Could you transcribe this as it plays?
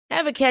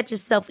Ever catch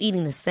yourself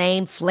eating the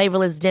same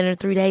flavorless dinner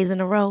 3 days in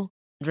a row?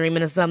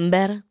 Dreaming of something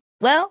better?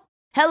 Well,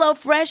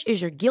 HelloFresh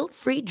is your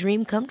guilt-free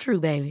dream come true,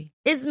 baby.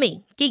 It's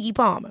me, Keke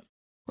Palmer.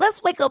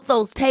 Let's wake up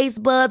those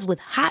taste buds with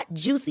hot,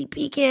 juicy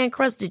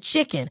pecan-crusted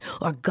chicken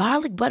or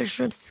garlic butter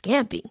shrimp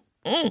scampi.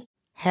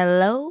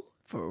 Hello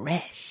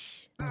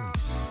Fresh.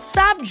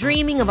 Stop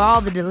dreaming of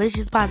all the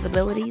delicious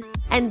possibilities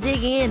and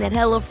dig in at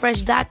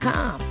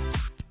HelloFresh.com.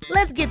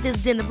 Let's get this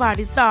dinner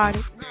party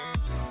started.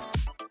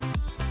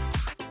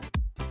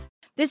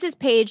 This is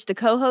Paige, the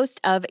co-host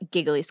of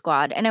Giggly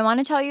Squad, and I want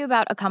to tell you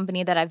about a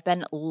company that I've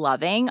been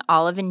loving,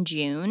 Olive &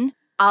 June.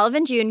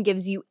 Olive & June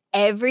gives you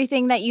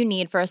everything that you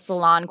need for a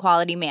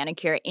salon-quality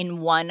manicure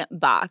in one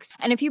box.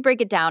 And if you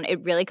break it down,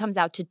 it really comes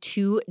out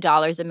to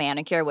 $2 a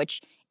manicure,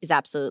 which is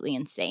absolutely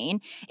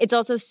insane. It's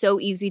also so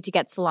easy to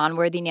get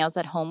salon-worthy nails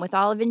at home with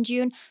Olive &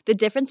 June. The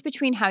difference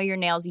between how your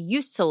nails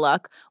used to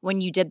look when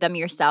you did them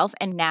yourself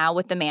and now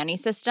with the Mani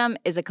system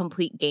is a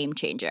complete game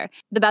changer.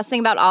 The best thing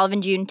about Olive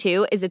 & June,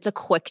 too, is it's a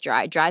quick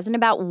dry. Dries in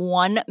about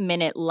 1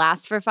 minute,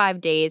 lasts for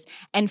 5 days,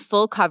 and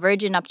full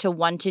coverage in up to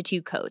 1 to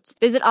 2 coats.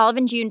 Visit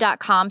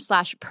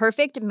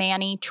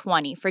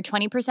oliveandjune.com/perfectmani20 for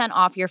 20%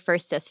 off your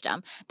first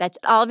system. That's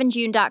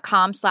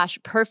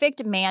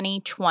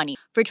oliveandjune.com/perfectmani20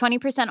 for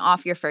 20%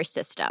 off your first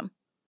system. A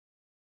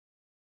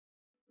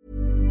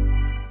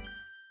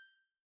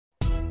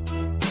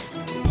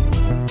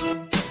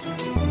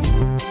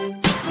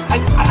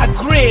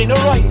grain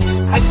of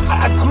rice,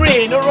 a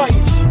grain of rice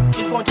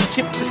is going to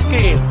tip the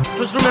scale.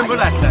 Just remember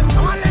that, lad.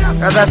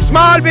 There's a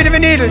small bit of a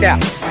needle there.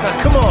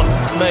 Now, come on,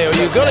 Mayo,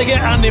 you've got to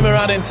get Andy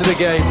Moran into the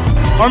game.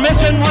 Our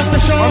mission was to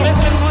show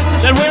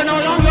that we're no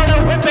longer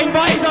the whipping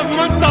boys of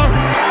Munster.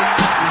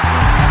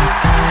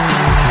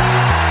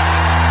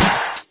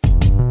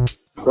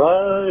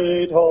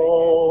 Right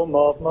home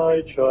of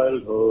my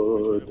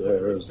childhood,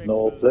 there's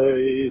no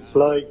place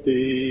like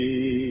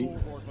thee.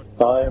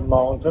 Thy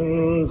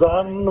mountains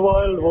and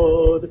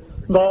wildwood,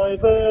 thy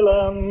vale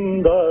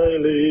and thy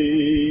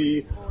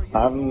lea.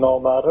 And no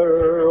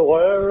matter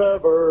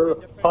wherever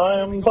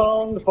I'm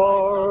bound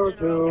for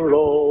to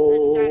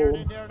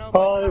roam,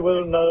 I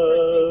will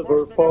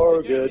never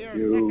forget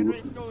you,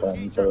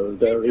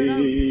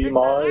 Templederry,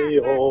 my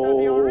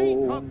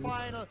home.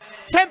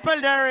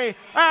 Templederry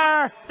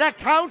are the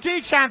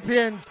county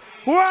champions.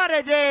 What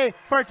a day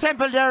for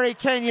Templederry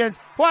Kenyans.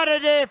 What a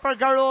day for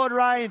Garrod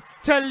Ryan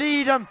to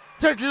lead them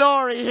to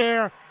glory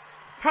here.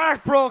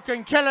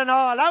 Heartbroken, killing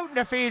all out in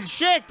the field,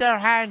 shake their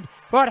hand,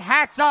 but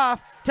hats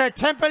off to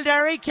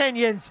Templederry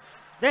Kenyans.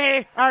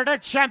 They are the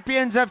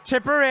champions of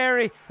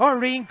Tipperary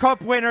Oreen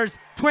Cup winners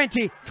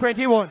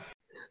 2021.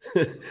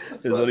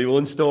 There's only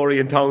one story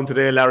in town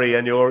today, Larry,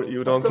 and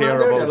you don't care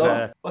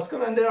about... What's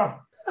going on there?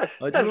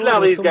 That's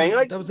Larry's gang.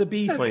 That was a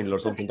B final or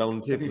something down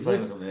in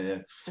Tipperary.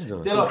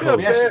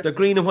 They're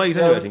green and white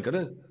anyway, I think,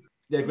 aren't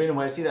they? Yeah, green and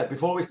white. I see that.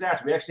 Before we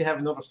start, we actually have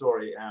another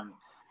story. I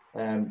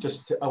want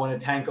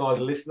to thank all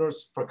the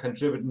listeners for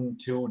contributing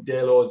to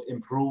Delo's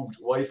improved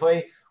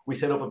Wi-Fi. We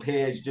set up a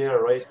page there,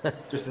 right?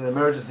 Just an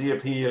emergency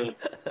appeal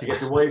to get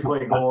the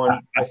Wi-Fi going.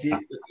 I see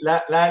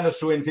Landers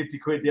threw in 50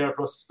 quid there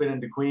plus spinning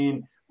the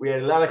Queen. We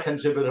had a lot of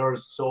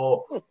contributors.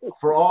 So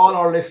for all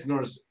our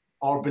listeners,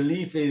 our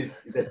belief is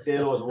that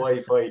Delo's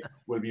Wi-Fi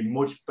will be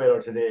much better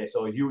today.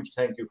 So a huge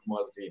thank you from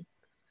all the team.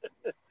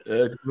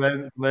 I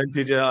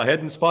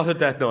hadn't spotted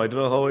that. No, I don't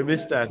know how I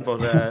missed that,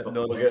 but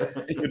no,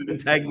 you didn't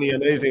tag me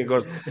on anything. Of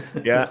course,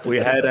 yeah, we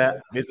had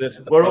a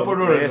visit. We're up and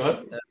running.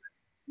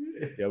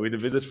 Yeah, we had a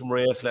visit from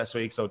Rafe last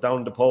week. So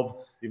down the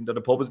pub, even though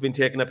the pub has been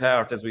taken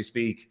apart as we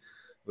speak,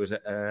 with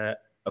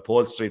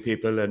upholstery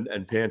people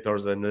and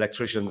painters and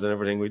electricians and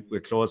everything, we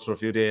closed for a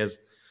few days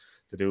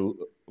to do.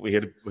 We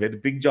had a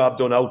big job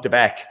done out the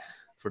back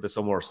for the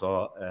summer.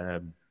 So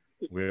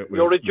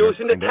you're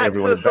reducing the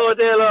taxes, so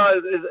Dela.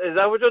 Is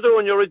that what you're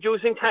doing? You're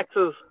reducing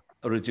taxes.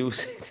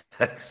 Reducing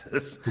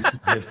taxes.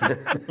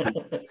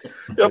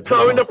 You're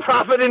throwing the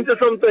profit into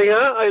something,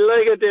 huh? I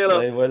like it,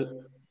 Dela.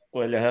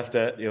 Well, you have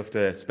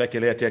to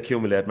speculate to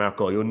accumulate,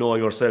 Marco. You know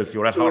yourself.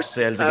 You're at horse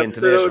sales again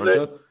today, aren't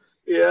you?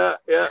 Yeah.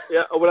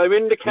 Well, I'm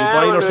in the car. You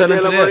buying or selling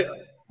today?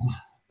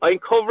 I'm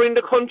covering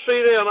the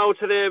country there now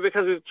today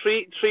because we've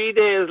three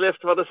days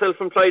left for the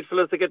self-employed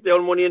fellas to get their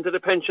own money into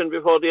the pension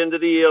before the end of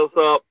the year.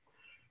 So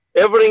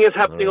everything is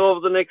happening over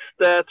the next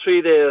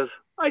 3 days.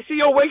 I see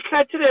you're well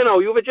clad today now.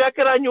 You have a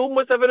jacket on. You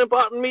must have an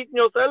important meeting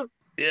yourself.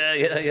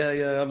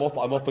 Yeah. I'm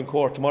up in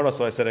court tomorrow,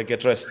 so I said I'd get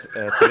dressed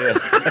today.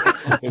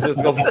 Just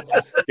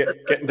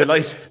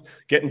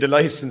getting the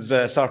license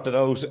sorted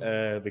out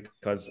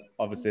because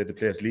obviously the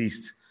place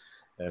leased.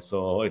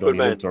 So I don't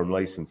need an interim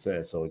license.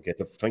 So try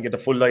and get the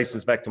full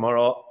license back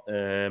tomorrow.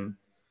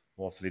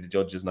 Hopefully the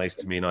judge is nice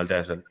to me and all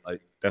that. And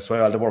that's why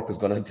all the work is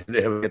going on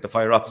today. We get the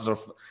fire officer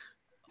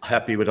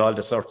happy with all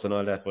the certs and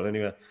all that. But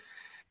anyway.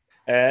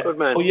 Good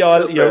man.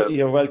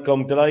 You're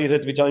welcome.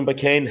 Delighted to be joined by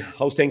Ken.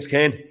 How's things,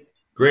 Ken?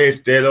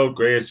 Great, Dalo.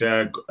 Great.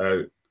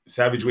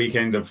 Savage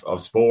weekend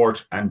of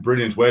sport and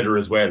brilliant weather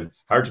as well.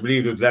 Hard to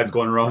believe there's lads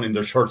going around in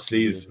their shirt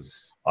sleeves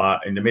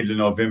in the middle of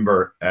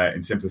November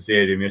in Simple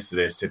Stadium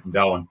yesterday, sitting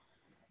down.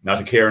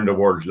 not a care in the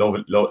world,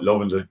 loving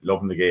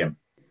the game.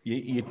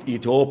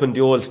 You'd open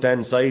the old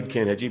stand side,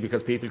 Ken, had you?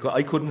 Because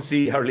I couldn't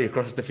see hardly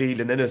across the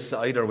field in Ennis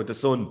either with the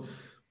sun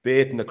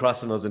baiting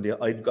across on us. And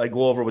I'd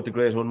go over with the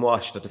great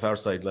unwashed at the far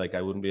side. Like,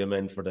 I wouldn't be a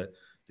man for the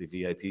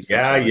VIP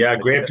section. Yeah,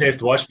 great place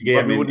to watch the game.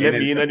 Probably wouldn't let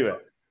me in anyway.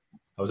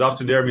 I was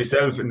often there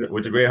myself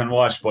with the grey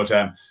unwashed. But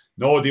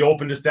no, they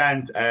opened the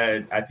stands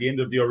at the end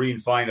of the Arena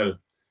final.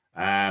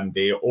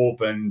 They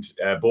opened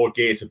both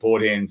gates at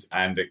both ends.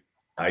 And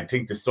I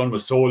think the sun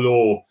was so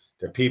low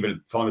that people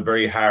found it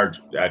very hard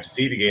to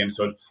see the game.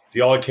 So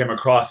they all came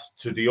across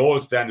to the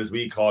old stand, as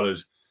we call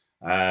it,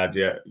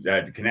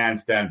 the Canaan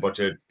stand. But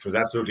it was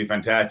absolutely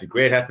fantastic.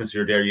 Great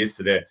atmosphere there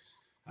yesterday.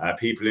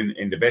 People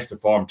in the best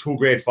of form. 2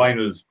 great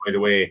finals, by the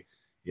way.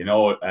 You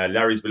know,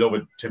 Larry's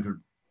beloved Temple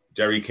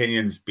Derry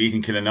Kenyans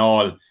beating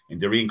Killinall in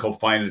the Arena Cup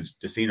final,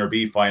 the Senior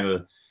B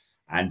final.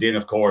 And then,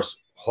 of course,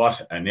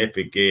 what an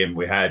epic game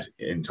we had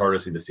in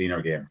Thurles in the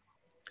senior game.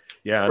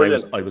 Yeah,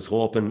 and I was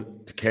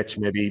hoping to catch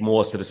maybe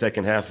most of the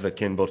second half of it,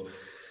 Ken, but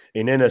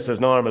in Ennis, as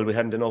normal, we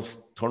hadn't enough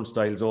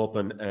turnstiles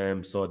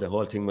open, so the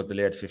whole thing was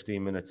delayed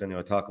 15 minutes. Anyway,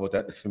 I'll talk about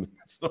that in a few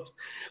minutes. But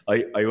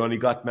I only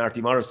got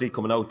Marty Morrissey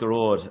coming out the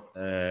road,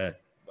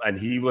 and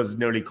he was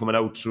nearly coming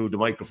out through the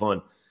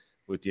microphone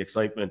with the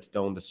excitement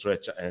down the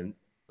stretch, and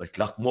like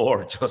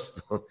Lockmore,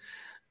 just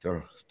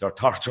they're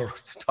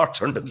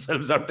torturing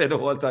themselves, aren't they, the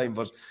whole time?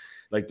 But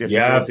like they've to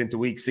us into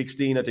week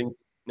 16, I think,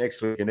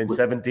 next week, and then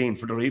 17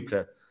 for the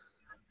replay.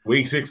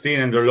 Week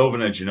 16, and they're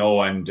loving it, you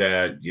know. And,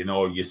 you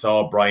know, you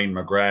saw Brian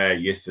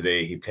McGrath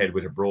yesterday. He played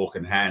with a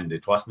broken hand.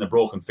 It wasn't a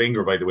broken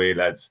finger, by the way,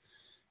 lads.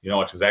 You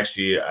know, it was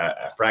actually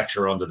a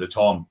fracture under the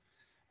thumb.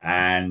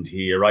 And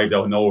he arrived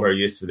out of nowhere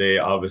yesterday,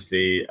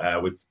 obviously,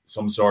 with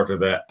some sort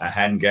of a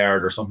hand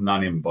guard or something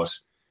on him. But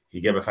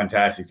he gave a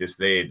fantastic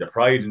display. The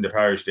pride in the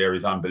parish there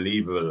is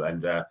unbelievable.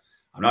 And I'm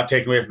not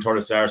taking away from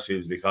Thurles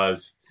Sarsfields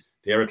because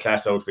they're a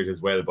class outfit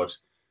as well. But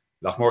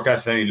Lockmore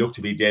Castellani looked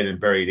to be dead and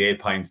buried 8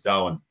 points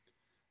down.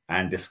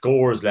 And the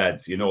scores,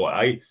 lads, you know,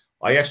 I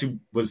actually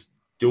was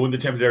doing the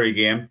Temple Derry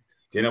game.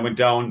 Then I went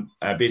down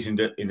a bit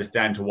in the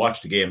stand to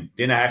watch the game.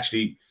 Then I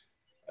actually,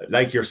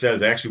 like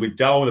yourselves, I actually went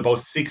down about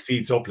 6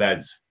 seats up,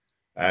 lads,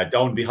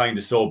 down behind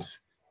the subs,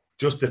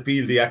 just to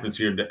feel the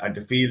atmosphere and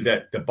to feel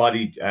that the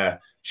body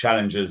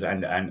challenges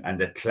and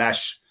the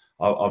clash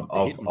of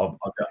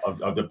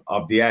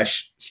the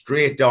ash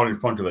straight down in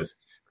front of us.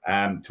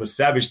 It was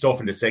savage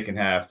stuff in the second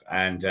half,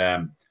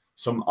 and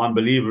some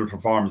unbelievable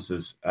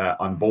performances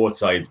on both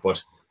sides.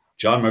 But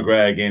John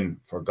McGrath, again,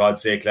 for God's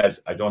sake,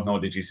 lads, I don't know,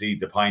 did you see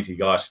the point he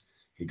got?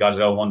 He got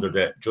it out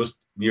under just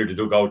near the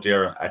dugout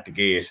there at the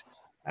gate.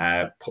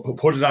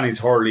 Put it on his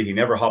hurley. He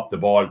never hopped the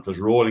ball. It was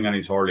rolling on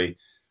his hurley.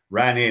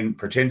 Ran in,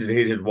 pretended to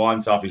hit it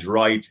once off his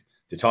right.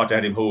 They thought they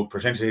had him hooked.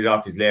 Pretended to hit it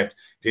off his left.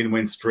 Then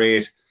went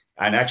straight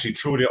and actually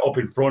threw it up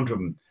in front of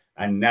him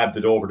and nabbed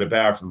it over the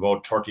bar from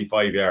about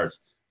 35 yards.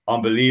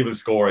 Unbelievable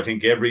score. I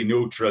think every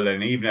neutral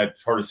and even at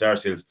Thurles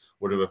Sarsfields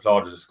would have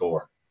applauded the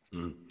score.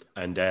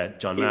 And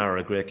John Maher,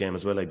 a great game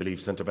as well, I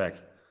believe, centre back.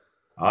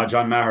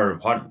 John Maher,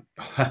 what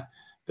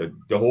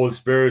the whole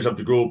spirit of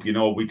the group. You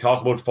know, we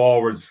talk about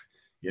forwards,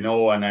 you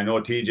know, and I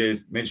know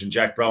TJ's mentioned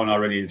Jack Brown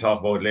already. He'll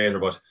talk about it later,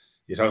 but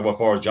you talk about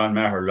forwards, John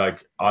Maher,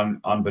 like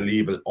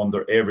unbelievable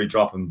under every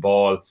dropping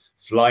ball,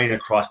 flying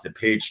across the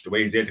pitch, the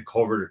way he's able to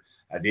cover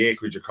the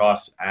acreage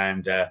across,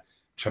 and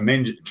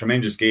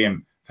tremendous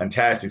game.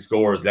 Fantastic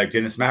scores. Like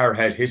Dennis Maher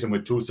had hit him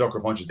with 2 sucker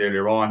punches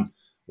earlier on,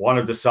 one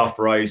of the soft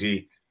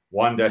variety,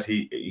 one that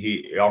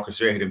he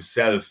orchestrated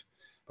himself.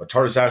 But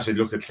Thurles Sarsfields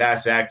looked a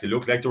class act. It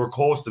looked like they were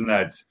coasting,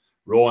 lads.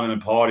 Ronan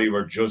and Paddy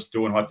were just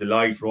doing what they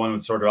liked. Ronan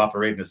was sort of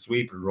operating a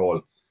sweep and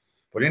roll.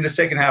 But in the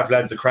second half,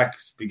 lads, the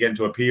cracks began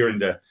to appear in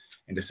the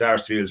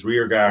Sarsfields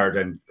rear guard,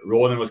 and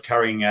Ronan was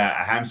carrying a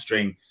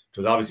hamstring. It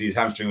was obviously his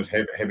hamstring was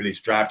heavily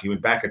strapped. He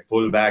went back at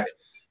full back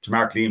to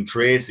Mark Liam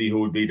Tracy, who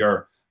would be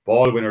their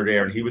ball winner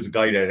there, and he was a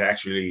guy that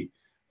actually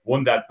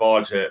won that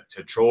ball to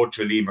throw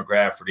to Lee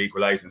McGrath for the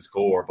equalising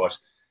score. But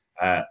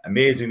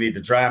amazingly, the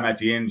drama at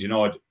the end, you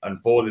know, it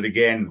unfolded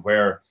again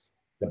where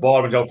the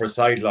ball went out for a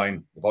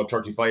sideline about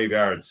 35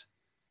 yards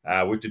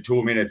with the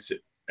 2 minutes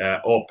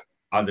up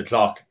on the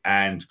clock,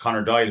 and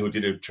Conor Doyle, who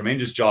did a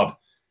tremendous job,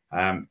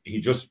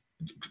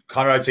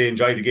 Conor, I'd say,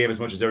 enjoyed the game as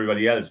much as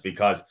everybody else,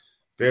 because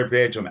fair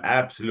play to him,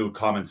 absolute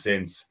common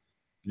sense,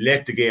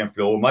 let the game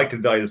flow. Michael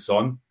Doyle's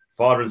son,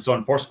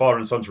 first father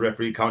and son to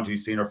referee county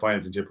senior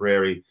finals in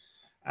Tipperary,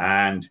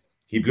 and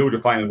he blew the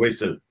final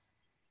whistle.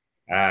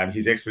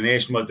 His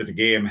explanation was that the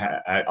game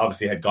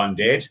obviously had gone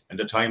dead and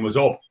the time was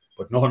up,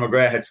 but Noel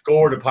McGrath had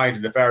scored a point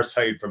on the far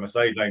side from a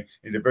sideline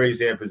in the very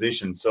same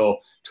position. So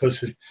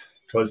it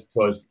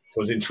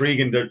was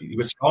intriguing. He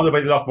was surrounded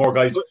by the Lockmore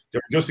guys. They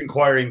were just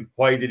inquiring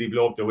why did he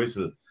blow up the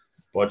whistle,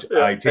 but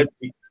I think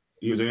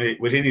he was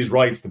within his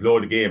rights to blow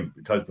the game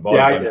because the ball.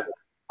 Yeah,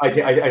 I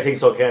think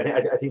so,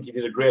 Ken. I think he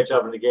did a great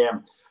job in the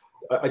game.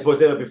 I suppose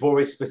before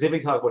we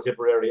specifically talk about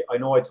Tipperary, I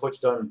know I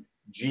touched on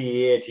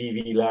GAA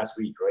TV last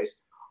week, right?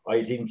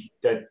 I think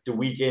that the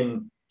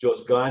weekend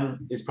just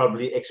gone is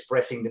probably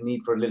expressing the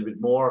need for a little bit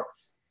more.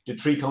 the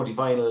 3 county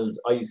finals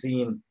I've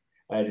seen,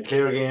 the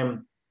Clare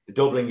game, the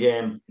Dublin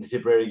game, and the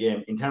Tipperary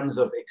game, in terms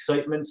of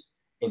excitement,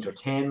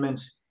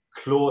 entertainment,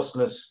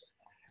 closeness,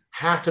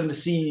 heart on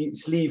the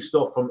sleeve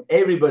stuff from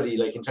everybody,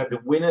 like in trying to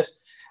win it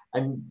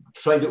and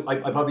trying to.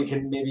 I probably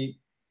can maybe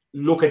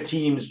look at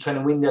teams trying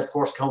to win that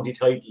first county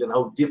title and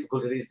how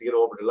difficult it is to get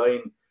over the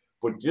line.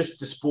 But just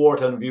the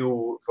sport on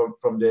view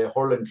from the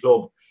hurling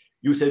club,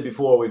 you said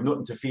before, we've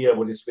nothing to fear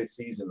about this 5th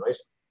season, right?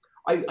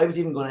 I was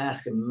even going to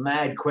ask a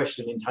mad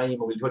question in time, and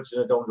we'll touch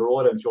on it down the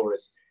road, I'm sure.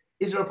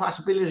 Is there a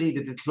possibility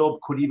that the club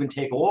could even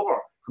take over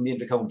from the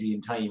intercounty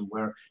in time,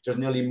 where there's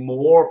nearly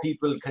more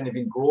people kind of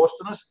engrossed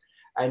in it,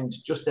 and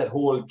just that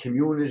whole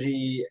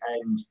community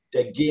and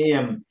the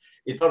game,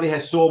 it probably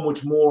has so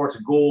much more to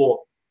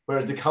go,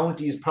 whereas the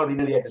county is probably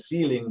nearly at the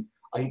ceiling.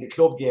 I think the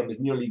club game is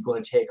nearly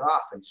going to take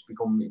off and just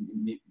become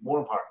more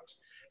important.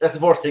 That's the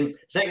first thing.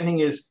 Second thing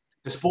is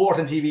the sport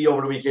and TV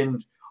over the weekend.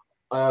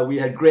 We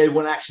had Grade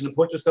 1 action in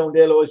Punchestown,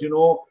 Dalo, as you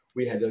know.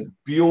 We had a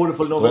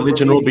beautiful November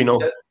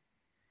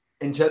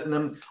in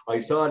Cheltenham. I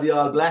saw the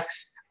All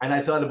Blacks and I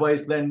saw the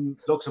boys playing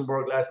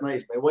Luxembourg last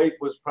night. My wife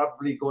was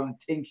probably going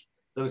to think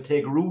that was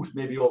take root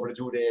maybe over the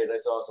 2 days. I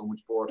saw so much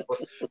sport. But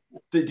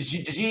the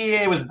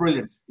GAA was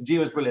brilliant. The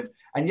GAA was brilliant.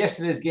 And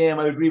yesterday's game,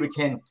 I agree with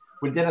Ken.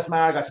 When Dennis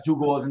Maher got the 2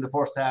 goals in the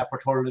first half for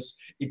Thurles,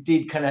 it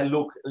did kind of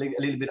look a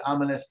little bit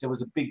ominous. There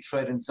was a big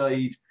threat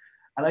inside.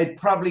 And I'd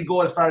probably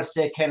go as far as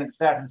say, Ken, at the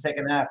start of the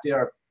second half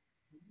there,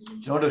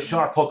 the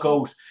sharp puck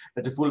out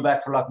that the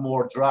fullback for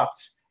Lockmore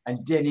dropped.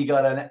 And then he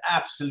got an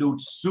absolute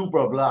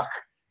super block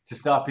to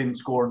stop him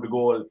scoring the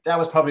goal. That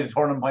was probably the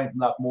turning point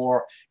from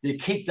Lockmore. They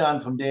kicked on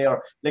from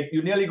there. Like,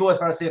 you nearly go as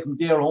far as say from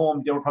there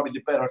home, they were probably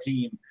the better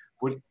team.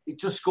 But it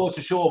just goes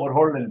to show about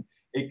hurling.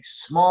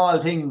 Small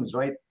things,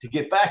 right? To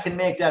get back and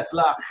make that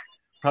block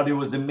probably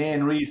was the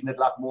main reason that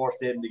Lockmore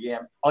stayed in the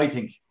game, I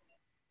think.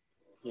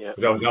 Yeah.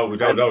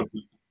 Without doubt.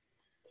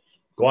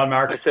 Go on,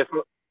 Mark. I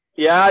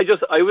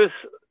was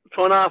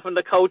thrown off on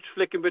the couch,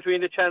 flicking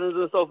between the channels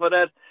and stuff like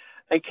that.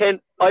 And Ken,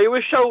 I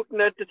was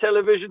shouting at the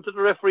television to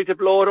the referee to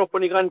blow it up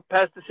when he got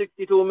past the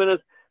 62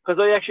 minutes, because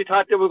I actually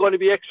thought there were going to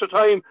be extra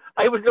time.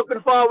 I was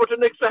looking forward to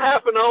an extra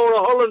half an hour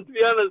of hurling, to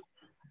be honest.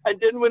 And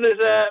then when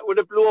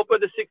it blew up at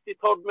the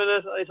 63rd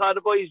minute, I saw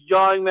the boys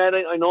jawing, man.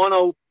 I know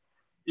now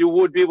you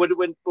would be, but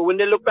when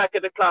they look back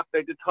at the clock,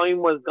 like, the time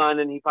was gone,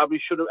 and he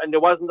probably should have, and there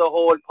wasn't a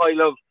whole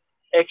pile of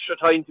extra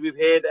time to be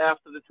paid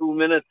after the 2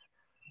 minutes.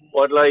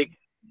 But, like,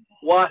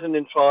 what an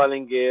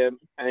enthralling game,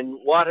 and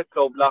what a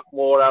club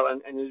Lockmore are.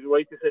 And as you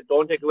rightly said,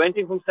 don't take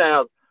anything from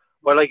Sales.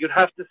 But, like, you'd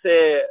have to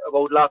say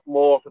about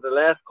Lockmore for the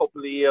last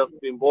couple of years,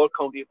 being both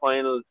county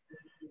finals,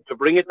 to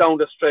bring it down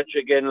the stretch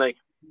again, like,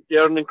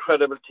 they're an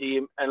incredible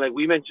team. And, like,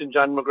 we mentioned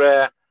John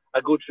McGrath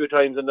a good few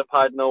times in the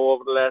pod now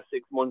over the last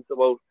 6 months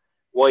about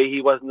why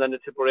he wasn't on the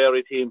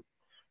Tipperary team.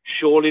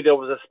 Surely there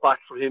was a spot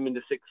for him in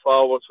the 6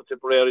 forwards for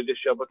Tipperary this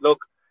year. But look,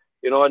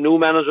 a new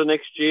manager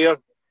next year,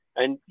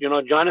 and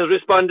John has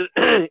responded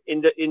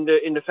in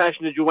the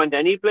fashion that you want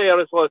any player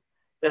as well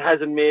that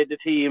hasn't made the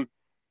team.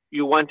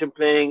 You want him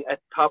playing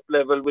at top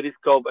level with his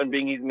club and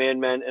being his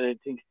main man. And I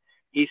think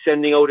he's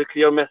sending out a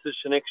clear message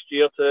to next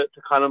year to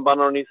Colin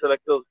Bonner and his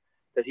selectors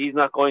that he's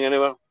not going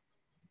anywhere.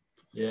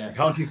 Yeah,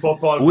 county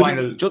football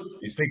final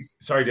is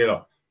fixed. Sorry,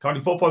 Dalo. County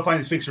football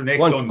final is fixed for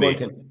next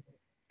Sunday.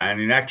 And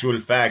in actual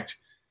fact,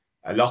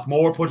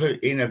 Lockmore put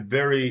in a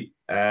very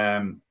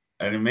an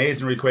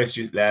amazing request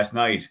last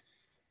night.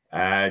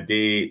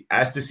 They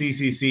asked the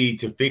CCC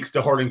to fix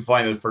the hurling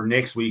final for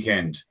next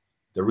weekend,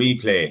 the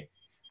replay,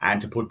 and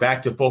to put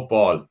back to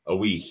football a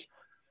week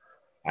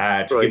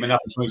to give an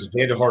opportunity to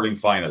play the hurling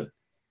final.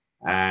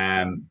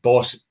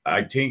 But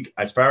I think,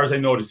 as far as I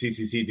know, the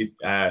CCC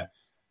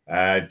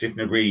didn't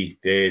agree.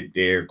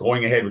 They're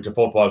going ahead with the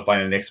football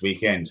final next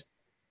weekend,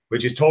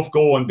 which is tough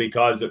going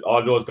because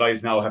all those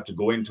guys now have to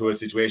go into a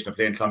situation of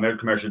playing Clonmel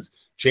commercials,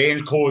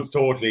 change codes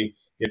totally,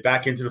 get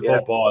back into the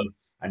football,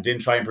 and then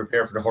try and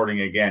prepare for the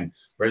hurling again.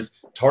 Whereas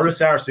Thurles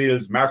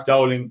Sarsfields, Mark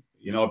Dowling,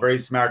 a very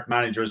smart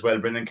manager as well,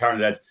 Brendan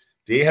Carney, lads,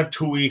 they have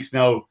 2 weeks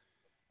now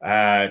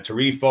to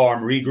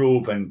reform,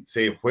 regroup, and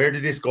say, where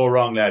did this go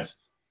wrong, lads?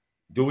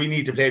 Do we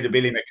need to play the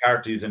Billy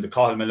McCarthy's and the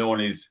Cathal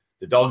Maloney's,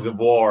 the Dogs of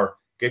War,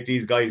 get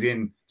these guys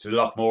in to the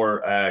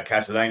Lockmore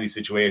Castleiney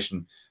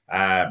situation?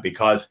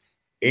 Because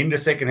in the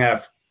second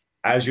half,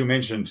 as you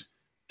mentioned,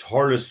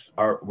 Thurles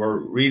were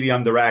really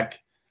on the rack,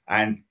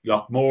 and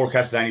Lockmore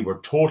Castleiney were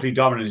totally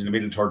dominant in the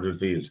middle third of the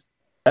field.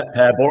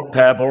 Pa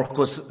Burke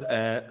was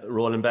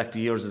rolling back the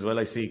years as well.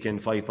 I see, Ken,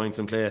 5 points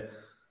in play.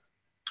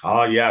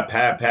 Oh, yeah,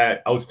 Pa,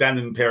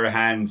 outstanding pair of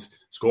hands,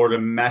 scored a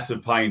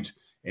massive point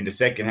in the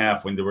second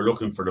half when they were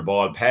looking for the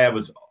ball. Pa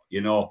was,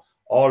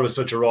 always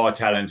such a raw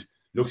talent,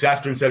 looks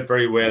after himself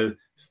very well,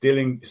 still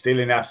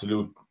in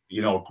absolute,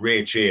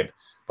 great shape.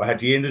 But at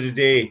the end of the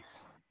day,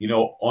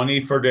 only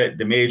for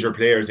the major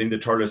players in the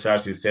Thurles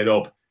Sarsfields set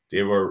up,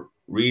 they were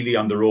really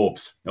on the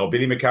ropes. Now,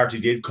 Billy McCarthy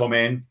did come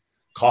in.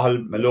 Cathal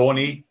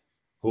Maloney,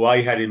 who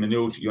I had in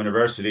Maynooth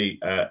University,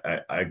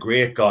 a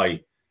great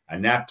guy,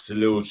 an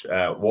absolute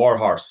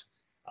warhorse.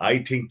 I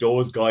think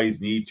those guys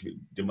they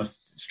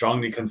must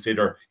strongly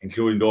consider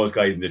including those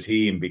guys in the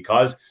team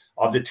because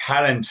of the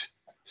talent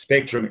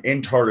spectrum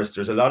in Thurles.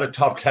 There's a lot of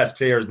top class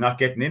players not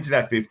getting into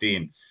that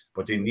 15,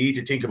 but they need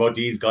to think about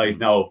these guys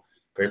now,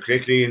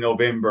 particularly in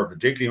November,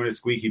 particularly when it's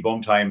squeaky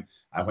bum time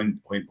and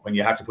when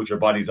you have to put your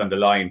bodies on the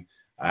line.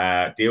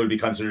 They will be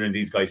considering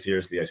these guys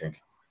seriously, I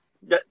think.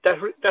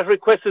 That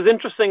request is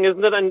interesting,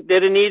 isn't it? And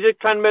they'd have needed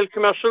Clonmel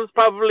Commercials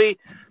probably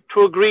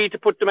to agree to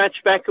put the match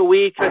back a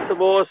week, I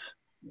suppose.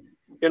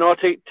 You know,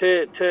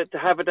 to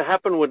have it to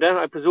happen, would they?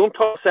 I presume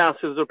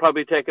Tossasses will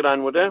probably take it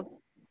on, would they?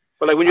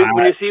 But like when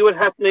you see what's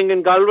happening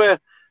in Galway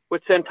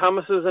with St.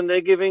 Thomas's and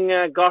they're giving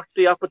Gort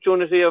the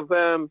opportunity of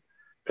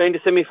playing the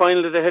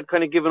semi-final that they had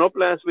kind of given up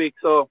last week.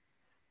 So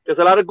there's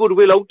a lot of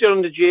goodwill out there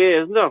in the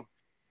GA, isn't there?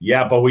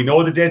 Yeah, but we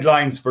know the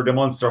deadlines for the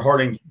Munster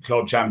Hurling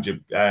Club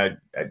Championship.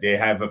 They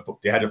had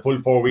a full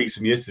 4 weeks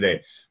from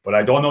yesterday, but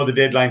I don't know the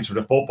deadlines for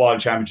the football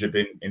championship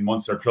in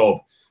Munster Club.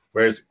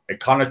 Whereas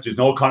there's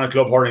no Connacht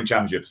Club Hurling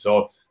Championship.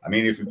 So I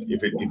mean, if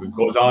it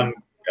goes on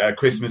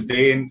Christmas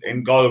Day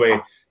in Galway,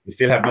 you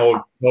still have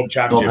no club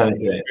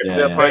championship.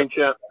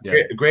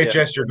 A great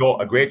gesture, though.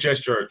 A great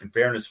gesture, in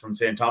fairness, from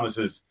St.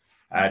 Thomas's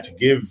to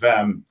give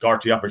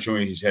Gort the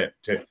opportunity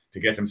to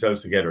get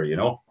themselves together. You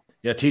know.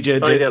 Yeah,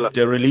 TJ,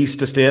 they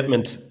released a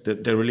statement.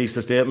 They released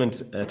a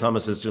statement.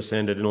 Thomas is just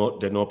saying they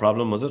had no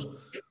problem, was it?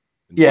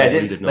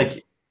 Yeah,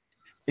 like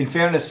in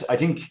fairness, I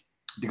think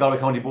the Galway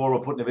County Board were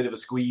putting a bit of a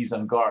squeeze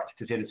on Gort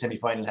to say the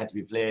semi-final had to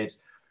be played.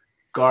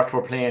 Gort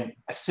were playing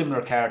a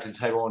similar card to the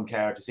Tyrone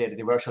card to say that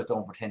they were shut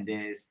down for 10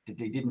 days, that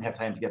they didn't have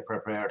time to get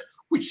prepared,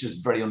 which is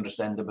very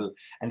understandable,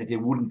 and that they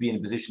wouldn't be in a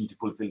position to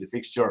fulfil the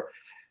fixture.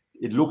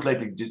 It looked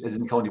like, as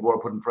in the County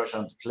Board, putting pressure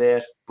on to play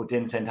it, but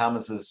then St.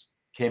 Thomas's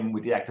came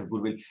with the act of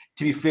goodwill.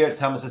 To be fair to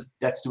Thomas's,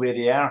 that's the way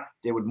they are.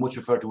 They would much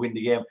prefer to win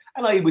the game.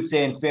 And I would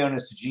say, in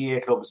fairness to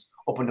GA clubs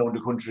up and down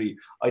the country,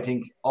 I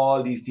think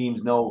all these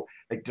teams know,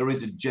 like, there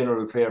is a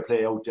general fair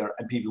play out there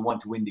and people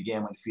want to win the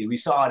game on the field. We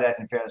saw that,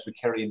 in fairness, with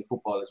Kerry in the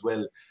football as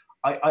well.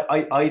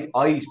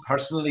 I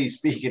personally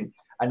speaking,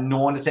 and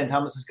knowing the St.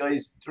 Thomas's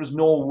guys, there's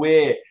no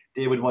way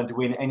they would want to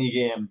win any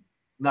game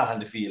not on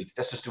the field.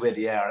 That's just the way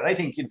they are. And I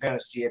think, in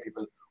fairness, GA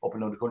people up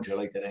and down the country are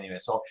like that anyway.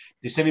 So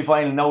the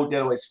semi-final now,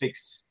 they're is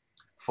fixed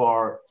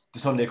for the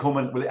Sunday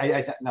coming. Well,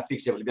 I not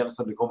fixed yet, but it'll be on the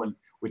Sunday coming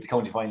with the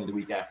county final the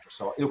week after.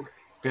 So look,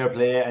 fair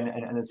play, and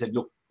I said,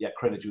 look, yeah,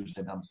 credit due to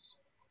St. Thomas's.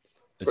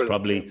 It's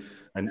probably,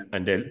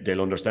 and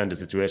they'll understand the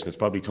situation. It's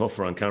probably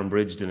tougher on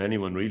Cambridge than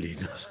anyone really.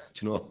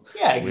 You know?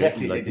 Yeah,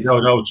 exactly.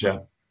 No, yeah.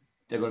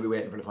 They're going to be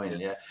waiting for the final.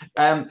 Yeah.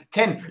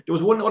 Ken, there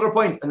was one other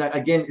point, and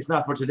again, it's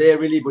not for today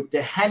really, but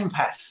the hand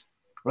pass.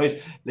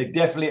 Right, like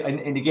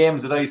definitely in the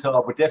games that I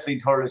saw, but definitely in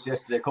Thurles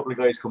yesterday, a couple of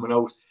guys coming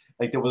out.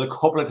 Like there was a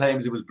couple of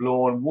times it was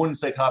blown.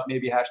 Once I thought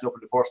maybe hash enough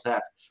in the first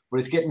half, but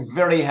it's getting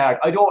very hard.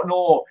 I don't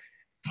know,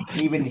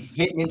 even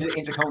hitting into the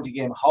inter-county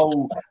game,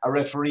 how a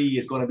referee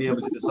is going to be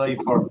able to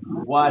decipher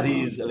what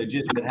is a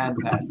legitimate hand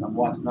pass and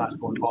what's not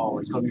going forward.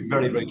 It's going to be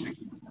very, very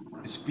tricky.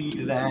 The speed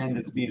of the hands,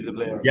 the speed of the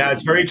players. Yeah,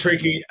 it's very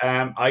tricky.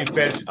 I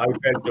felt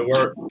there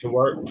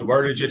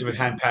were legitimate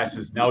hand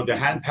passes. Now the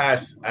hand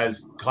pass,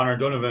 as Conor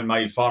Donovan,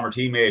 my former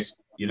teammate,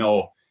 you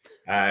know,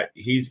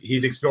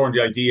 he's exploring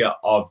the idea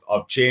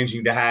of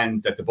changing the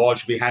hands, that the ball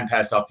should be hand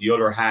passed off the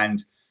other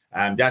hand.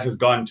 That has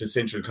gone to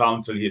Central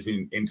Council. He has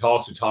been in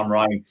talks with Tom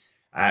Ryan.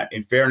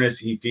 In fairness,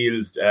 he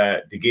feels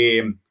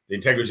the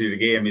integrity of the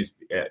game is,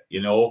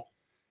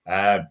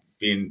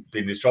 being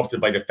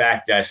disrupted by the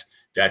fact that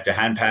the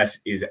hand pass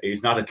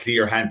is not a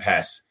clear hand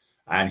pass.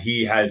 And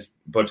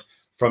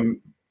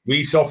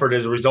we suffered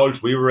as a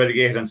result. We were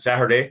relegated on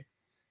Saturday.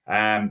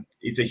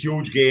 It's a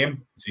huge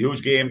game.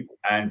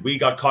 And we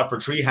got caught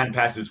for 3 hand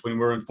passes when we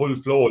were in full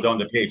flow down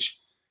the pitch.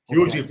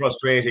 Hugely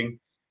frustrating.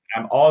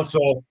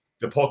 Also,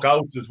 the puck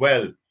outs as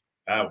well.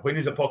 When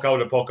is a puck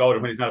out, and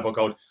when it's not a puck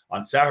out.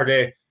 On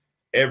Saturday,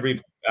 every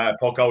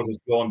puck out was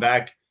blown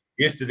back.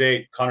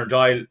 Yesterday, Conor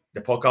Doyle,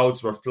 the puck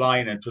outs were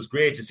flying, and it was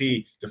great to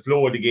see the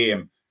flow of the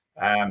game.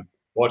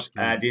 But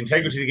the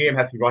integrity of the game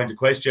has to be brought into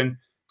question.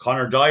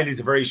 Conor Doyle is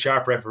a very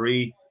sharp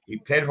referee. He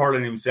played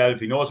hurling himself.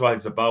 He knows what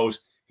it's about.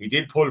 He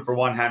did pull for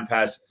 1 hand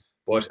pass.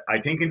 But I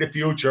think in the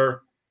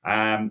future,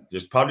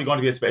 there's probably going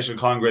to be a special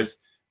Congress.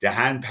 The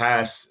hand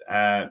pass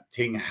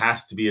thing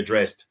has to be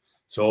addressed.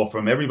 So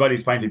from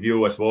everybody's point of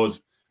view, I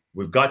suppose,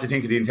 we've got to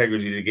think of the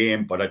integrity of the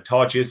game. But I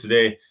thought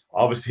yesterday,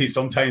 obviously,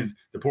 sometimes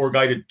the poor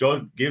guy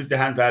that gives the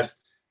hand pass,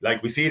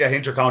 like we see it at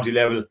inter-county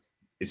level,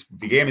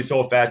 the game is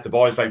so fast, the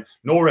ball is fine.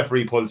 No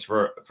referee pulls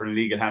for an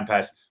illegal hand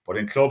pass. But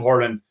in club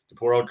hurling, the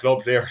poor old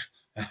club player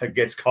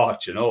gets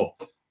caught, you know,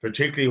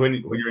 particularly when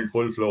you're in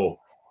full flow.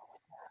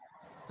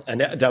 And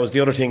that was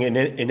the other thing in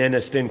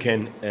Enniston,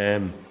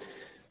 Ken.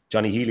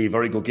 Johnny Healy,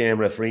 very good game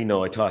referee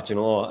now. I thought,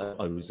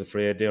 I was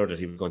afraid there that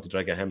he was going to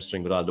drag a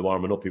hamstring with all the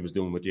warming up he was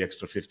doing with the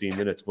extra 15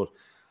 minutes. But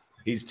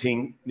his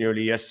thing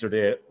nearly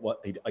yesterday,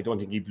 I don't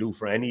think he blew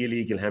for any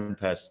illegal hand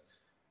pass.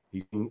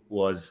 He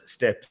was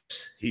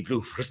steps. He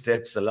blew for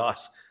steps a lot.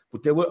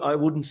 But I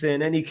wouldn't say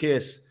in any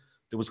case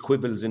there was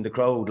quibbles in the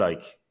crowd.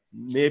 Like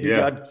maybe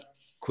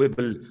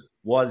quibble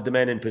was the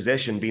man in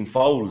possession being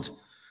fouled,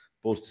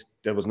 but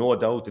there was no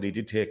doubt that he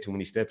did take too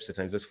many steps at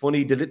times. It's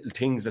funny the little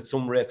things that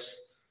some refs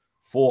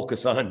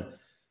focus on.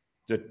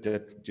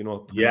 That you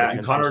know,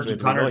 Conor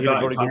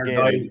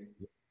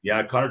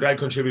Doyle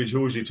contributes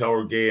hugely to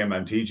our game,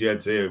 and TJ,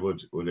 I'd say,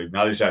 would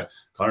acknowledge that.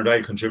 Conor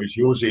Doyle contributes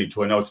hugely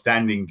to an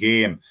outstanding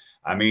game.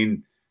 I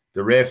mean,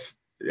 the ref,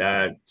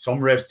 some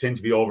refs tend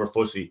to be over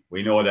fussy.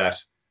 We know that.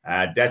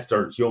 That's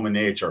their human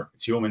nature.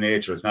 It's human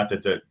nature. It's not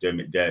that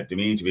they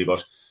mean to be,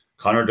 but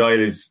Conor Doyle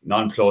is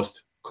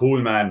nonplussed,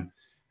 cool man.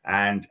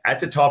 And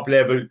at the top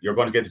level, you're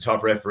going to get the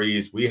top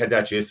referees. We had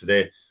that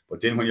yesterday. But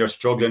then when you're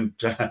struggling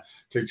to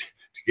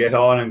get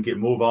on and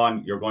move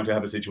on, you're going to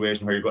have a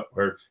situation where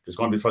there's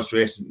going to be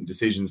frustrating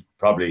decisions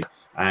probably.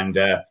 And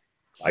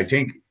I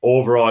think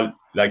overall,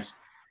 like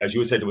as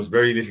you said, there was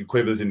very little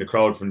quibbles in the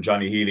crowd from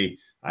Johnny Healy,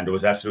 and there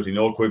was absolutely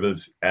no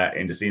quibbles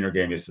in the senior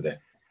game yesterday.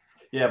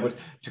 Yeah, but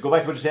to go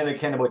back to what you're saying,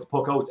 Ken, about the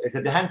puck outs, I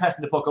said the hand pass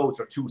and the puck outs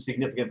are two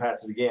significant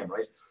parts of the game,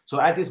 right? So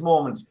at this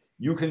moment,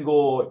 you can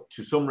go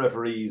to some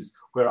referees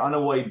where on a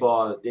wide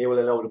ball, they will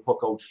allow the puck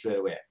out straight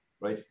away,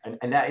 right?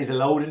 And that is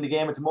allowed in the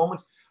game at the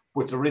moment,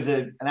 but there is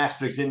an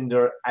asterisk in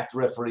there at the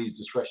referee's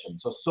discretion.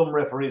 So some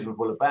referees will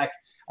pull it back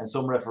and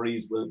some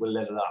referees will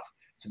let it off.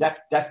 So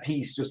that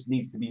piece just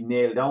needs to be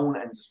nailed down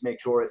and just make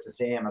sure it's the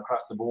same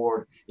across the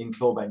board in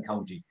club and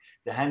county.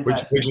 The hand which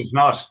is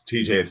not,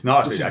 TJ, it's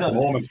not at the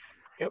moment.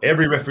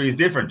 Every referee is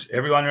different.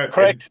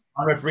 Correct.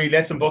 One referee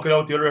lets them book it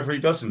out, the other referee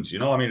doesn't. You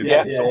know, I mean,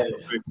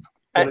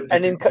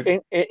 And in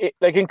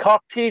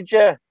Cork,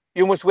 TJ,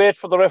 you must wait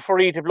for the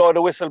referee to blow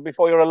the whistle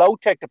before you're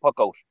allowed to take the puck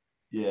out.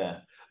 Yeah,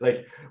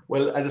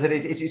 well, as I said,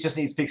 it just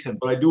needs fixing.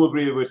 But I do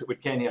agree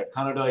with Ken here.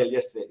 Conor Doyle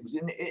yesterday, it was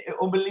an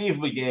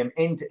unbelievable game,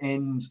 end to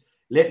end,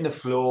 letting it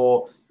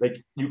flow.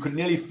 Like you could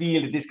nearly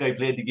feel that this guy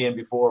played the game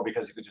before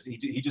because you could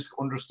he just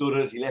understood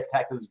it. He let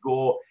tackles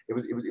go. It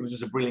was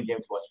just a brilliant game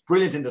to watch.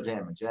 Brilliant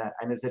entertainment, yeah.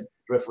 And as I said,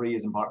 referee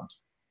is important.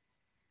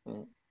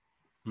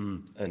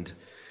 And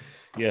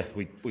yeah,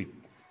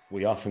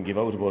 we often give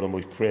out about him.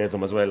 We praise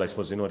him as well. I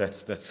suppose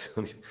that's.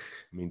 I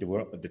mean, there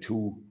were the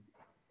two.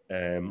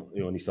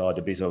 You only saw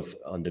the bit of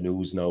on the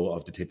news now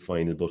of the tip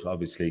final, but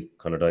obviously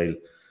Conor Doyle,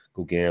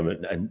 good game,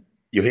 and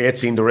you hate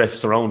seeing the refs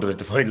surrounded at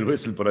the final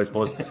whistle, but I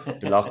suppose the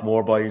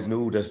Lockmore boys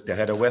knew that they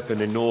had a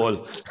weapon in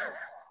Noel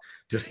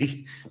that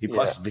he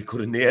possibly could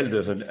have nailed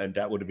it, and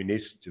that would have been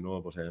it, you know.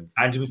 But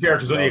and to be fair,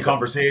 it was only a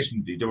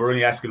conversation. They were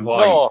only asking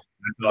why. No,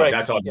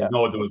 that's all. Yeah. There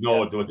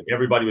was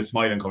everybody was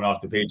smiling coming off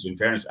the pitch. In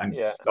fairness, and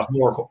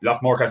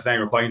Lockmore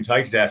Castlemaine were quite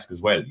entitled to ask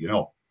as well, you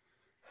know.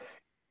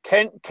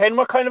 Ken,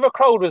 what kind of a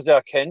crowd was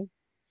there, Ken?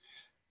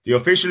 The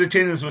official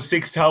attendance was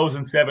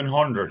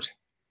 6,700.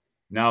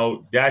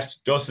 Now, that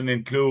doesn't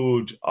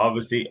include,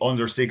 obviously,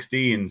 under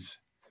 16s.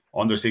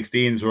 Under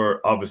 16s were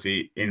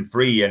obviously in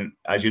free. And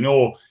as you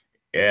know,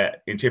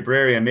 in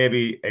Tipperary and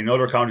maybe in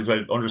other counties,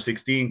 well, under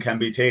 16 can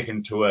be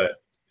taken to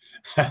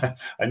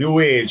a new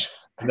age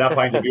from that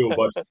point of view.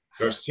 But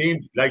there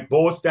seemed like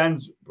both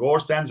stands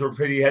were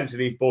pretty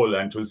healthily full,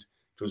 and it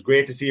was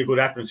great to see a good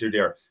atmosphere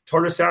there.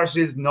 Thurles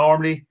Sarsfield is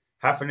normally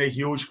having a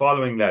huge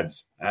following,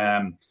 lads.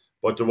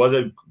 But there was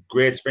a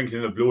great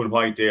sprinkling of blue and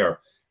white there.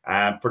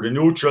 For the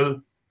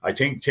neutral, I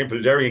think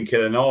Templederry and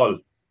Killinall,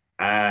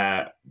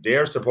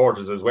 their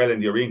supporters as well in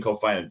the Arena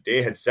Cup final,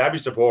 they had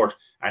savage support,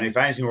 and if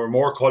anything, were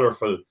more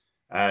colourful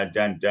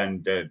than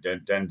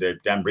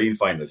the Breen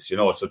finals. You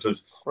know, so it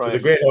was a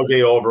great old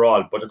day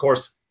overall. But of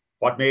course,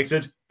 what makes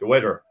it? The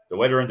weather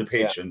and the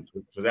pitch, and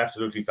it was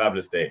absolutely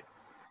fabulous day.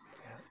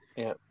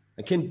 Yeah.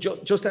 And can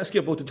just ask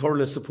you about the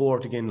Thurles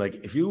support again. Like,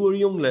 if you were a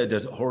young lad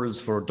that hurls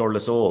for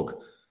Thurles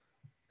Oak,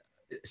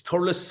 is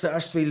Thurles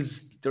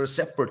Sarsfields, they're a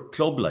separate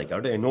club, like,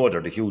 are they? No,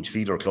 they're the huge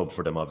feeder club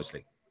for them,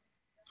 obviously.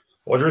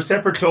 Well, they're a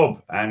separate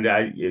club, and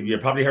you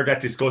probably heard that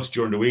discussed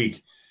during the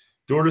week.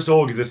 Thurles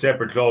Oak is a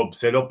separate club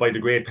set up by the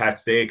great Pat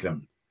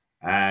Stakelum,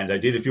 and I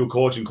did a few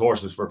coaching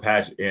courses for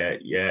Pat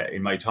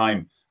in my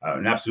time.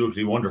 An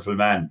absolutely wonderful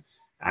man,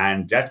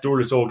 and that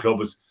Thurles Oak club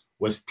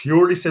was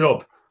purely set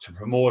up to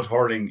promote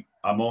hurling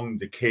among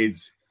the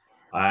kids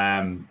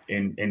in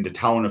the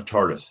town of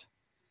Thurles.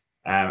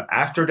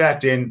 After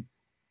that, then,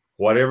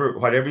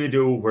 whatever you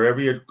do,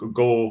 wherever you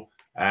go,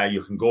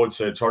 you can go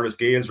to Thurles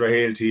Gales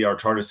Rahalty or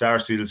Thurles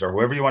Sarsfields or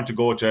whoever you want to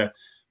go to.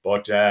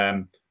 But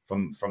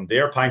from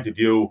their point of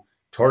view,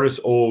 Thurles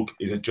Oak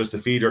is just a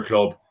feeder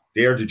club.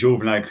 They're the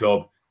juvenile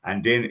club,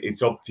 and then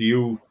it's up to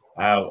you,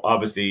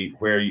 obviously,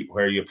 where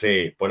you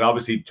play. But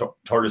obviously,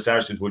 Thurles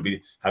Sarsfields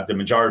would have the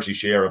majority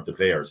share of the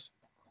players.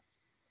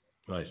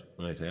 Right.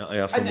 I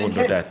often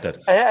wonder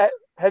that.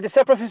 Had the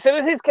separate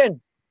facilities,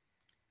 Ken?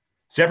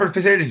 Separate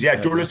facilities,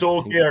 yeah. Thurles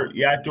Oak here,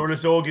 yeah.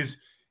 Thurles Oak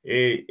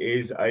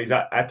is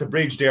at the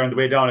bridge there on the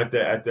way down at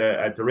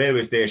the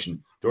railway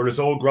station. Thurles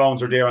Oak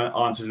grounds are there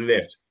onto the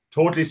left.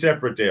 Totally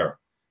separate there,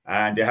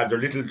 and they have their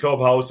little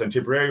clubhouse. And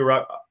Tipperary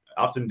were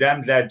often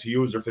damn glad to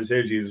use their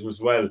facilities as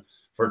well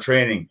for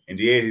training in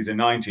the 80s and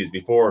 90s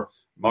before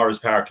Morris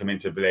Park came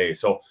into play.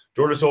 So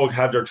Thurles Oak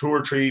have their 2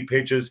 or 3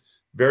 pitches.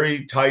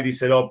 Very tidy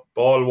set up,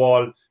 ball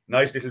wall,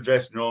 nice little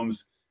dressing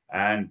rooms.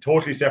 and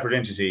totally separate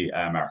entity,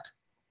 Mark.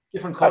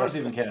 Different colours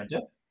even, Ken, aren't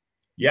they?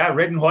 Yeah,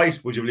 red and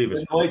white, would you believe it?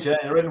 Red and white,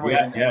 yeah. Red and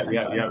white.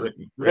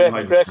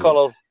 Yeah. Great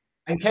colours.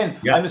 And Ken,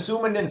 I'm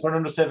assuming then for an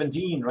under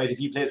 17, right, if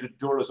he plays with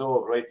Douglas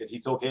Og, right, that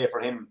it's okay for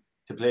him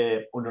to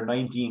play under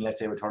 19, let's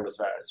say, with Thurles.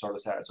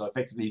 So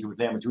effectively he could be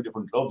playing with two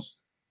different clubs.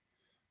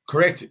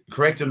 Correct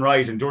and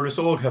right. And Douglas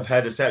Og have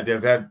had a set.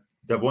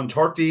 They've won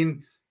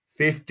 13,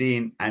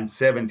 15, and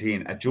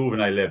 17 at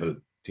juvenile level,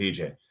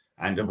 TJ,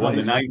 and they've won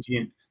the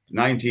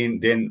 19.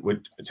 Then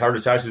with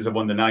Thurles Sarsfields have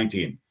won the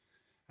 19.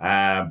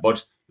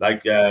 But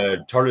like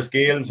Thurles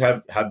Gales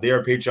have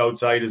their pitch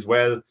outside as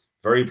well.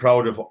 Very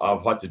proud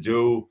of what to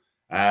do.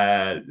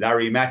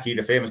 Larry Mackey,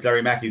 the famous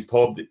Larry Mackey's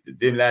pub.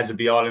 Them lads will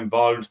be all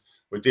involved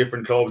with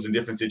different clubs and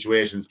different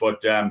situations.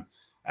 But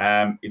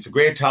it's a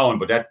great town.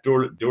 But that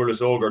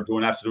Douglas Og are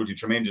doing absolutely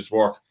tremendous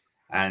work,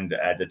 and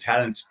the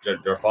talent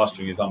they're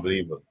fostering is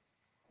unbelievable.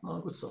 Oh,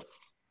 good stuff.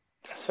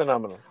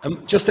 Phenomenal.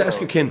 Just to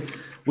ask you, Ken,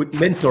 with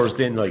mentors,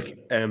 then, like,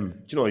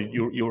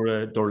 you're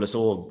a Douglas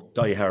Og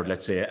diehard,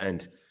 let's say,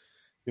 and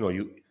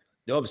you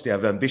obviously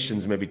have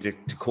ambitions maybe to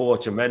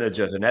coach and manage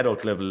at an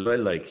adult level as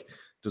well. Like,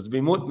 does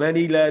there be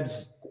many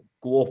lads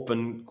go up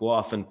and go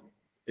off, and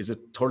is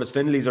it Thurles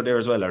Finleys are there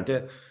as well, aren't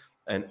they?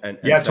 And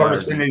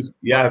Thurles Finleys,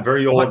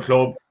 very old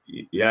club.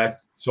 Yeah,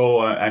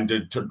 so and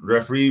the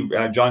referee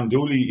John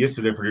Dooley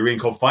yesterday for the Ring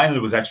Cup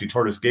final was actually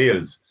Thurles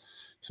Gales.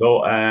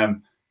 So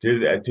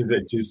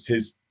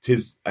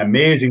tis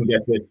amazing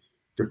that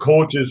the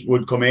coaches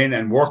would come in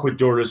and work with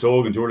Douglas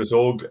Og, and Douglas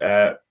Og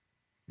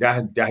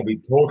that'd be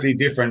totally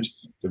different.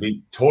 There'd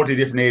be totally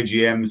different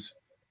AGMs,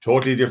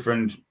 totally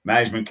different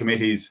management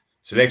committees,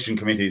 selection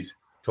committees,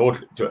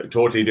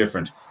 totally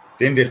different.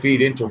 Then they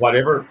feed into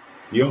whatever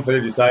the young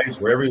fella decides,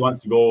 wherever he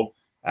wants to go,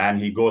 and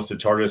he goes to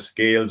Thurles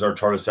Gales or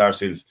Thurles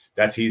Sarsfields.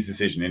 That's his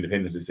decision,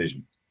 independent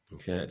decision.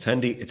 Okay, it's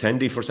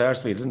handy for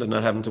Sarsfields, isn't it?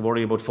 Not having to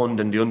worry about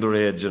funding the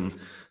underage, and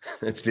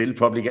it's still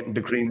probably getting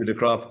the cream of the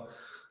crop.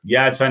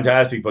 Yeah, it's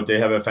fantastic, but they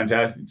have a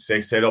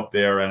fantastic setup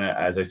there. And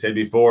as I said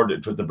before,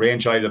 it was the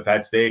brainchild of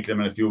Pat Stakelum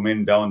and a few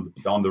men down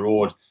the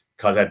road,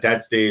 because at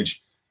that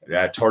stage,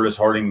 Thurles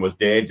hurling was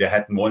dead. They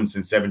hadn't won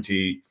since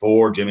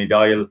 74, Jimmy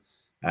Dial,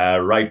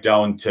 right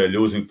down to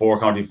losing 4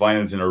 county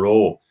finals in a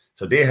row.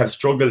 So they have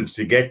struggled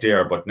to get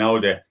there, but now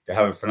they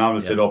have a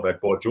phenomenal setup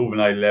at both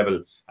juvenile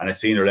level and at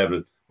senior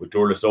level, with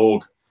Douglas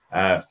Og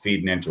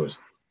feeding into it.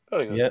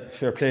 Yeah,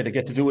 fair play. To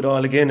get to do it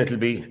all again, it'll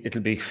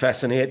be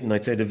fascinating.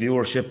 I'd say the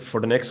viewership for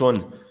the next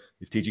one,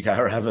 if TG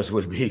Carr have it,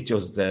 will be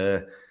just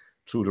through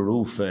the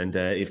roof. And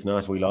if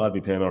not, we'll all be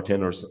paying our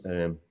tenors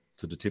to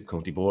the Tip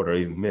County border,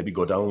 even maybe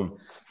go down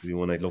to be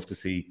one I'd love to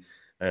see.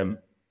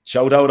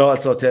 Shout out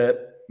also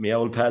to my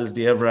old pals,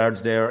 the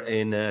Everards there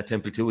in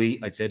Temple 2E.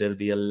 I'd say there'll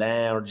be a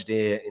large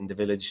day in the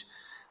village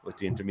with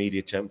the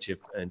intermediate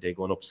championship, and they're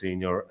going up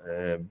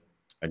senior.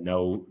 And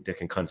now they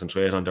can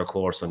concentrate on their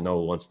course, and now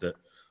once the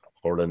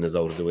hurling is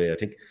out of the way, I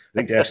think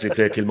they actually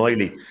play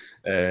Kilmiley.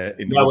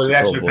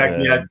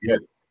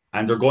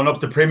 And they're going up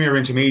to Premier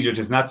Intermediate.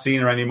 It's not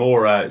senior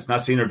anymore. It's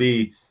not senior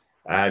B.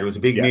 There was a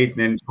big meeting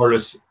in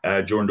Thurles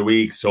during the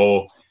week,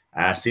 so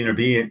senior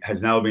B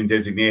has now been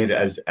designated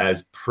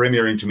as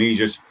Premier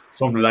Intermediate,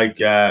 something like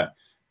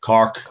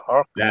Cork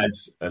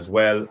lads as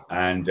well.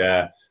 And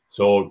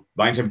so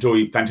Mine Temple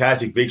 2,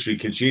 fantastic victory.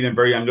 Kilsheelan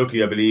very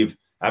unlucky, I believe.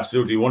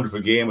 Absolutely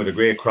wonderful game with a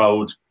great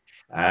crowd.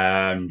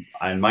 And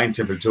Mine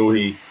Temple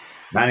 2,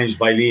 managed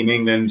by Liam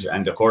England.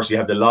 And of course, you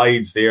have the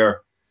Lydes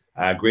there,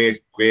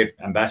 great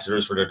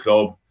ambassadors for their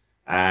club.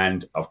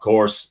 And of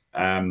course,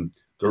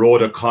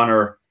 Garoda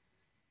Connor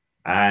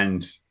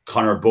and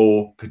Connor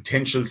Bowe,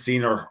 potential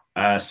senior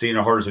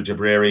hurlers with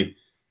Tipperary,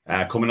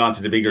 coming on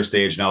to the bigger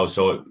stage now.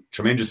 So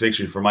tremendous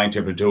victory for Mine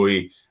Temple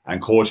 2, and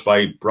coached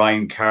by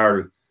Brian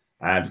Carroll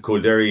and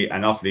Coolderry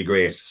and Offaly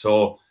Grace.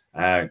 So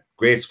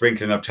great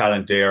sprinkling of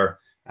talent there,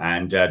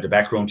 and the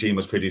backroom team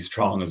was pretty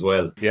strong as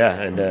well.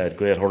 Yeah, and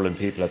great hurling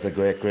people, as a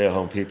great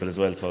home people as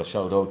well. So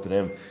shout out to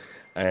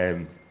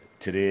them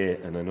today,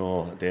 and I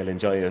know they'll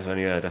enjoy it.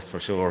 And yeah, that's for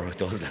sure,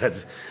 those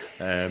lads.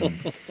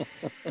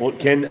 But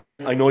Ken,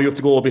 I know you have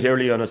to go a bit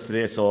early on us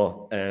today,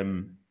 so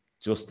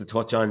just to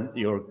touch on,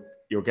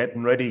 you're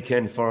getting ready,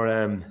 Ken, for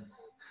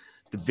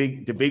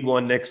the big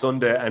one next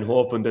Sunday, and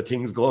hoping that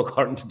things go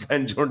according to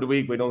plan during the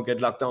week. We don't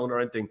get locked down or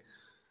anything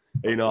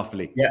in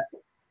Offaly.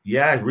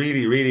 Yeah,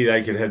 really,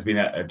 like, it has been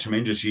a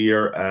tremendous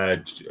year,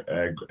 a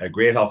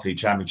great Offaly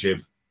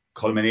championship,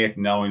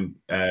 culminating now in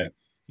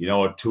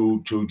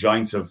two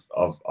giants of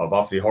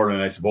Offaly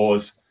hurling, I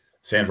suppose.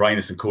 St.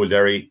 Rynagh's and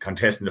Coolderry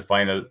contesting the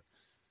final.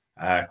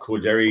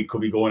 Coolderry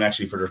could be going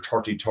actually for their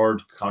 33rd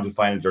county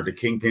final. They're the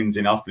kingpins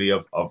in Offaly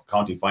of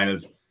county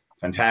finals.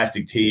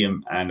 Fantastic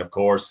team, and of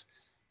course,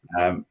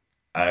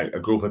 a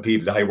group of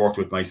people that I worked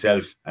with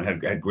myself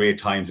and had great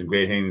times and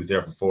great innings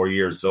there for 4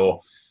 years.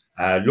 So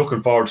looking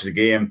forward to the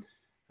game.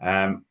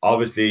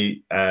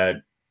 Obviously,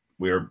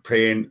 we were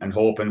praying and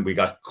hoping. We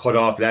got cut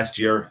off last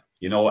year,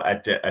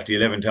 at the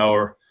 11th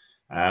hour.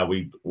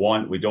 We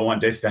don't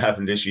want this to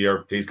happen this year.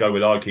 Please God,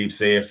 we'll all keep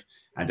safe,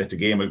 and that the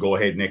game will go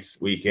ahead next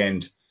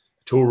weekend.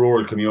 two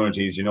rural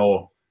communities,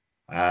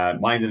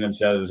 minding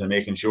themselves and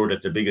making sure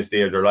that the biggest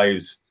day of their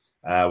lives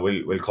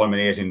will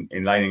culminate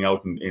in lining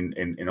out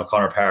in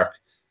O'Connor Park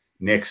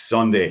next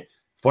Sunday.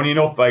 Funny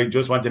enough, I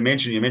just want to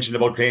mention, you mentioned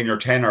about playing your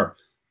tenor.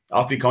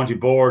 Offaly County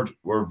Board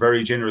were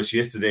very generous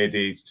yesterday.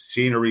 They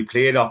scenery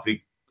played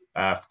Offaly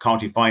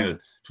County final. It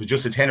was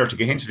just a tenner to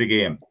get into the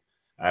game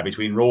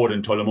between Road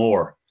and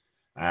Tullamore.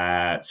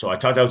 So I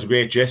thought that was a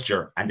great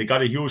gesture. And they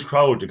got a huge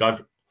crowd. They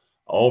got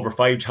over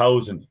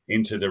 5,000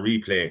 into the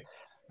replay.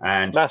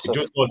 And it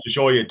just goes to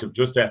show you, the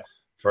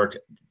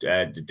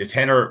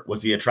tenner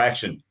was the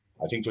attraction.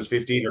 I think it was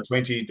 15 or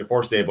 20 the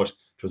first day, but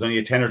it was only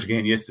a tenner to get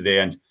in yesterday,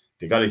 and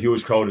they got a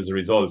huge crowd as a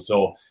result.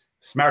 So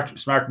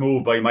smart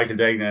move by Michael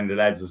Degnan and the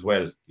lads as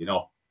well,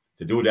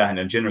 to do that, and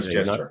a generous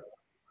gesture.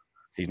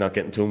 He's not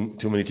getting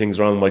too many things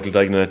wrong, Michael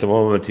Degnan, at the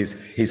moment.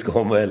 He's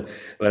going well.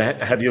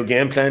 But have you a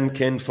game plan,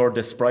 Ken, for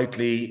the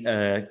sprightly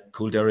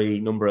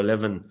Coolderry number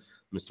 11,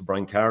 Mr.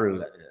 Brian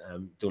Carroll,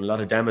 doing a lot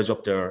of damage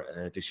up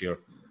there this year?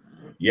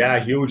 Yeah,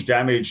 huge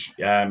damage.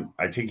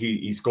 I think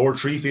he scored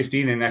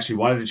 315 in actually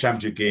one of the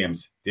championship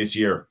games this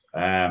year.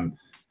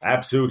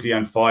 Absolutely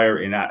on fire,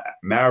 in a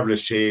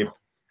marvellous shape.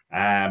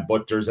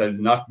 But there's a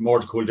lot more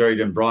to Coolderry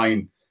than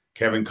Brian.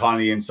 Kevin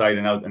Connolly inside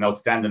and out, an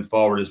outstanding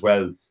forward as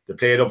well. They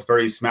played up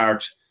very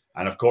smart.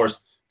 And of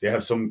course, they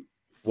have some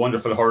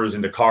wonderful hurlers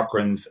in the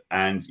Cochrans.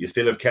 And you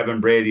still have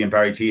Kevin Brady and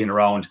Barry Tehan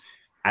around.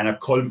 And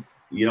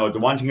the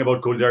one thing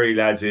about Coolderry,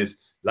 lads, is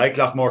like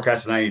Loughmore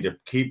Castellani, they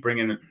keep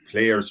bringing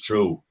players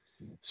through.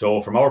 So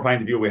from our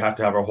point of view, we have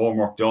to have our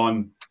homework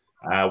done.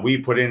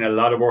 We've put in a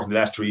lot of work in the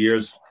last 3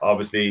 years,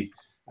 obviously.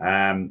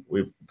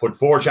 We've put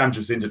 4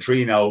 championships into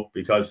 3 now,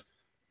 because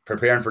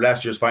preparing for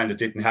last year's final, it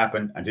didn't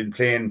happen, and didn't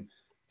play in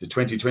the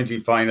 2020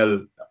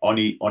 final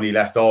only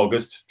last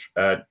August,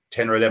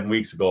 10 or 11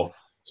 weeks ago.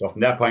 So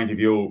from that point of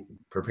view,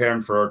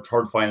 preparing for our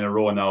 3rd final in a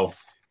row now,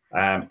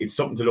 it's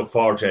something to look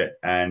forward to,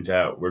 and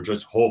we're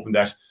just hoping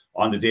that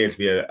on the day it'll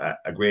be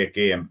a great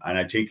game, and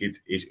I think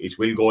it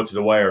will go to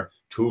the wire.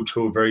 Two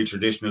very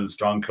traditional,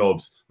 strong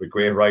clubs with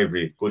great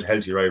rivalry, good,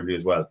 healthy rivalry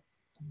as well.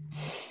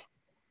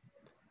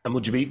 And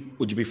would you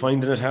be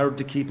finding it hard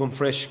to keep them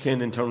fresh,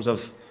 Ken, in terms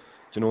of,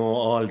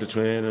 all the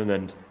training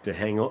and the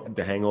hang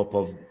up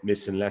of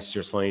missing last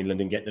year's final and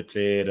then getting it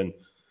played? And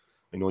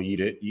I know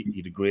you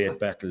had a great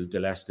battle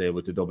the last day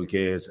with the double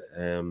Ks.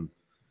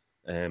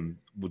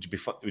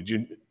 Would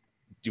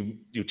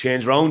you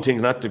change around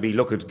things, not to be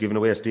giving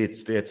away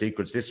state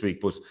secrets this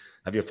week, but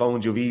have you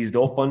found you've eased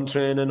up on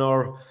training,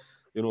 or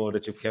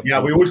that you've kept? Yeah,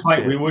 we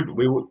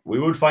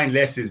would find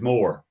less is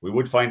more. We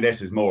would find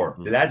less is more.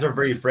 The lads are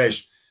very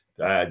fresh.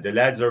 The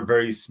lads are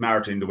very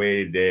smart in the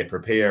way they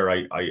prepare.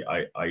 I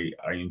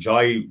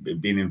enjoy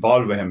being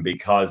involved with them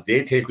because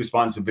they take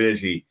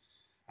responsibility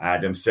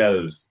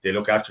themselves. They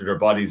look after their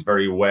bodies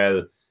very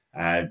well.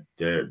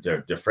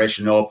 They're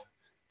freshen up.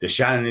 The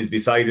Shannon is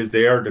beside us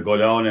there to go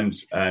down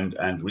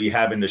and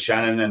rehab in the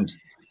Shannon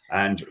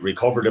and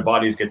recover the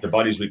bodies, get the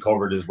bodies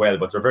recovered as well.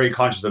 But they're very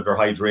conscious of their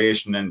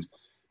hydration and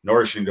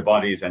nourishing the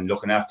bodies and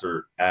looking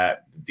after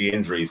the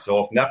injuries.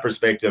 So from that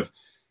perspective,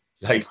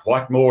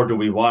 what more do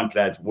we want,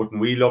 lads?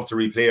 Wouldn't we love to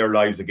replay our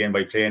lives again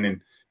by playing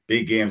in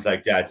big games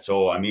like that?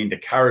 So, the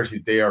carrot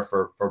is there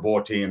for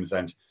both teams,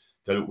 and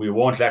we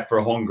won't lack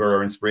for hunger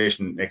or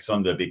inspiration next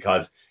Sunday,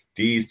 because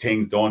these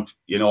things don't,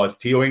 as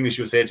Theo English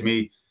would say to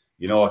me,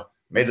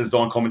 medals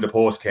don't come in the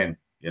post, Ken.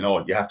 You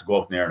have to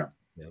go up and earn them.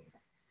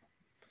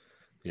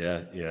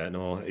 Yeah.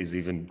 No, he's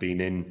even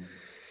been in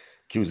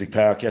Cusack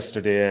Park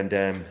yesterday and,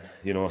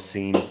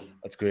 seen,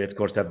 that's great, of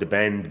course, to have the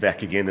band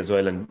back again as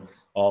well. And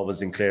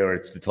always in Clare,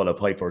 it's the Tulla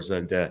Pipers.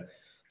 And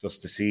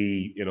just to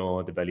see,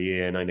 the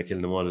Ballier and Ina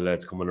Kilnamulla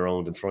lads coming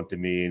around in front of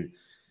me, and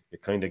you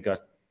kind of got,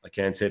 I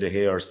can't say the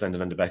hair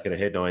standing on the back of the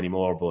head now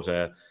anymore, but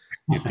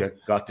you've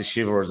got the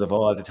shivers of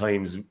all the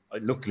times,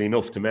 luckily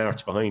enough to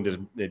march behind it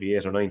maybe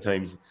 8 or 9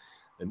 times.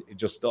 And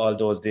just all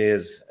those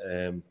days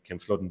came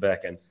flooding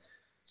back. And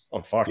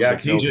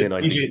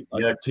unfortunately,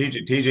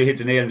 TJ hit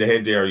the nail on the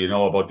head there,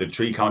 about the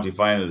 3 county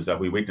finals that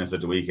we witnessed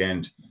at the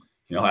weekend.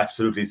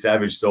 Absolutely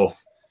savage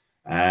stuff.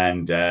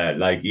 And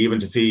even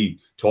to see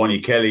Tony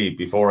Kelly,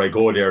 before I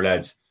go there,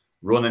 lads,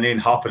 running in,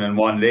 hopping in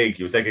one leg.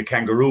 He was like a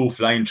kangaroo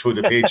flying through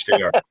the pitch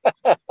there.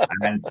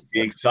 And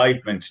the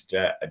excitement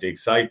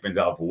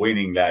of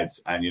winning,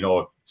 lads. And,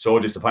 so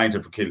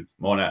disappointed for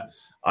Kilmona,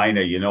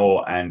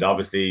 Ina, and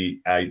obviously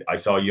I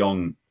saw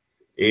young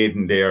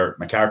Aidan there,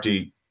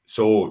 McCarthy.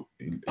 So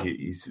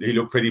he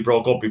looked pretty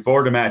broke up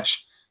before the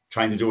match,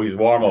 trying to do his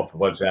warm-up.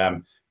 But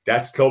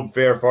that's club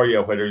fair for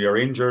you, whether you're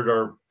injured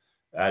or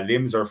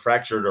limbs are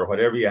fractured or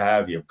whatever you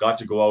have. You've got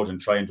to go out and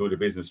try and do the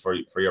business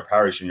for your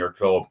parish and your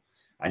club.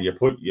 And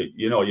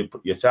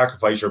you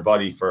sacrifice your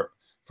body for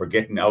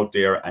getting out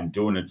there and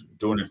doing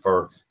it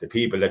for the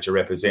people that you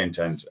represent.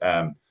 And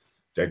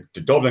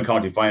the Dublin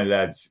County final,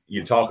 lads,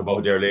 you'll talk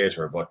about there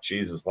later. But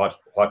Jesus,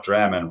 what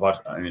drama and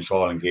what an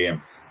enthralling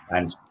game.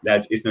 And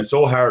lads, isn't it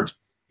so hard?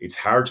 It's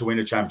hard to win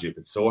a championship.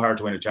 It's so hard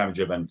to win a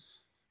championship. And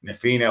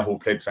Nafina, who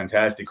played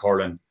fantastic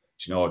hurling,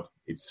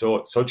 it's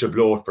such a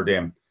blow for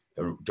them.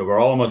 They were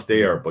almost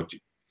there, but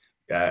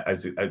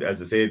as I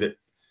say, that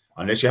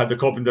unless you have the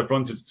cup in the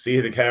front to see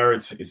the car,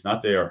 it's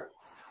not there.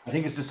 I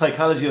think it's the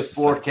psychology of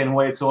sport, Ken,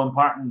 why it's so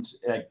important.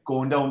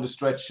 Going down the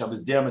stretch, I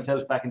was there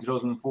myself back in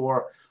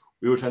 2004.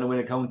 We were trying to win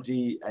a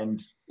county,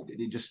 and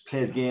it just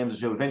plays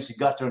games. We eventually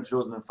got there in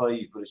 2005,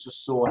 but it's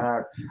just so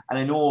hard. And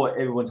I know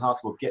everyone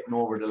talks about getting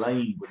over the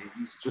line, but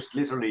it's just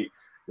literally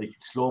like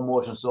slow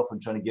motion stuff and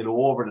trying to get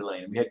over the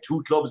line. We had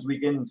 2 clubs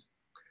weekend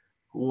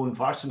who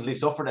unfortunately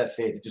suffered that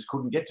fate. They just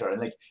couldn't get there.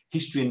 And like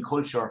history and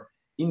culture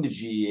in the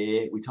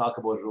GAA, we talk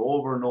about it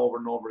over and over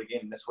and over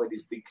again. That's why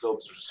these big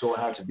clubs are so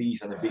hard to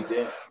beat on a big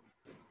day.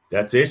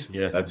 That's it.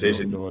 Yeah, that's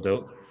it. No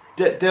doubt.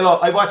 Delo,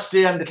 I watched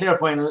the Clare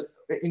final.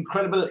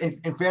 Incredible.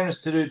 In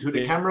fairness to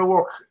the camera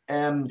work,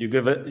 you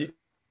give it.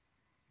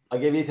 I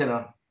gave you a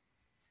tenner.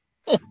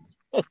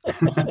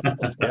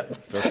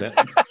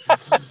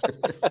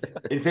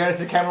 In fairness,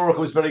 the camera work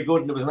was very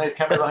good, and there was a nice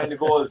camera behind the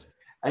goals.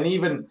 And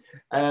even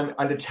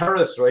on the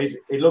terrace, right,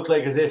 it looked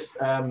like as if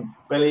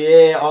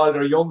Ballier, all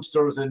their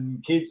youngsters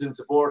and kids and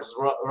supporters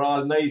were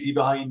all noisy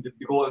behind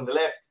the goal on the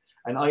left,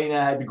 and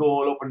Aina had the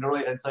goal up on the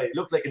right-hand side. It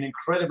looked like an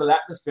incredible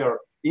atmosphere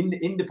in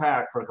the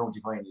park for a county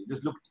final. It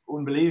just looked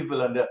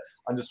unbelievable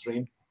on the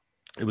stream.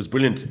 It was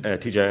brilliant,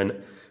 TJ,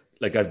 and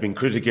like I've been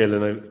critical,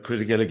 and I'm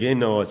critical again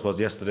now, I suppose,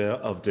 yesterday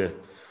of the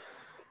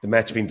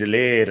match being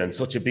delayed, and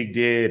such a big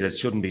day that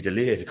shouldn't be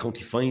delayed, the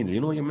county final. You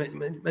know, you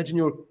imagine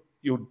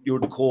you're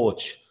the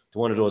coach to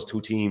one of those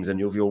 2 teams, and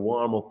you have your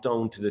warm up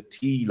down to the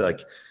tee,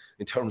 like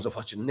in terms of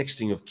watching the next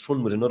thing you've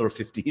thrown with another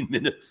 15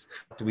 minutes.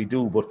 What do we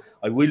do? But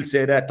I will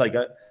say that, like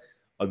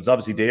I was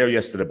obviously there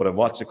yesterday, but I've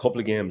watched a couple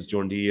of games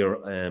during the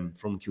year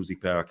from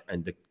Cusack Park,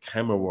 and the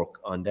camera work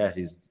on that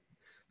is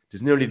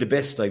nearly the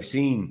best I've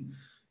seen,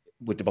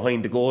 with the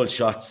behind the goal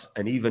shots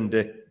and even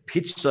the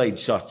pitch side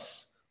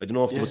shots. I don't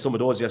know if there was some of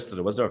those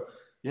yesterday, was there?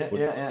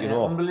 Yeah. You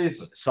know,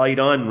 unbelievable. Side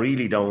on,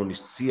 really down. You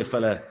see a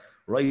fella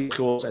right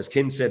close, as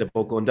Ken said,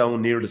 about going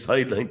down near the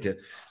sideline to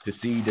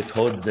see the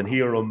thuds and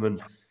hear them.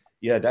 And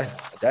yeah,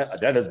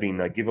 that has been,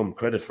 I give them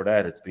credit for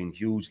that. It's been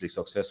hugely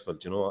successful,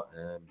 you know.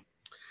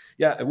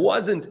 Yeah, it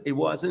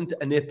wasn't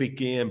an epic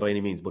game by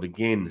any means, but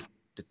again,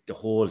 the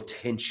whole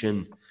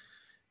tension,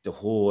 the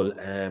whole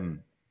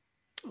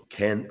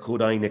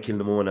could Aina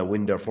Kilnamona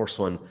win their first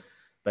one,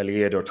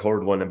 Ballier their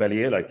third one, and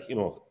Ballier, like, you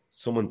know,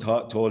 someone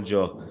told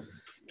you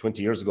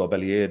 20 years ago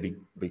Ballier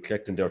be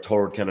collecting their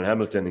third Canon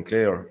Hamilton in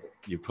Clare,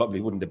 you probably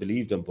wouldn't have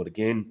believed them. But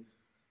again,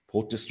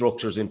 put the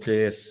structures in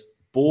place,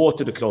 both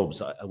of the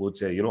clubs, I would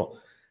say, you know,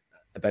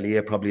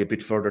 Ballier probably a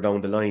bit further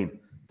down the line.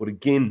 But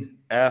again,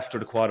 after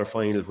the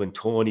quarter-final, when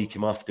Tony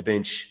came off the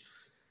bench,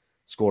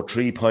 scored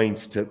 3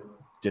 points to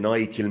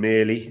deny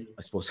Kilmaley,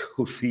 I suppose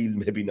who would feel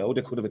maybe now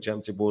they could have a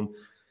championship won.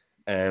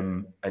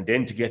 And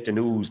then to get the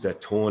news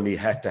that Tony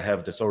had to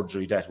have the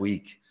surgery that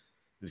week.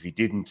 If he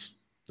didn't,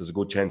 there's a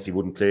good chance he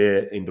wouldn't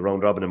play in the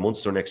round robin in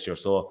Munster next year.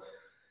 So,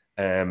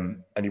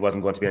 and he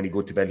wasn't going to be any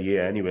good to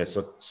Ballier anyway.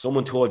 So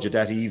someone told you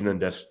that evening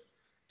that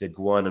they'd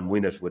go on and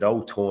win it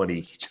without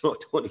Tony. You know,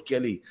 Tony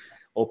Kelly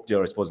up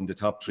there, I suppose, in the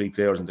top 3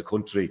 players in the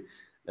country.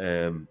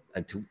 And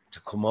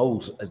to come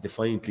out as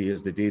defiantly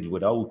as they did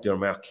without their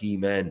marquee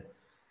man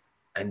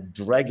and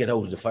drag it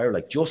out of the fire,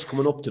 like just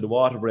coming up to the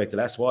water break, the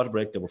last water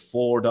break, they were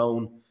 4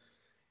 down.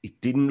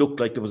 It didn't look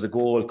like there was a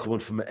goal coming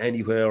from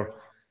anywhere.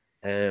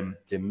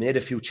 They made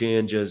a few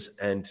changes,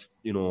 and,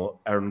 you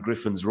know, Aaron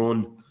Griffin's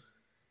run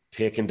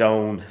taken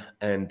down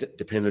and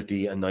the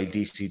penalty, and Niall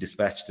Deasy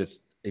dispatched it.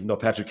 Even though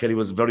Patrick Kelly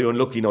was very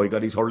unlucky now, he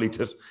got his hurley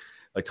to it.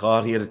 I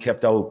thought he had it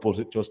kept out,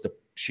 but just the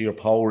sheer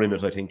power in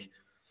it, I think.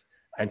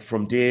 And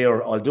from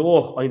there,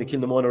 although Aina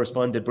Kilnamona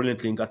responded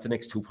brilliantly and got the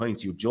next 2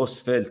 points, you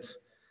just felt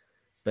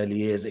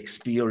Ballier's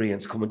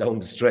experience coming down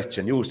the stretch,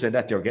 and you were saying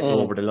that they're getting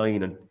over the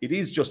line, and it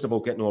is just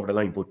about getting over the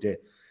line. But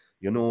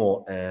you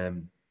know,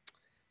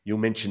 you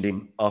mentioned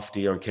him off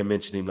the air, and Ken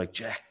mentioned him, like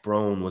Jack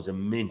Brown was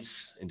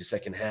immense in the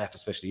second half,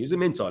 especially. He was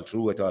immense all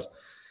through, I thought.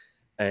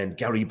 And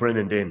Gary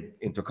Brennan, then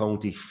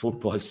inter-county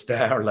football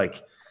star,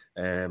 like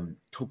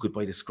took it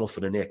by the scruff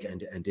of the neck,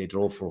 and they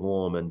drove for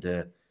home.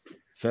 And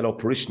fellow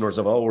parishioners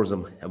of ours,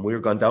 and we're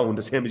gone down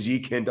the same as ye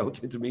came down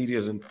to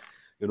intermediate, and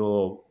you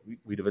know,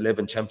 we'd have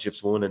 11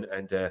 championships won,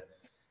 and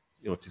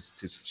you know,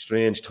 it's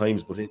strange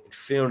times, but in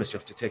fairness, you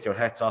have to take your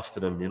hats off to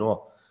them, you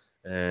know.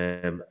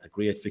 A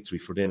great victory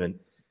for them. And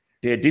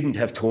they didn't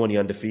have Tony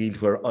on the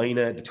field, where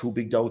Aina, the 2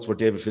 big doubts were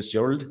David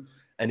Fitzgerald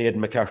and Aidan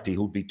McCarthy,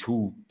 who'd be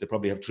 2, they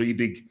probably have 3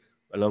 big,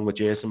 along with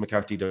Jason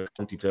McCarthy, their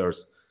county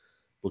players.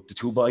 But the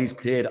 2 boys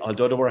played,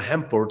 although they were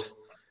hampered,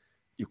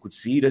 you could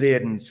see that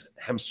Aidan's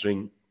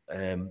hamstring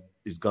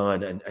is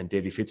gone, and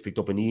Davy Fitz picked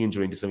up a knee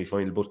injury in the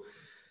semi-final, but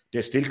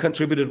they still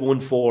contributed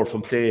 1-4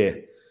 from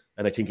play,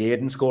 and I think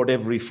Aidan scored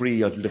every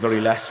free until the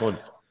very last one,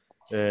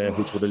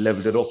 which would have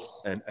levelled it up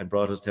and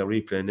brought us to a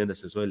replay, and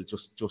Ennis as well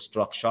just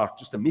dropped short,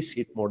 just a miss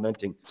hit more than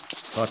anything.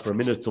 Thought for a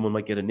minute someone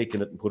might get a nick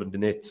in it and put it in the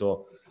net.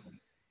 So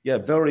yeah,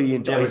 very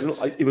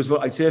enjoyable. It was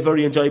I'd say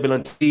very enjoyable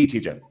on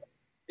TJ.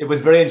 It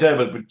was very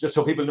enjoyable, but just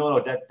so people know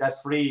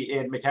that free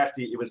Aidan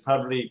McCarthy, it was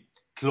probably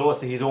close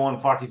to his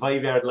own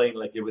 45-yard line.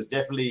 Like, it was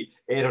definitely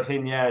 8 or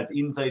 10 yards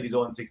inside his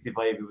own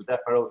 65. It was that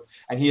far out.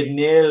 And he had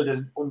nailed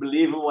an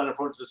unbelievable one in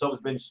front of the subs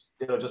bench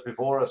just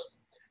before us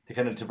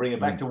to bring it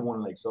back to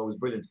 1. Like, so it was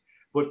brilliant.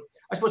 But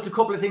I suppose the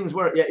couple of things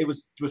were, it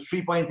was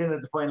 3 points in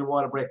at the final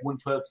water break,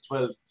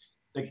 1-12.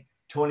 Like,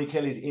 Tony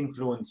Kelly's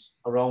influence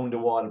around the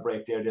water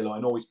break there, Delo. I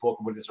know we spoke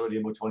about this already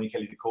about Tony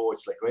Kelly, the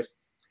coach, like, right?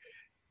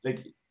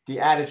 Like, the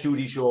attitude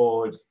he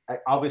showed,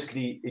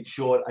 obviously it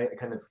showed,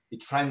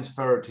 it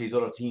transferred to his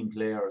other team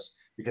players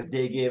because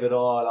they gave it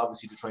all,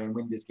 obviously, to try and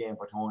win this game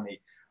for Tony.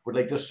 But,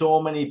 like, there's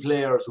so many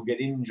players who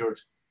get injured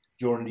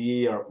during the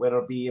year, whether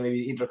it be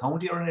maybe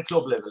inter-county or in a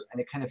club level, and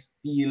they kind of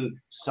feel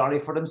sorry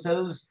for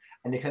themselves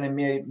and they kind of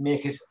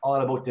make it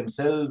all about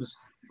themselves.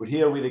 But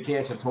here we have the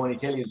case of Tony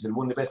Kelly, who's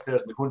one of the best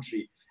players in the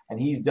country, and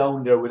he's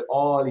down there with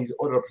all these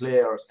other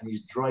players and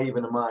he's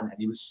driving them on, and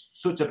he was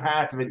such a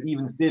part of it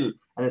even still.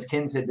 And as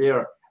Ken said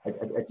there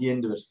at the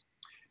end of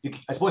it,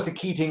 I suppose the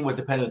key thing was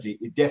the penalty.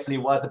 It definitely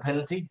was a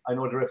penalty. I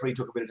know the referee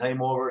took a bit of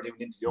time over it,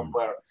 even into the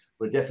umpire,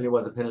 but it definitely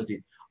was a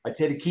penalty. I'd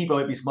say the keeper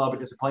might be small but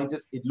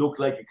disappointed. It looked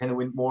like it kind of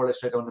went more or less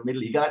straight down the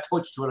middle. He got a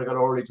touch to it, I got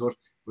early to it,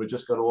 but it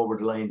just got over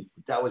the line.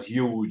 But that was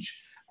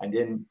huge. And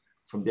then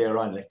from there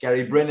on, like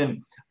Gary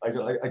Brennan, I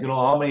don't know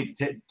how many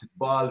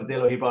balls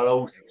he brought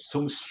out.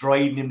 Some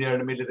striding him there in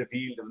the middle of the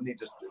field, wasn't he?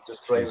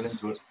 Just driving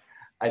into it.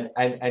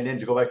 And then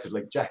to go back to it,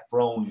 like Jack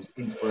Brown's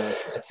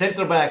inspiration. At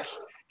centre back,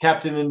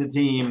 captain in the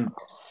team,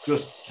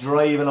 just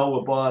driving out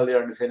a ball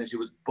there in the finish. It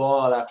was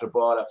ball after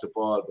ball after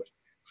ball, but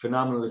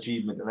phenomenal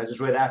achievement. And I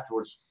just read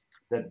afterwards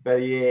that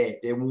Ballier,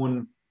 they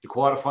won the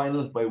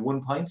quarter-final by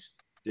 1 point,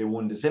 they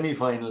won the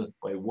semi-final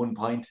by 1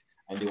 point,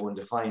 and they won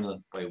the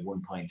final by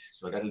 1 point.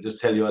 So that'll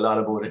just tell you a lot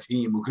about a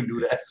team who can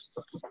do that.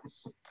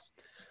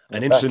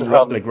 And interesting,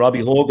 like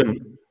Robbie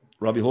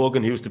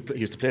Hogan, he used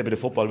to play a bit of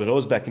football with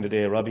us back in the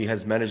day. Robbie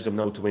has managed them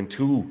now to win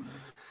 2.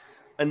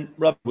 And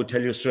Robbie would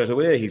tell you straight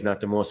away he's not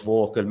the most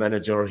vocal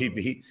manager.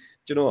 He'd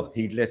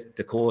let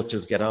the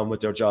coaches get on with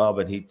their job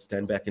and he'd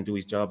stand back and do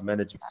his job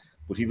management.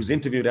 But he was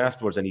interviewed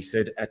afterwards and he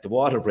said at the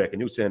water break,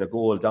 and he was saying a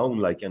goal down,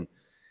 like, and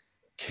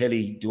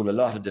Kelly doing a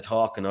lot of the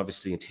talking,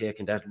 obviously, and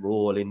taking that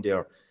role in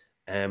there.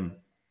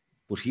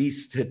 But he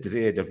said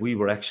today that we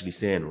were actually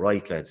saying,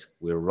 right, lads,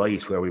 we're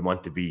right where we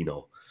want to be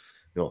now.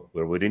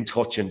 We're within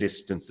touching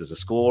distance. There's a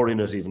score in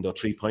it, even though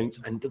 3 points.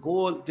 And the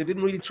goal, they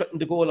didn't really threaten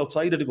the goal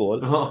outside of the goal,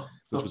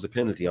 which was a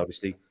penalty,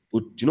 obviously.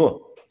 But,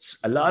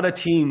 a lot of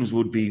teams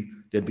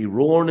they'd be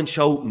roaring and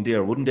shouting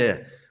there, wouldn't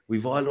they?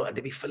 And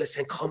there'd be fellas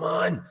saying, come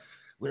on,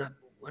 we're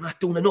not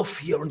doing enough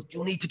here, and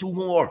you need to do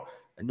more.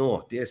 And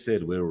no, they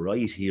said, we're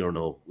right here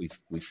now.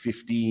 We've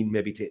 15,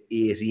 maybe to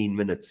 18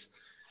 minutes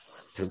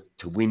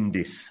to win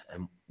this,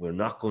 and we're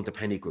not going to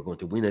panic. We're going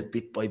to win it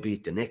bit by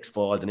bit, the next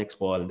ball, and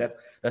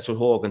that's what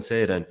Hogan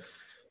said. And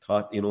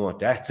thought,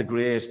 that's a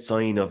great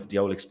sign of the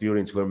old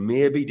experience. Where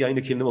maybe the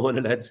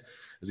Kilnamona lads,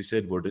 as we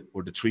said, were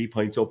the 3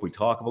 points up. We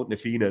talk about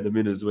Nafina in a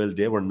minute as well.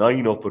 They were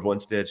 9 up at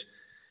one stage.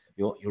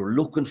 You're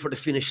looking for the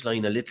finish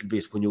line a little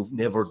bit when you've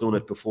never done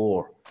it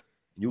before.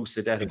 You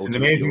said that. It's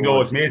amazing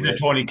though. It's amazing that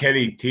Tony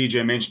Kelly,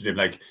 TJ mentioned him,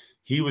 like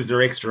he was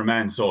their extra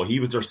man, so he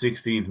was their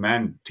 16th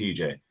man,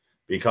 TJ.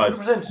 Because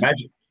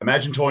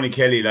imagine Tony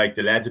Kelly, like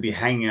the lads would be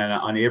hanging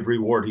on every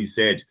word he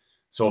said.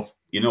 So,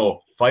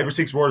 5 or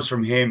 6 words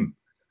from him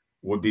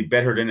would be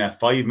better than a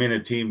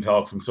 5-minute team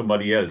talk from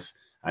somebody else.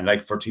 And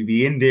like to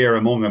be in there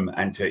among them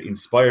and to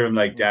inspire them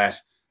like that,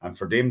 and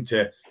for them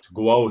to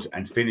go out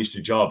and finish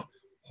the job.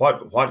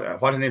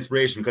 What an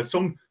inspiration, because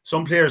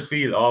some players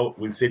feel,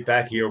 we'll sit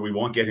back here, we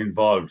won't get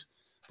involved.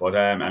 But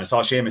and I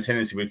saw Seamus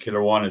Hennessy with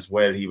Killer One as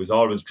well. He was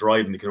always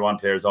driving the Killer One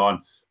players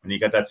on when he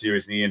got that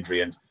serious knee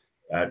injury. And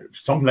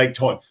something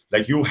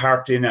like you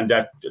harped in on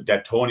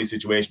that Tony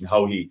situation,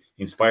 how he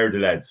inspired the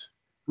lads.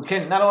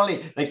 Ken, not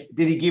only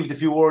did he give the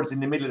few words in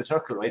the middle of the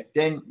circle, right?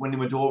 Then when he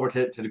went over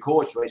to the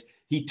coach, right,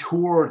 he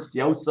toured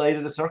the outside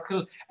of the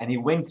circle and he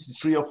went to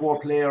 3 or 4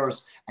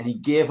 players and he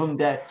gave them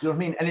that. Do you know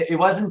what I mean? And it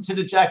wasn't to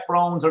the Jack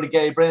Browns or the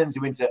Gary Brennans.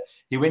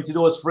 He went to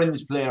those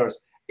fringe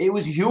players. It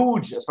was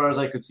huge as far as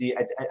I could see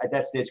at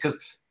that stage,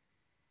 because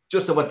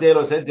just what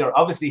Dalo said there,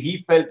 obviously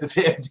he felt the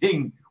same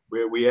thing.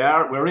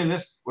 We're in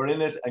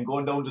it, and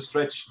going down the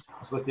stretch,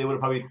 I suppose they would have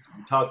probably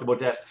talked about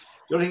that.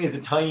 The other thing is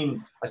the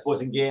time, I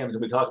suppose, in games,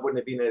 and we talk about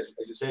Navina, as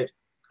you said,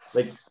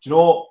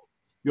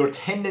 your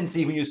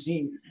tendency when you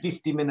see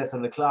 50 minutes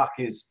on the clock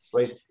is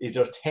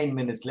there's 10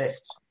 minutes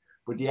left.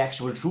 But the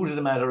actual truth of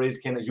the matter is,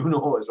 Ken, as you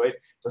know, is right,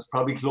 there's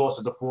probably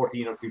closer to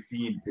 14 or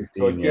 15.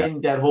 So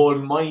again, that whole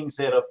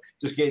mindset of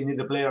just getting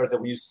into players, that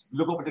when you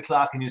look up at the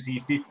clock and you see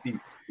 50, it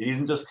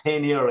isn't just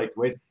 10 here, right?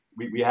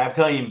 We have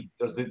time.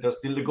 There's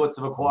still the guts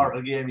of a quarter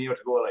of the game here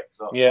to go,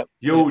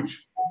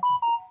 huge.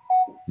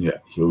 Yeah,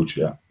 huge,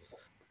 yeah.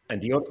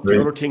 And the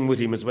other thing with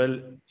him as well,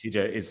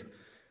 TJ, is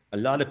a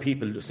lot of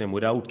people are saying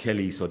without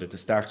Kelly, so that to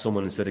start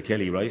someone instead of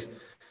Kelly, right,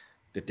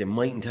 that they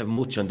mightn't have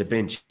much on the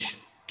bench.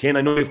 Ken,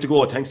 I know you have to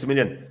go. Thanks a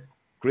million.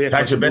 Great.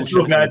 Thanks. Best of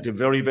luck, lads. The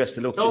very best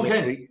of luck to you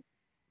next week.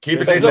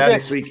 Keep it safe, lads.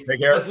 Next week. Take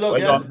care. Best of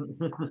luck,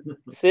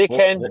 See you,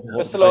 Ken.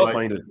 Best of luck.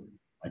 Final.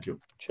 Thank you.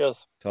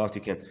 Cheers. Talk to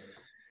you, Ken.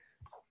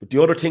 But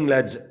the other thing,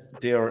 lads,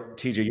 there,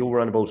 TJ, you were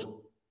on about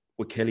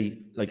with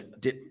Kelly, like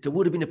there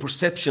would have been a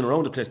perception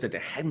around the place that they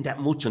hadn't that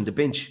much on the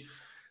bench.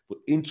 But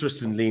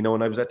interestingly, you know,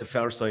 when I was at the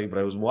far side, but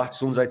I was watching, as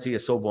soon as I'd see a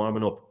sub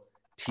warming up,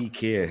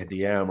 TK had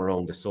the arm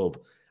around the sub.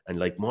 And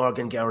like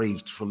Morgan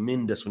Gary,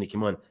 tremendous when he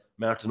came on.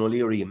 Martin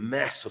O'Leary, a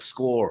massive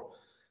score.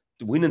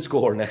 The winning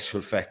score, in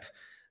actual fact.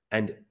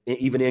 And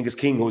even Angus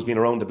King, who's been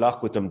around the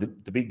block with them,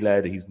 the big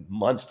lad, he's a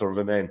monster of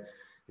a man.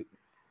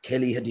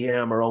 Kelly had the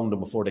arm around them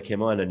before they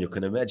came on. And you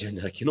can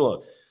imagine, like, you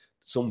know,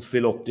 some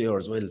fill up there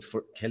as well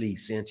for Kelly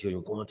saying to you,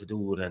 you're going to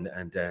do it.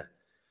 And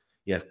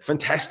yeah,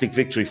 fantastic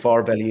victory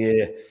for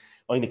Ballier.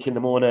 Aina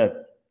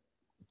Kilnamona,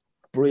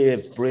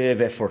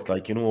 brave effort,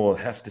 like, you know,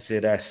 have to say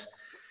that.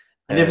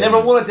 And they've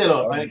never won a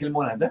Delo, Aina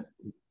Kilnamona, have they?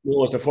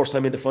 No, it's their first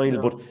time in the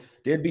final, but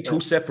they'd be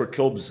two separate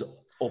clubs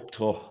up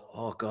to,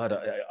 oh God,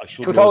 I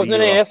should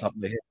 2008.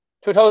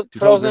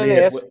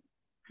 2008.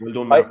 Well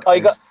done, Mark.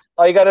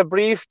 I got a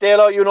brief,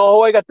 Dale. You know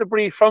who I got the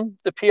brief from?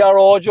 The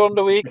PRO during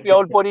the week, the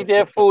old buddy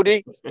Dave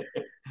Foodie.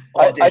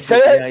 I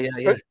tell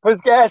you,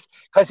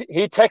 because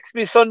he texted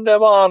me Sunday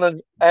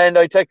morning, and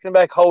I texted him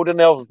back, how the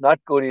nerves not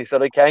good. He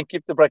said, I can't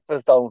keep the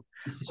breakfast down.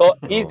 So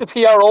he's the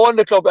PRO in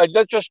the club.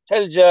 That just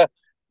tells you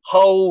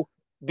how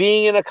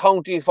being in a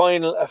county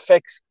final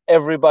affects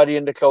everybody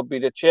in the club, be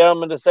the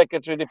chairman, the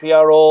secretary, the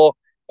PRO,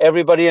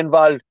 everybody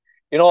involved.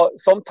 You know,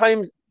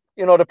 sometimes,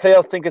 you know, the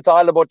players think it's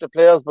all about the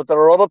players, but there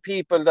are other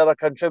people that are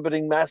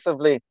contributing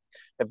massively.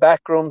 The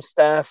backroom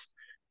staff,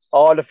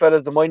 all the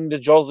fellas, the minding the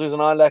jerseys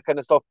and all that kind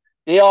of stuff.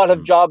 They all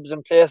have jobs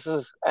and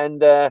places,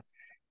 and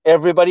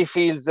everybody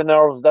feels the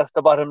nerves. That's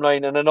the bottom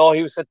line. And I know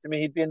he said to me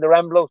he'd be in the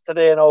Ramblers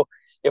today. You know,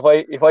 if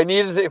we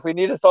needed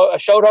a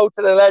shout out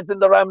to the lads in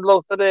the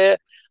Ramblers today,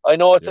 I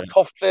know it's a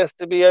tough place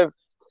to be. I've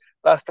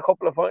lost a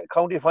couple of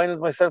county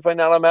finals myself by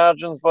narrow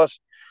margins, but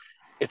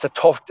it's a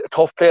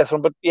tough place for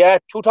them. But yeah,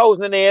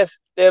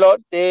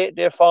 2008,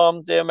 they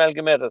formed, they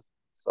amalgamated.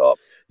 So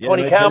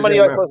Tony Carmody,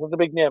 I suppose, was the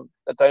big name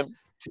at the time.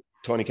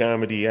 Tony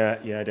Carmody,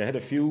 yeah, they had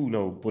a few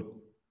now, but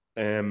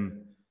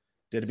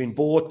they'd have been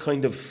both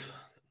kind of,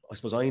 I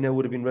suppose Aina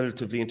would have been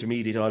relatively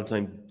intermediate all the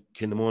time.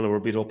 Kilnamona were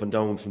a bit up and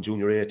down from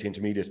junior A to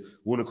intermediate,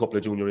 won a couple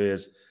of junior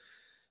A's.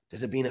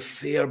 There'd have been a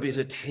fair bit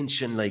of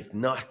tension, like,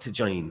 not to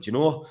join, do you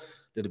know?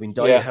 There'd have been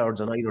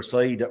diehards on either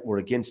side that were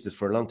against it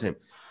for a long time.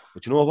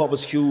 But you know what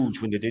was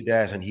huge when they did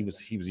that, and he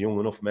was a young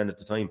enough man at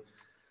the time.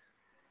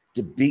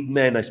 The big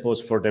man, I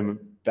suppose, for them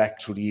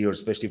back through the years,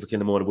 especially for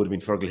Kilnamona, would have been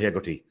Fergal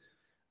Hegarty.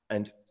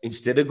 And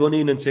instead of going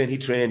in and saying he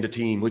trained a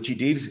team, which he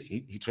did,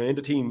 he trained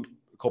a team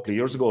a couple of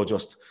years ago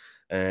just,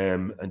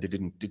 and they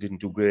didn't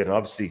do great. And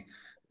obviously,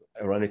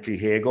 ironically,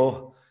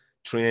 Hago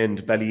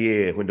trained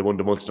Ballier when they won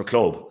the Munster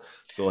Club.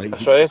 So he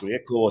was a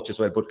great coach as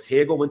well. But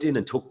Hago went in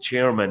and took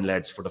chairman,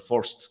 lads, for the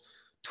first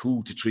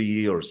 2 to 3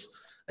 years.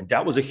 And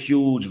that was a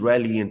huge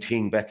rallying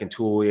thing back in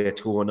 2008,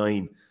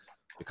 2009.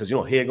 Because, you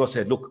know, Hago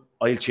said, look,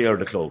 I'll chair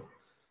the club.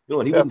 You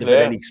know, and he wouldn't have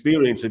had any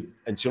experience.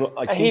 And you know,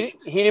 I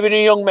think he'd have been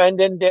a young man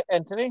then,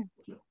 Anthony.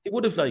 He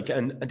would have, like,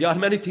 and the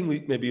automatic thing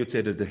maybe you'd say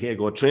is that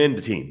Hago trained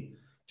the team.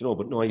 You know,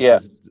 but no,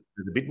 there's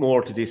a bit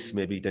more to this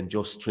maybe than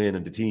just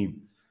training the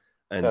team.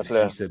 And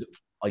he said,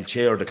 I'll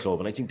chair the club.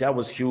 And I think that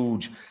was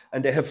huge.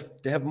 And they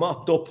have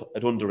mopped up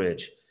at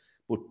underage.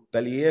 But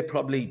Ballier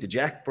probably, the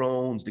Jack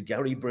Browns, the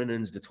Gary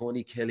Brennans, the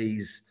Tony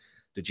Kellys,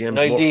 the James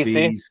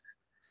Murphys,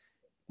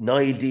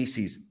 Niall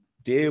Deacy's,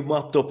 they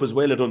mopped up as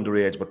well at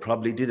underage, but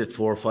probably did it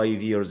 4 or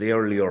 5 years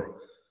earlier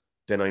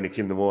than Aina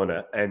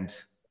Kilnamona. And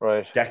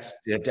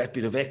they have that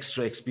bit of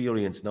extra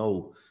experience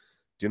now,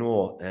 you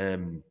know,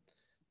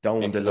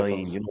 down the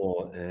line, you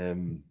know,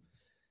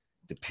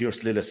 the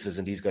Pierce Lillises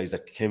and these guys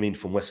that came in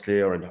from West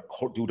Clare and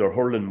do their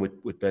hurling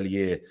with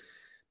Ballier.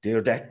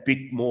 They're that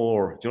bit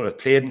more, you know, they've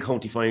played in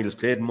county finals,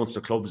 played in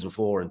Munster clubs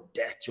before, and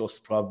that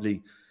just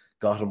probably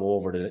got them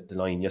over the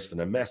line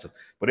yesterday. Massive.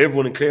 But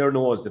everyone in Clare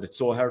knows that it's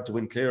so hard to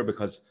win Clare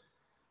because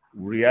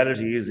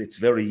reality is it's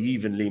very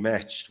evenly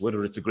matched,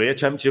 whether it's a great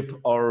championship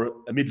or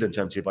a Midland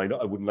championship.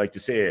 I wouldn't like to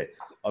say.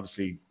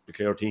 Obviously, the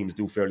Clare teams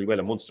do fairly well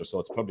in Munster, so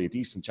it's probably a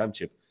decent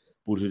championship.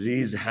 But it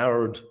is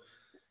hard,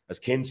 as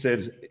Ken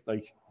said,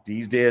 like,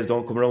 these days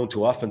don't come around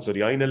too often, so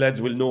the Aina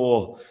lads will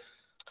know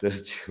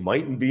that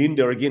mightn't be in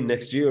there again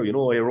next year. You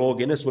know, Roe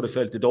Guinness would have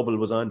felt the double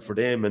was on for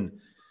them, and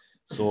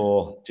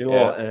so, you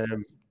know,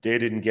 they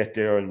didn't get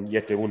there, and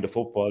yet they won the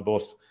football.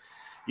 But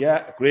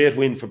yeah, great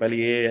win for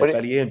Ballier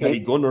and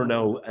Ballygunner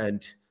now,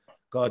 and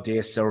God, they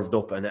served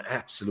up an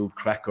absolute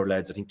cracker,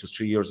 lads. I think it was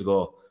 3 years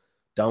ago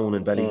down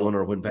in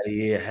Ballygunner when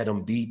Ballier had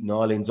them beaten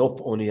all ends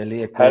up, only a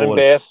late goal.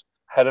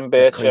 Had him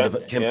bait.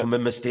 Came from a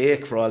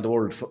mistake for all the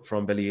world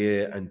from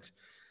Ballier, and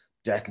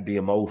that'll be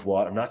a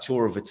mouthwater. I'm not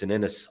sure if it's in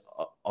Ennis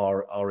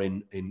or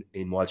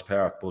in Walsh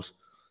Park, but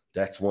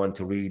that's one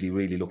to really,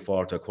 really look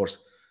forward to. Of course,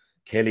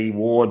 Kelly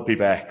won't be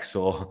back,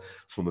 so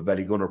from a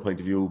Ballygunner point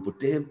of view, but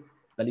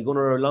Ballygunner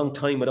are a long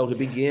time without a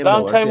big game.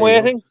 Long time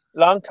waiting,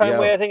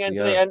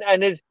 Anthony,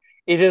 and it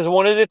is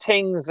one of the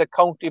things that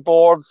county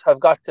boards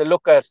have got to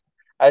look at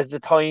as the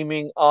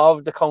timing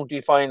of the county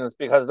finals,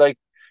 because like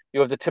You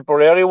have the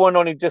Tipperary one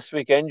only this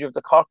weekend. You have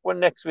the Cork one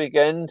next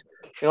weekend.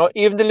 You know,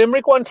 even the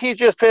Limerick one,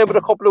 TJ's played with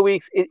a couple of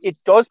weeks. It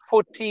does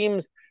put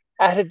teams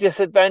at a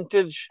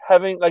disadvantage.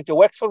 Having like the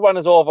Wexford one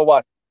is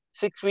over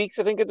 6 weeks,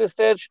 I think, at this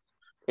stage.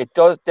 It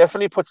does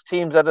definitely puts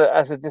teams at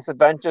a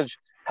disadvantage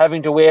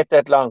having to wait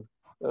that long.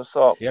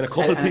 So yeah, a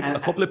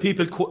couple of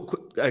people.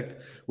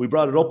 We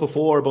brought it up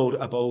before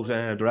about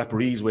the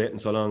referees waiting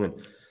so long, and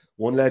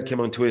one lad came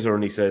on Twitter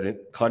and he said,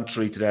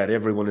 contrary to that,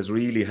 everyone is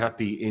really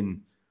happy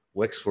in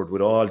Wexford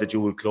with all the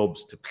dual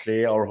clubs to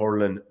play our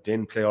hurling,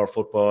 then play our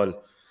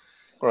football.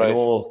 Right. I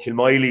know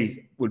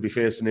Kilmiley will be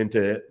facing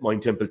into Mine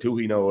Temple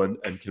Tuohy now, and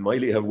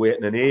Kilmiley have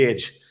waiting an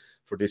age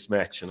for this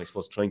match, and I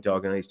suppose trying to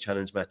organise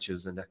challenge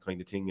matches and that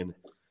kind of thing, and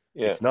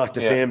it's not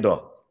the same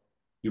though.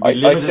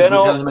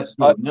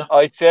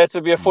 I'd say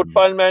to be a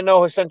football man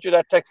now who sent you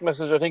that text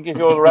message. I think if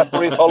you're the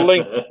referees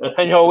hurling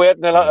and you're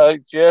waiting a lot,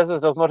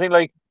 Jesus, there's nothing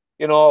like,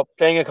 you know,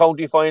 playing a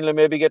county final and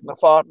maybe getting a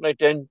fortnight,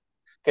 then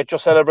get your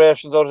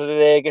celebrations out of the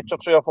day, get your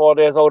 3 or 4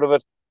 days out of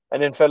it,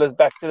 and then fellas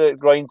back to the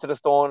grind to the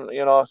stone,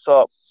 you know.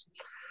 So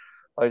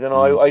I don't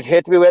know. I'd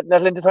hate to be waiting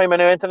that length of time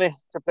anyway, Anthony,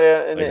 to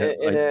play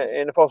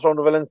in the first round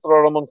of a Leinster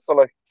or a Munster.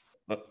 Like,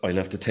 I'll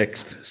have to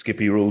text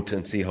Skippy Root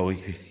and see how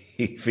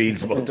he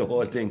feels about the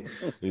whole thing.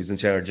 He's in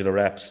charge of the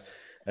raps.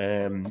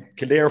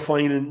 Kildare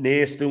final,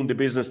 Naas doing the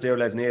business there,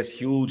 lads. Naas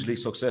hugely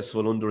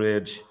successful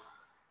underage,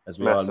 as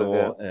we all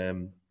know. Yeah.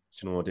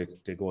 You know,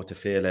 they go to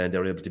Fela and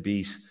they're able to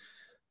beat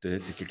the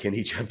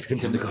Kilkenny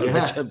champions and the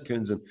Galway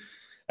champions,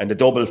 and the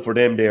double for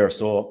them there.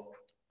 So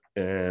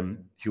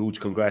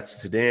huge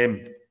congrats to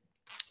them.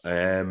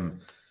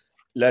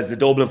 Lads, the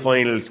Dublin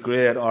finals,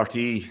 great.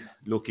 RT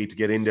lucky to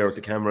get in there with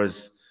the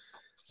cameras.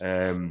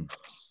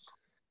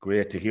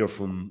 Great to hear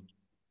from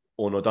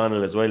Owen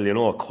O'Donnell as well, you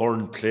know, a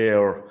current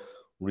player,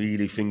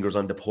 really fingers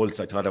on the pulse.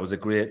 I thought that was a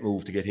great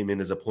move to get him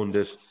in as a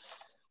pundit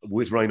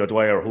with Ryan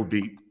O'Dwyer, who'd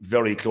be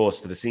very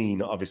close to the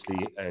scene,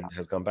 obviously, and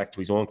has gone back to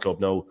his own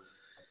club now.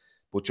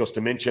 But just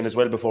to mention as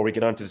well, before we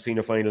get on to the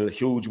senior final, a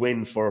huge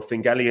win for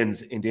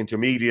Fingallians in the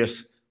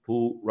intermediate,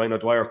 who Ryan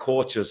O'Dwyer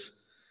coaches.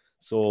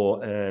 So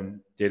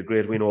they had a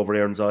great win over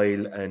Erin's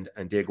Isle, and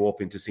they go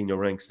up into senior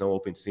ranks now,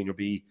 up into senior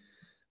B.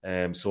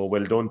 So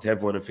well done to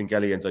everyone in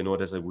Fingallians. I know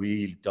there's a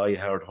real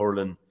die-hard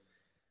hurling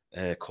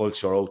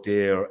culture out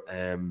there,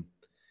 and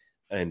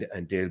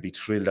they'll be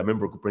thrilled. I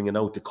remember bringing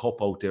out the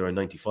cup out there in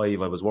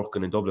 '95. I was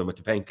working in Dublin with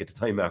the bank at the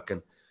time, Mark,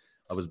 and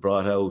I was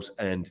brought out,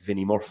 and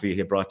Vinnie Murphy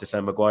had brought the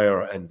Sam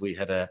Maguire, and we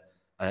had a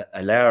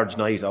large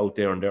night out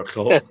there in their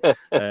club,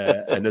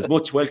 and as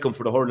much welcome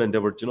for the hurling. They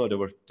were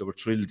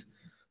thrilled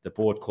that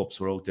both cups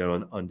were out there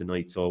on the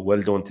night. So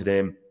well done to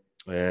them.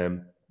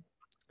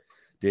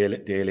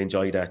 They'll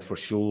enjoy that for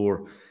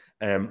sure.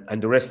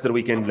 And the rest of the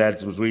weekend,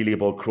 lads, was really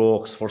about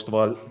Crokes. First of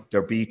all,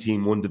 their B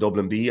team won the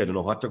Dublin B. I don't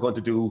know what they're going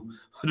to do,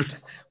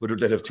 whether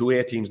they'll have 2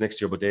 A teams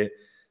next year, but they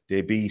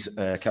beat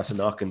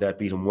Castleknock, and that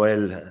beat them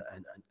well.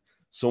 And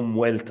some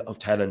wealth of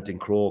talent in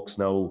Crokes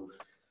now.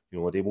 You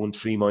know, they won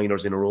 3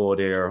 minors in a row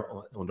there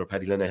under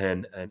Paddy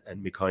Linehan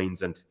and Mick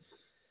Hines, and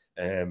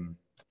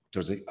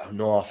there's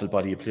an awful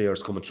body of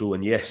players coming through,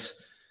 and yet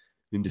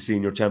in the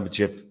senior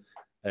championship,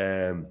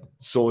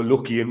 so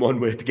lucky in one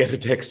way to get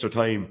it to extra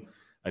time,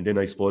 and then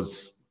I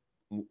suppose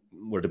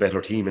we're the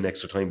better team in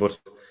extra time, but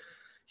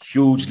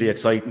hugely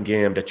exciting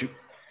game that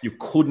you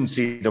couldn't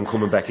see them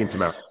coming back into,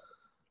 Mark.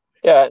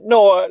 Yeah,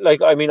 no,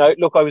 like, I mean, I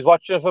was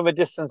watching it from a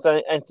distance,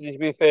 Anthony, to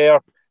be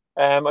fair.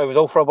 I was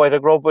out for a bite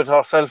of grub with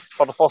herself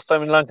for the first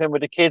time in a long time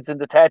with the kids in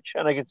the Tatch,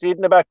 and I could see it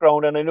in the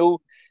background, and I knew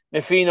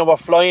Nafina were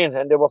flying,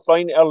 and they were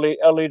flying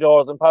early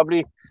doors, and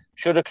probably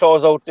should have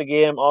closed out the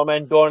game. Our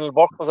man Donald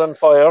Burke was on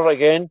fire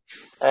again.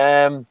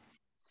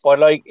 But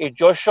like, it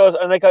just shows,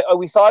 and like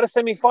we saw the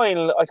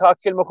semi-final, I thought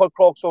Kilmacud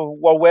Crokes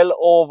were well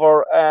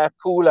over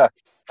Coola,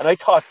 and I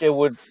thought they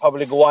would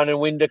probably go on and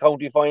win the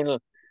county final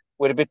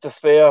with a bit to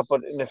spare.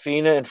 But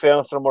Nafina, in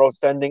fairness to them, were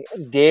outstanding.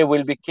 They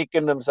will be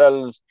kicking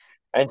themselves,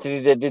 Anthony,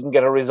 they didn't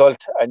get a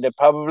result, and they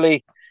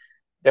probably,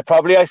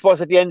 I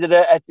suppose, at the end of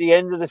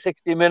the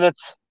 60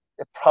 minutes,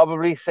 they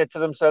probably said to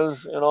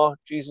themselves, you know,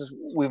 Jesus,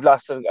 we've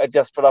lost a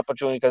desperate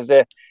opportunity, because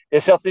they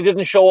certainly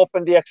didn't show up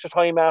in the extra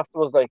time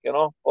afterwards, like, you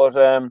know.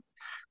 But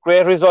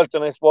great result,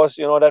 and I suppose,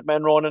 you know, that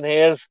man Ronan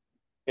Hayes,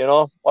 you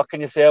know, what can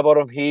you say about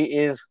him? He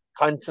is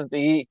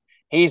constantly,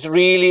 he's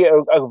really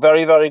a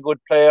very, very good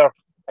player,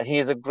 and he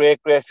has a great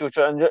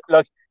future. And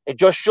like, it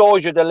just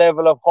shows you the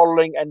level of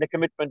hurling and the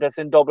commitment that's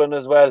in Dublin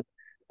as well.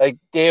 Like,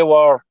 they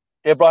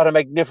brought a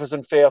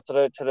magnificent fare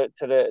to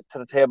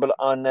the table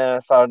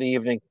on Saturday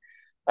evening.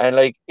 And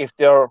like, if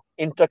their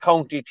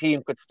inter-county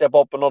team could step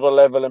up another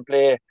level and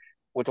play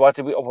with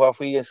what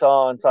we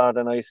saw on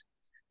Saturday night,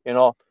 you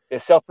know, they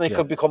certainly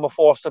could become a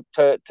force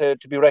to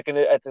be reckoned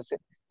at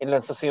in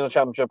Leinster Senior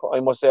Championship. I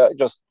must say,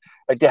 just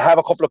like, they have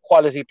a couple of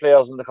quality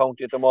players in the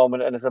county at the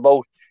moment, and it's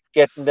about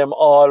getting them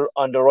all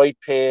on the right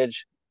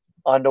page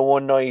on the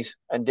one night,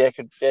 and they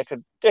could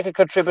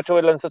contribute to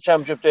a Leinster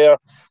Championship there,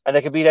 and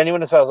they could beat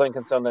anyone as far as I'm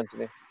concerned,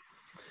 Anthony.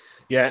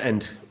 Yeah,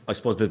 and I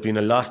suppose there's been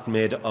a lot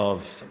made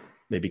of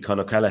maybe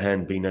Conor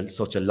Callaghan being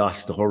such a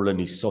loss to hurling.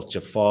 He's such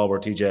a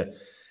forward, TJ.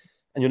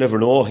 And you never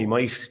know, he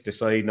might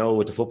decide now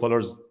with the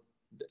footballers,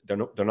 they're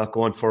not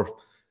going for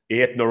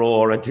 8 in a row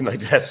or anything like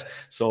that.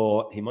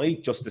 So he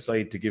might just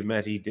decide to give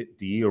Matty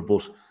the year.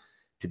 But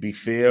to be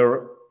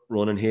fair,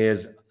 Ronan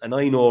Hayes, and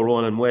I know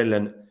Ronan well,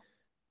 and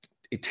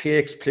it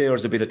takes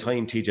players a bit of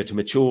time, TJ, to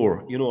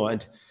mature, you know.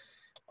 And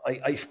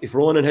if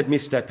Ronan had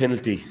missed that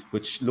penalty,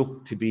 which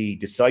looked to be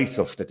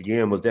decisive, that the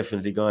game was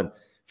definitely gone,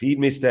 if he'd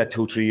missed that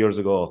 2-3 years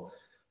ago,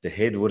 the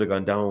head would have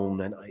gone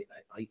down, and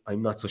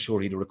I'm not so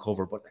sure he'd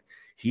recover. But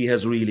he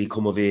has really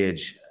come of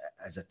age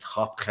as a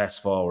top-class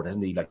forward,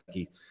 hasn't he? Like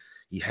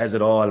he has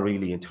it all,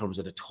 really, in terms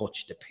of the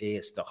touch, the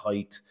pace, the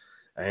height,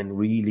 and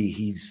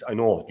really I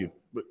know,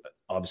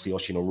 obviously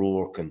Oisin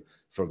O'Rourke and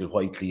Fergal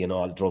Whiteley and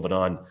all drove it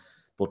on,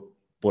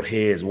 but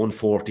Hayes,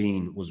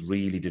 114, was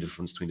really the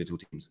difference between the two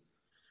teams.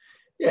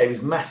 Yeah, he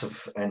was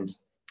massive. And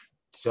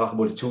talking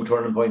about the 2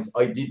 turning points,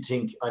 I did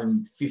think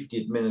on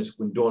 50th minute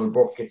when Donald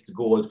Burke gets the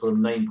goal to put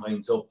him 9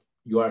 points up,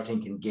 you are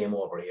thinking game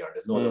over here.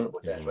 There's no doubt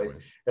about that, right?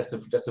 That's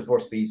the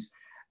first piece.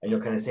 And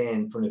you're kind of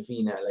saying from the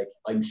FINA, like,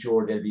 I'm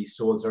sure they'll be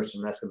soul searching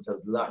and asking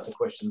themselves lots of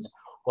questions.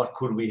 What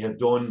could we have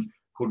done?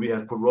 Could we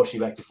have put Rushy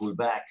back to full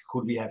back?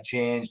 Could we have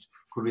changed?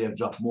 Could we have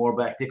dropped more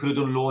back? They could have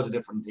done loads of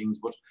different things,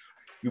 but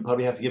you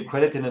probably have to give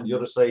credit then on the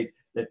other side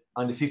that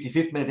on the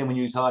 55th minute, then when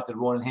you thought that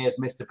Ronan Hayes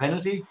missed the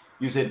penalty,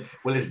 you said,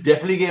 well, it's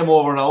definitely game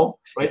over now,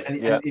 right?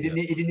 And he didn't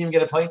even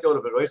get a point out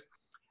of it, right?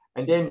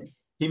 And then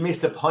he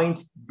missed a point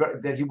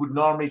that you would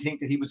normally think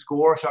that he would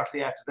score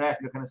shortly after that.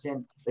 And you're kind of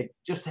saying, like,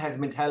 just to have the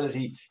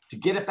mentality to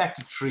get it back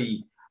to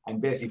 3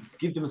 and basically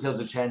give themselves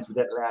a chance with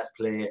that last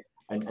play.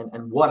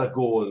 And what a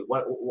goal,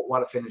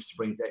 what a finish to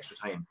bring to extra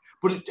time.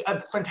 But a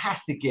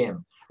fantastic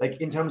game. Like,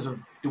 in terms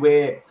of the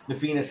way the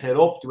FINA set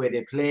up, the way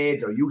they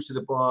played, their use of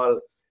the ball,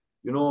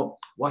 you know,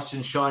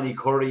 watching Shawnee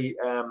Curry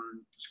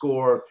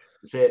score,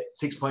 say,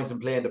 6 points in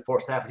play in the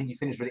first half. I think he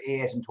finished with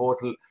 8 in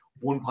total,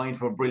 1 point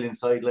from a brilliant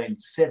sideline,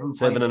 7 points.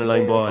 7 in a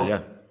line ball,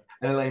 yeah.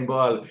 And a line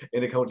ball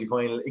in the county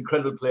final.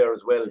 Incredible player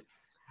as well.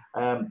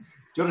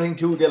 The other thing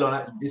too,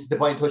 Dylan, this is the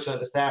point touched on at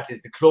the start,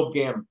 is the club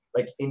game,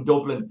 like in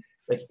Dublin.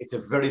 Like, it's a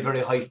very, very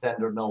high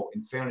standard now.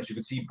 In fairness, you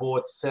could see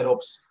both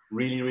setups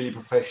really, really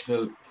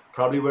professional.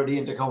 Probably where the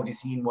inter-county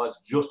scene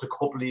was just a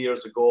couple of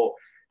years ago.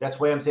 That's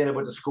why I'm saying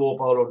about the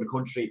scope all over the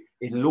country.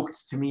 It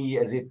looked to me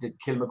as if the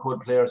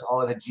Kilmacud players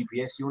all had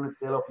GPS units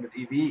still up on the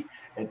TV.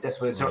 And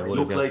that's what it certainly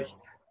looked like.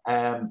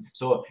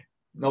 So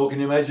now can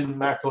you imagine,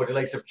 Marco, the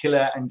likes of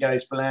Killa and Gary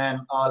Spillane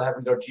all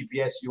having their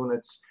GPS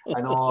units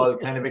and all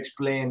kind of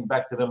explained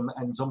back to them,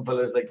 and some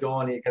fellas like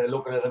Donny kind of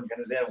looking at them kind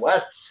of saying,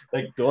 what?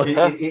 Like,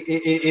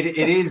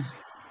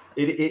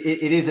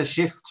 it is a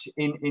shift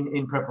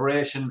in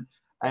preparation.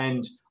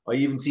 And I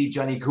even see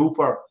Johnny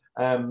Cooper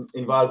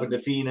involved with the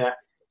FINA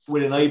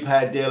with an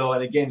iPad, Dalo,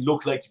 and again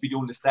looked like to be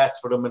doing the stats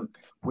for them. And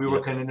we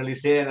were kind of nearly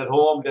saying at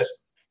home that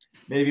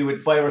maybe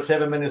with 5 or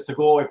 7 minutes to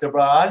go, if they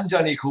brought on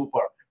Johnny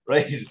Cooper,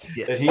 right,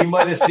 that he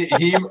might have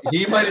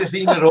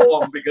seen it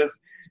home,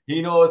 because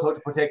he knows how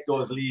to protect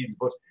those leads.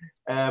 But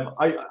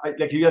I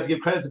like, you have to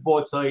give credit to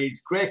both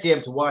sides. Great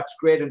game to watch,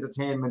 great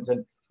entertainment,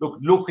 and look,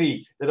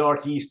 lucky that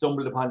RTE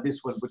stumbled upon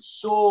this one, but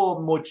so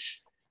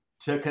much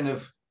to kind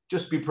of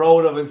just be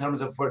proud of in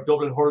terms of where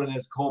Dublin hurling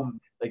has come,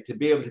 like to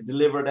be able to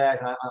deliver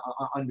that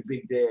on the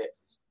big day.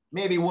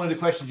 Maybe one of the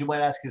questions you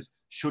might ask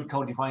is, should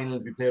county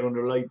finals be played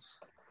under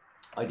lights?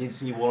 I did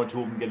see 1 or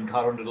 2 of them getting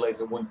caught under the lights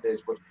at one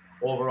stage, but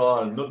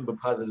overall, nothing but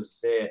positive to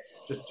say.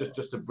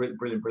 Just a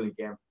brilliant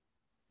game.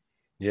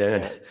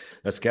 Yeah,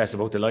 let's guess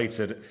about the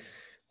lights.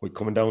 We're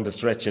coming down the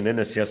stretch in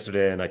Innis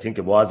yesterday, and I think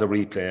it was a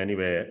replay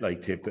anyway, like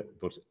tip,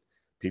 but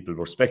people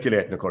were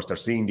speculating. Of course, they're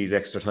seeing these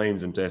extra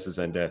times in places,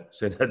 and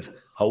saying, that's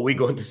how are we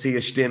going to see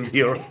a stim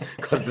here,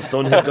 because the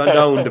sun had gone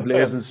down, the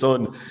blazing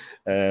sun.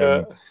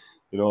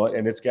 You know,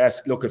 and it's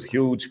gas. Look, at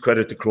huge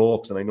credit to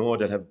Crokes, and I know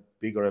they'll have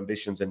bigger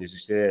ambitions. And as you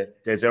say,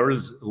 Des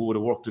Earls, who would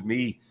have worked with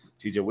me,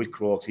 TJ, with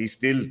Crokes, he's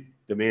still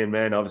the main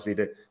man. Obviously,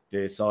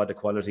 they saw the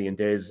quality in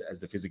Des as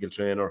the physical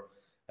trainer,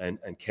 and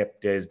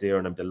kept Des there,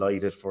 and I'm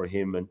delighted for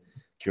him and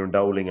Kieran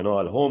Dowling and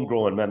all.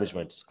 Homegrown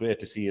management, it's great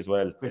to see as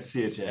well. Great to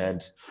see it, yeah.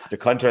 And the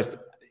contrast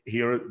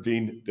here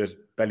being that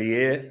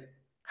Ballier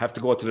have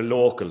to go to the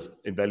local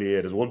in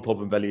Ballier. There's one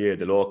pub in Ballier,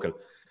 the local.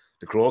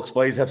 The Crokes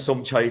boys have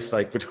some choice,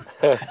 like between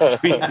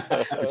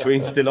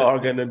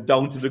Stillorgan and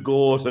down to the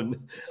Goat, and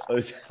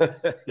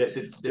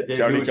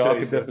Charlie Chalk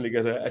could definitely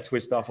get a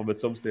twist off him at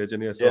some stage.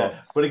 Anyway, so,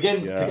 yeah, but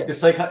again, the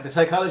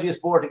psychology of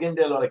sport again.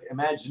 They'll, like,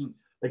 imagine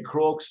like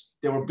Crokes,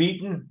 they were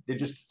beaten, they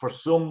just for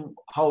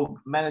somehow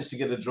managed to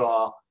get a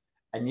draw,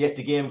 and yet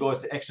the game goes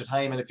to extra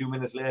time, and a few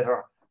minutes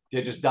later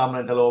they're just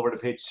dominant all over the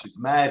pitch.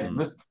 It's mad,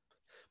 isn't it?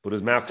 But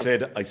as Mark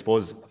said, I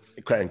suppose,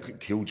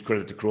 huge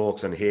credit to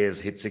Crokes, and Hayes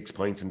hit 6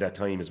 points in that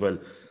time as well.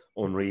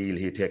 Unreal,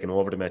 he had taken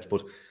over the match.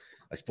 But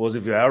I suppose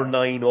if you are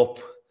 9 up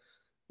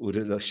with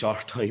a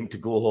short time to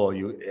go,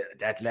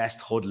 that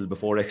last huddle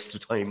before extra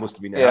time must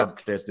have been a hard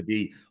place to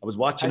be. I was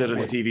watching it on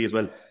the TV as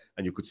well,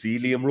 and you could see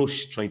Liam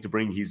Rush trying to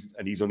bring he's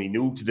only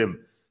new to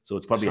them, so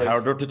it's probably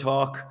harder to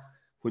talk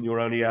when you're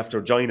only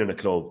after joining a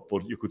club.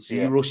 But you could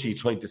see Rushy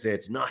trying to say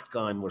it's not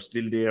gone, we're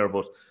still there,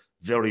 but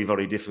very,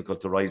 very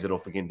difficult to rise it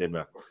up again,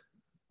 Denmark.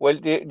 Well,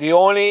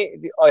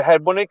 I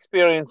had one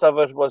experience of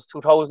it was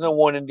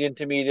 2001 in the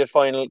intermediate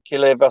final,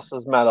 Killeigh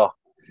versus Mallow.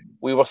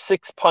 We were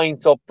 6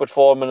 points up with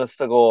 4 minutes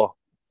to go,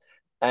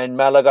 and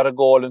Mallow got a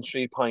goal in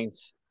 3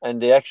 points. And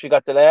they actually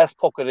got the last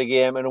puck of the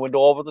game, and it went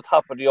over the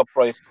top of the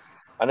upright.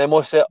 And I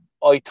must say,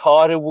 I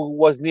thought it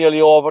was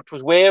nearly over. It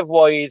was wave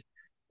wide.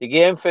 The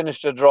game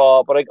finished a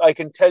draw, but I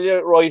can tell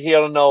you right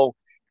here and now,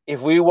 if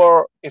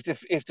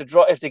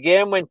the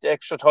game went to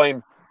extra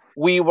time,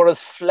 we were as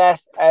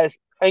flat as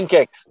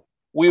pancakes.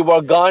 We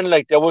were gone,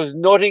 like there was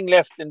nothing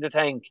left in the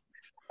tank.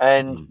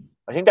 And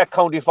I think that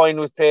county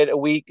final was played a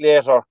week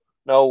later.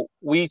 Now,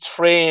 we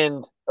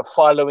trained the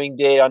following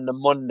day on the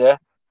Monday,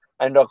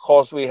 and of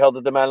course we heard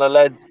that the Mallow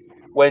lads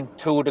went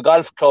to the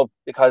golf club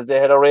because they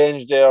had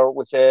arranged their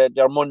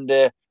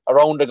Monday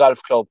around the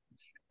golf club.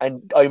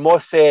 And I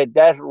must say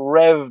that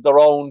revved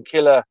around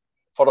Killeigh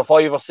for the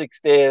 5 or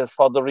 6 days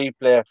for the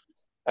replay.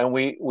 And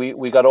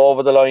we got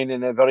over the line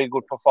in a very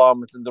good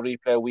performance in the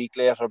replay a week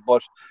later.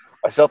 But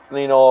I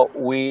certainly know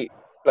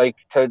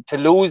to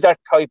lose that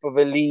type of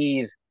a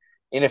lead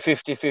in a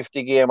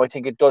 50-50 game, I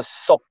think it does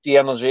suck the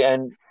energy.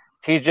 And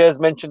TJ has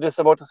mentioned this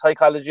about the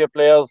psychology of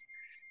players.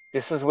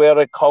 This is where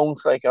it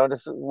counts.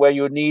 This is where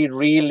you need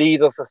real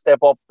leaders to step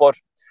up. But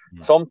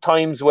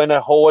sometimes when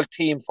a whole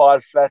team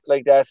falls flat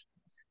like that,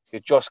 you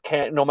just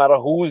can't. No matter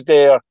who's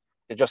there,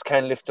 they just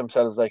can't lift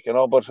themselves. But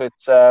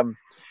it's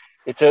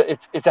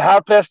a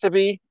hard place to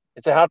be.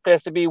 It's a hard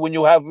place to be when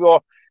you have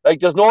your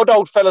There's no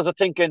doubt, fellas are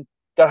thinking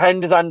their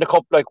hand is on the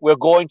cup. We're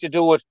going to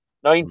do it.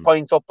 9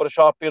 points up with a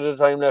short period of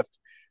time left,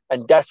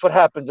 and that's what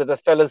happens. That the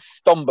fellas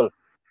stumble.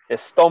 They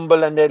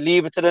stumble and they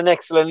leave it to the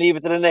next one,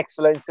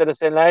 instead of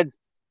saying, lads,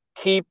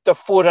 keep the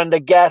foot on the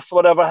gas,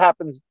 whatever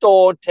happens.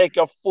 Don't take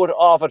your foot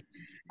off it.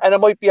 And it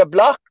might be a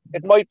block.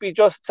 It might be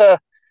just to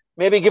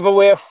maybe give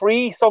away a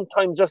free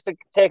sometimes just to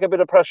take a bit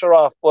of pressure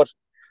off. But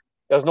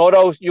there's no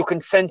doubt you can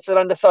sense it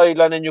on the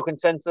sideline and you can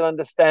sense it on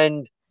the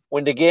stand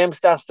when the game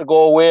starts to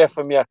go away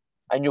from you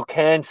and you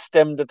can't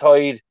stem the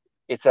tide.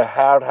 It's a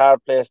hard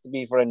place to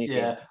be for any team.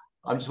 Yeah.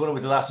 I'm just wondering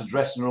with the last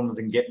dressing rooms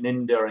and getting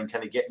in there and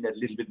kind of getting that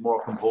little bit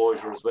more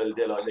composure as well,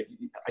 Dale. I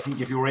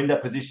think if you were in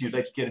that position, you'd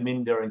like to get them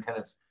in there and kind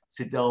of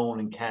sit down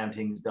and calm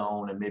things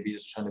down and maybe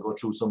just trying to go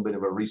through some bit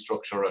of a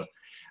restructure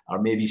or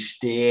maybe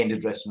stay in the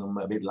dressing room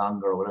a bit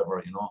longer or whatever,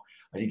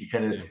 I think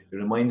it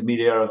reminds me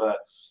there of a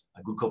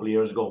good couple of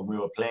years ago when we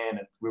were playing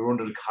and we were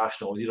under the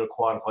cosh. It was either a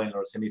quarterfinal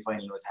or a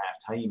semi-final. It was half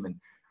time, and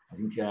I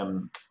think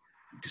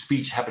the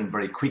speech happened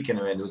very quick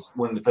anyway. And there was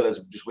one of the fellas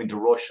who just went to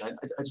rush. I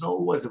don't know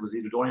who it was. It was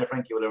either Donny or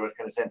Frankie or whatever.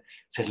 Kind of said,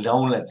 "Settle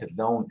down, lads, settle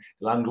down.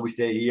 The longer we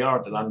stay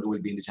here, the longer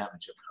we'll be in the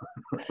championship."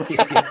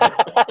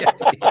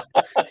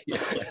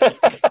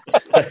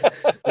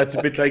 That's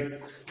a bit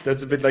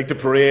like the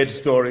parade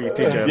story,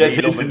 TJ. Yeah,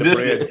 the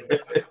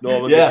parade. No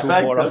one get too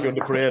far off you on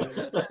the parade.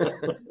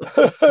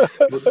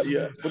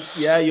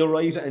 but you're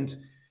right. And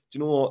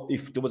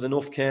if there was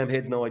enough calm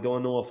heads now, I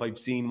don't know if I've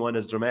seen one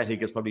as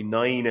dramatic as probably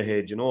 9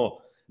 ahead.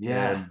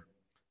 Yeah.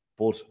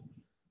 But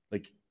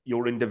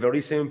you're in the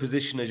very same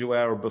position as you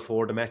were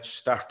before the match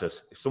started.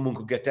 If someone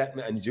could get that,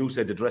 and you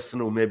said the dressing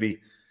room maybe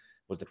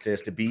was the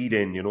place to be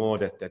then,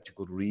 that you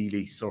could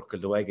really circle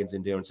the wagons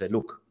in there and say,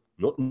 look,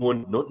 nothing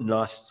won, nothing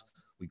lost.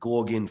 We go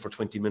again for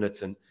 20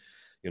 minutes and,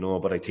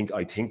 but I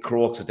think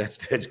Crokes at that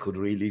stage could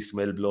really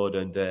smell blood.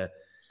 And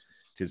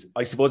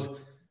I suppose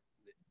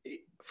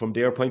from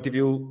their point of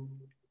view,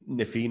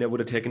 Nafina would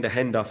have taken the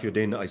hand off you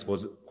then, I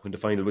suppose, when the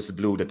final whistle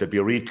blew, that there'd be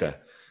a replay.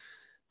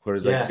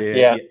 Whereas I'd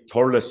say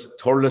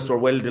Thurles were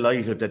well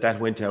delighted that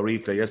went to a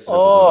replay yesterday. It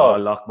was all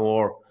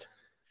Loughmore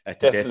at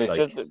the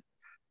death.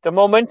 The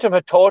momentum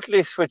had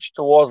totally switched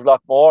towards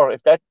Loughmore.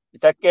 If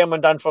that game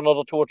went on for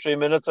another 2 or 3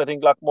 minutes, I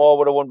think Loughmore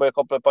would have won by a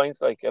couple of points.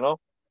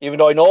 Even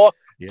though I know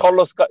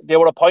Thurles they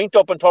were a point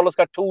up and Thurles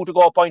got 2 to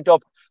go a point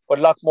up, but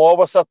Loughmore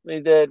was certainly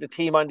the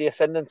team on the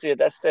ascendancy at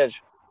that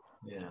stage.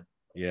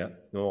 Yeah,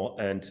 no,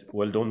 and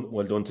well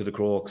done to the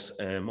Crokes.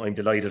 I'm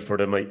delighted for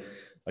them.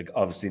 I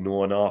obviously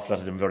know an awful lot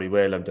of them very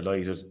well. I'm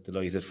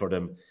delighted for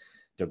them.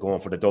 They're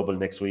going for the double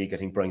next week. I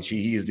think Brian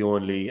Sheehy is the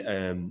only,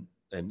 and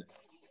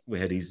we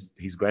had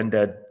his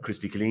granddad,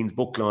 Christy Killeen's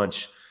book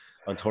launch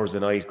on Thursday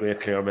night,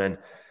 great Clareman,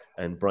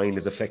 and Brian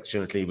is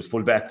affectionately, he was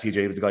full back,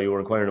 TJ was the guy you were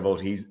inquiring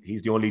about. He's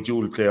the only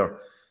dual player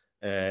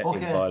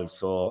involved.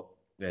 So,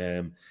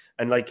 and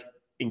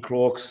in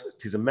Crokes,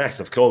 it is a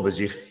massive club, as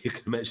you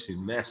can imagine. It's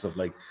massive,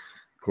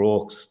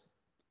 Crokes,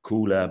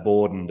 Coola,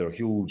 Bowden, they're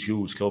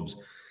huge clubs.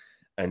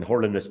 And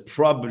hurling is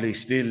probably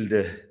still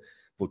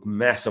but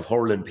massive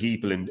hurling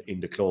people in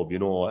the club,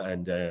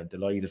 and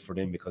delighted for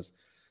them because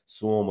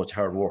so much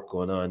hard work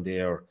going on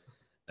there.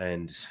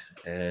 And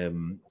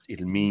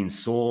it'll mean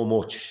so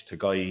much to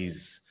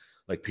guys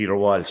like Peter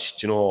Walsh,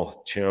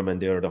 chairman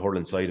there, the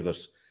hurling side of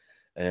it.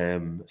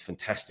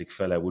 Fantastic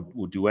fella,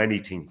 would do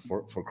anything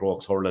for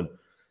Crokes hurling.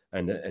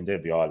 And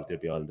they'll be all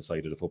on the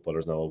side of the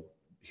footballers now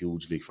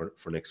hugely for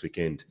next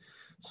weekend.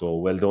 So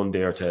well done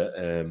there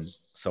to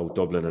South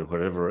Dublin and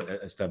wherever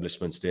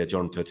establishments they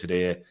adjourned to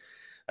today.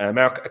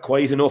 Mark, a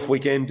quiet enough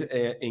weekend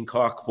in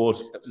Cork, but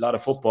a lot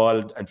of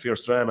football and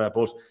fierce drama.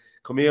 But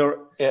come here,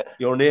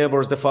 your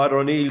neighbours, the Father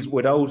O'Neills,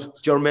 without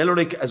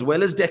Jermellerick as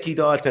well as Decky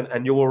Dalton,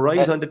 and you were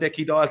right on the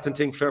Decky Dalton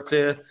thing, fair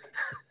play.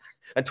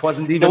 And it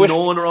wasn't even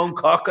known around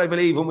Cork, I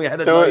believe, when we had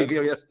it live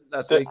here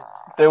last week.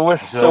 There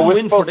was some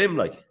win for them,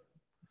 like.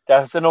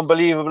 That's an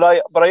unbelievable.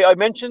 But I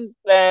mentioned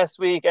last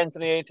week,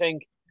 Anthony, I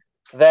think,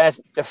 that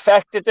the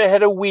fact that they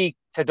had a week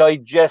to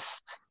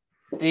digest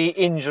the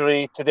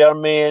injury to their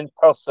main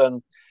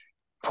person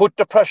put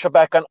the pressure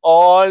back on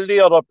all the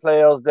other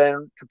players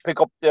then to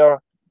pick up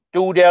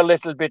do their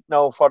little bit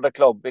now for the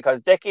club,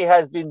 because Decky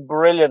has been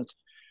brilliant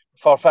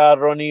for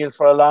Father O'Neill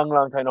for a long,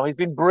 long time now. He's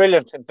been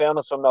brilliant, in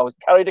fairness to him now. He's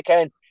carried the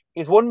can.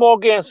 He's won more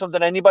games from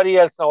than anybody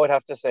else now, I'd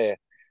have to say.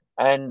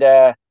 And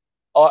I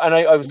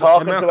was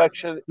talking Mark, to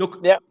actually...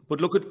 Look,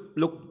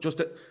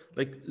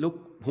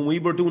 when we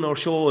were doing our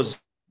shows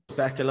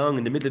back along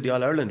in the middle of the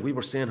All-Ireland, we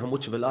were saying how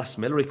much of a loss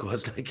Mellerick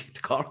was, like,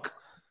 to Cork.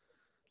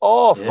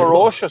 Oh, yeah.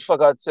 Ferocious, for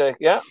God's sake.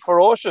 Yeah,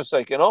 ferocious,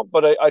 like, you know.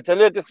 But I tell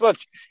you this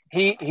much.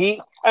 And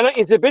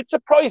it's a bit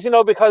surprising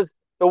now, because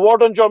the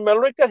word on John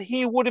Mellerick that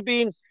he would have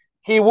been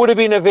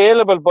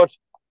available, but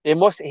he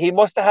must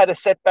have had a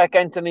setback,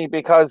 Anthony,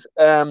 because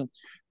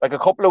like a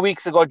couple of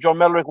weeks ago, John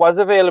Mellerick was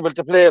available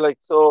to play, like,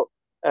 so,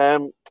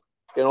 you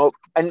know,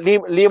 and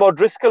Liam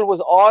O'Driscoll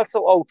was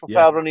also out for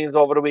Father O'Neill's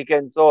over the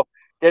weekend. So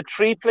there are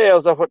three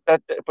players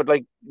but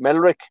like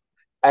Mellerick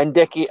and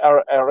Decky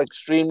are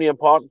extremely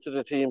important to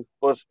the team.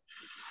 But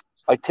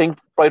I think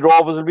Pride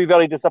Rovers will be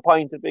very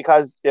disappointed,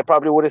 because they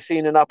probably would have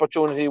seen an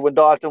opportunity when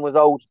Dalton was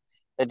out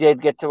that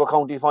they'd get to a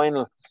county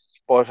final.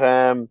 But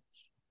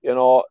you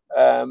know,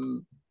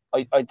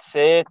 I'd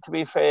say, to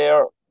be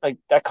fair, like,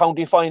 that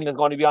county final is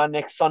going to be on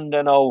next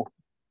Sunday now,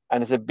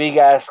 and it's a big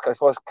ask. I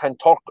suppose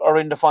Kanturk are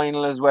in the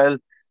final as well,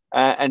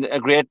 and a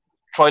great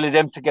trial of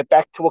them to get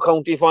back to a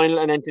county final.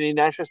 And Anthony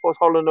Nash, I suppose,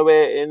 hurling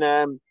away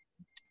in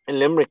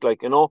Limerick,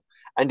 like, you know,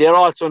 and they're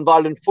also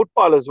involved in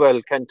football as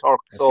well, Kanturk.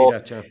 So,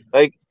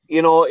 like,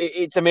 you know,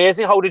 it's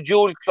amazing how the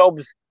dual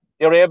clubs,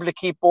 they're able to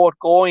keep both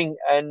going,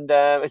 and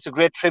it's a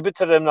great tribute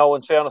to them now,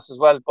 in fairness as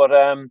well. But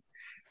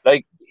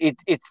like,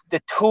 it's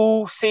the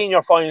two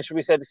senior finals, should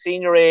we say, the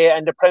Senior A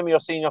and the Premier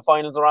Senior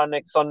finals are on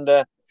next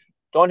Sunday.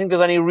 Don't think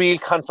there's any real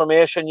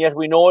confirmation yet.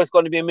 We know it's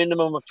going to be a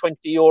minimum of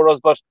 €20,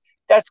 but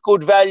that's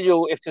good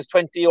value if there's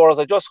 €20.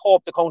 I just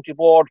hope the county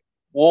board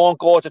won't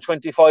go to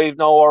 25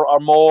 now or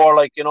more,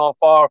 like, you know,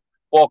 for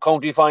both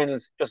county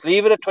finals. Just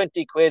leave it at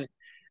 20 quid,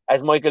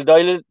 as Michael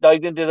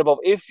Duggan did above.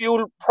 If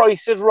you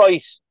price it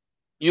right,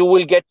 you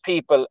will get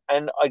people.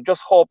 And I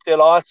just hope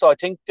I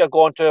think they're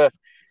going to,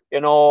 you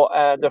know,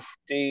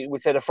 we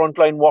say the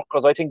frontline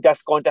workers, I think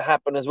that's going to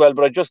happen as well.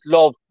 But I just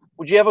love,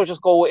 would you ever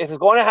just go, if it's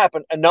going to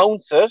happen,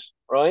 announce it,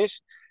 right?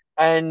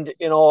 And,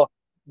 you know,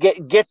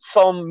 get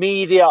some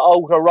media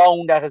out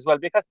around that as well,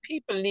 because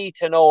people need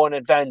to know in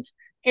advance.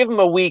 Give them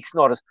a week's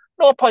notice.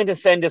 No point in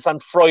saying this on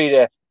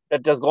Friday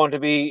that there's going to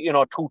be, you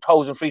know,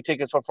 2,000 free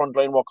tickets for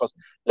frontline workers.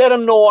 Let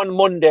them know on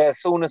Monday as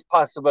soon as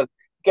possible.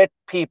 Get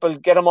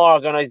them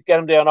organised, get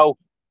them there now.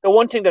 The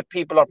one thing that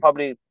people are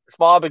probably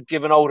small bit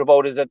given out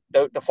about is that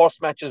the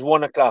first match is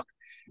 1 o'clock,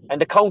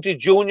 and the county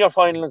junior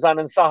final is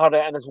on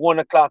Saturday, and it's 1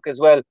 o'clock as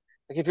well.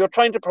 Like, if you're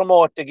trying to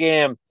promote the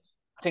game,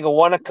 I think a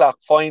 1 o'clock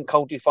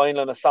county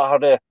final on a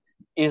Saturday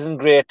isn't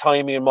great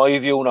timing in my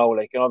view now,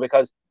 like, you know,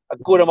 because a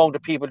good amount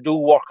of people do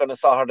work on a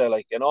Saturday,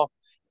 like, you know,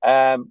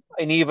 and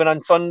even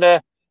on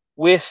Sunday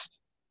with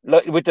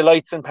the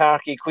lights in Páirc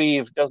Uí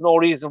Chaoimh, there's no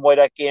reason why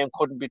that game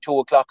couldn't be 2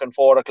 o'clock and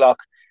 4 o'clock.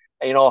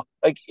 You know,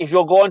 like, if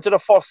you're going to the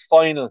first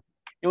final,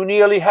 you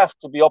nearly have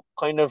to be up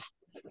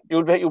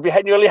you'll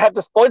nearly have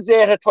the Spuds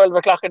 8 at 12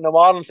 o'clock in the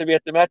morning to be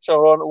at the match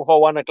for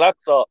 1 o'clock.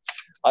 So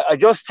I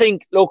just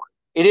think, look,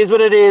 it is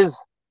what it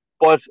is,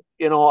 but,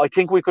 you know, I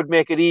think we could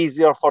make it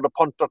easier for the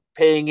punter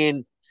paying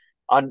in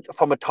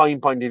from a time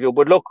point of view.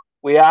 But look,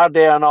 we are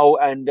there now,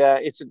 and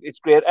it's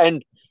great.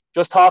 And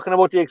just talking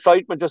about the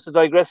excitement, just to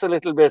digress a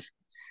little bit,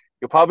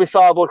 you probably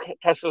saw about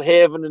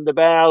Castlehaven and the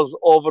Bears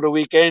over the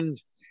weekend.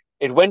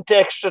 It went to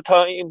extra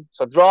time,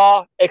 so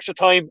draw, extra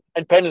time,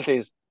 and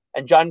penalties.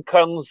 And John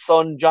Kung's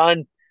son,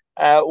 John,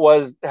 had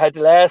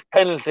the last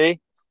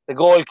penalty, the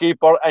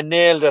goalkeeper, and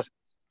nailed it.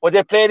 But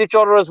they played each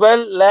other as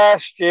well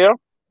last year.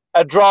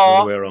 A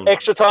draw,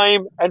 extra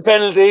time, and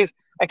penalties.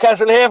 And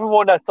Castlehaven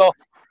won that. So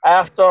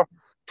after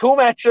 2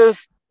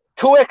 matches,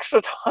 2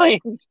 extra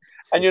times,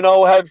 and, you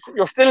know,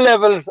 you're still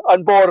levels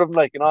on board of them,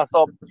 like, you know.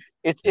 So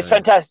it's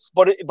fantastic,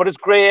 but it's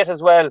great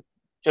as well.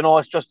 You know,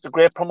 it's just a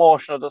great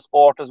promotion of the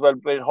sport as well,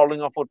 with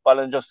hurling of football,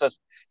 and just that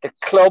the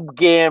club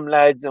game,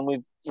 lads, and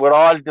we're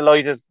all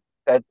delighted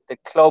that the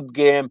club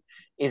game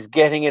is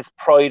getting its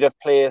pride of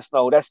place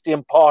now. That's the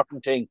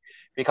important thing,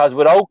 because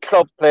without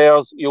club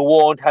players, you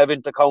won't have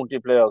inter-county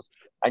players,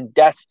 and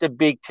that's the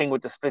big thing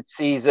with the split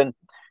season.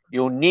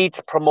 You need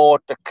to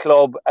promote the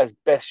club as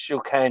best you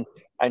can,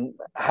 and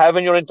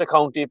having your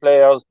inter-county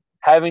players,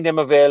 having them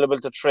available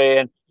to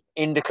train,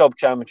 in the club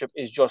championship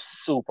is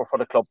just super for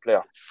the club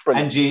player.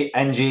 Brilliant.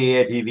 And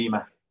GAA TV,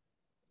 man.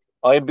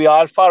 I'd be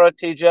all for it,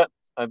 TJ.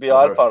 I'd be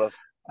all for it.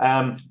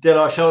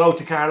 Dilla, shout out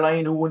to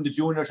Caroline, who won the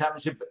junior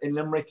championship in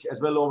Limerick as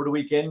well over the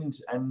weekend,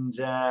 and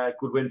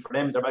good win for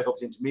them. They're back up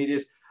to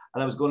intermediate.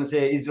 And I was going to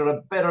say, is there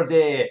a better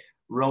day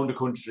around the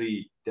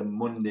country than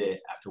Monday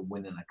after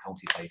winning a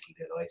county title,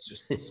 Dilla? It's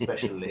just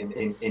special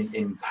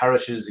in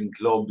parishes, in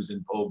clubs,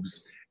 in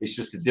pubs. It's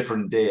just a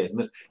different day,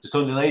 isn't it? The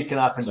Sunday night can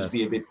often just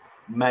be a bit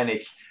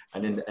manic,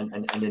 and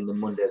then the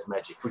Monday's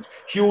magic. But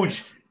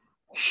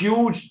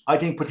huge, I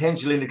think,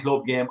 potential in the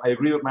club game. I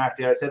agree with Mark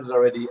there. I said it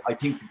already. I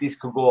think that this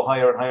could go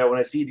higher and higher. When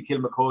I see the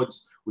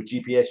Kilmacuds with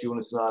GPS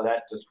units and all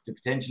that, there's the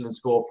potential and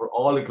scope for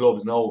all the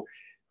clubs now.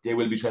 They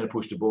will be trying to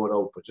push the boat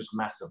out, but just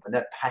massive. And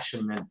that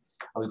passion, man.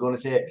 I was going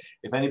to say,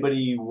 if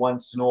anybody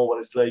wants to know what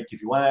it's like,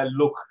 if you want to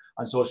look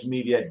on social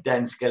media,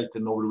 Dan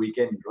Skelton over the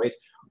weekend, right?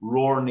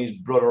 Roaring his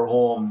brother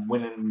home,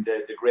 winning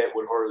the Great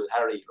Wood Hurl,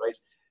 Harry, right?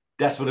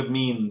 That's what it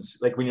means.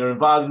 Like when you're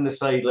involved in the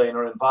sideline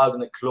or involved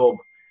in a club,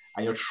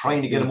 and you're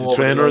trying to get him over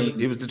the line.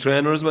 He was the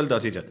trainer as well,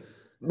 TJ.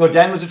 No,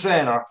 Dan was the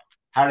trainer.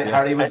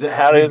 Harry was the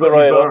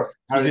brother.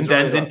 It was in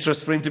Dan's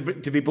interest for him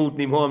to be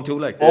booting him home too,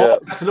 like. Oh,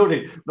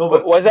 absolutely. No,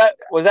 but was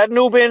that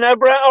Nubian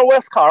Ebra or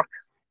West Cork?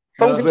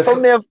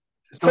 Some name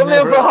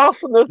for a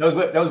house.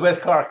 That was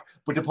West Cork.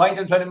 But the point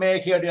I'm trying to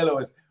make here, Dilla,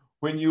 is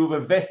when you've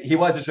invested, he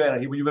was the trainer.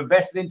 When you've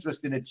invested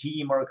interest in a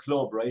team or a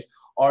club, right?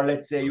 Or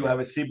let's say you have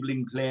a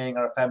sibling playing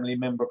or a family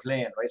member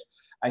playing, right?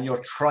 And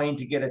you're trying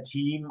to get a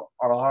team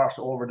or a horse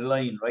over the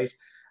line, right?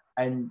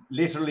 And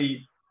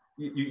literally,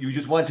 you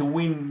just want to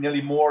win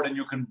nearly more than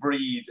you can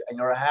breathe, and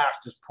your heart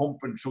just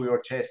pumping through your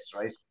chest,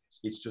 right?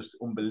 It's just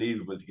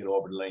unbelievable to get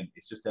over the line.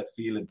 It's just that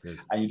feeling.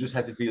 Yes. And you just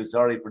have to feel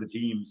sorry for the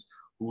teams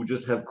who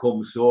just have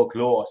come so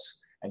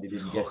close and they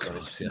didn't get there.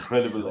 It's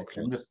incredible.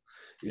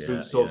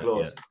 It's so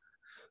close. Yeah.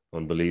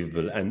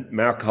 Unbelievable. And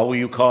Mark, how are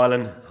you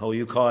calling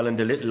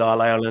the little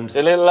All-Ireland?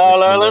 The little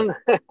All-Ireland?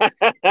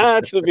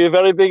 It'll be a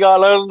very big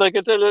All-Ireland, I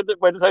can tell you,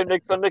 by the time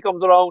next Sunday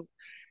comes around.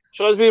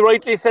 So as we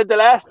rightly said,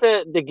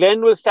 the Glen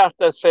will start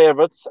as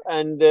favourites,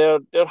 and they're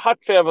hot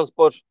favourites,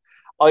 but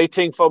I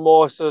think for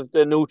most of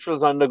the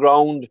neutrals on the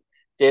ground,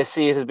 they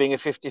see it as being a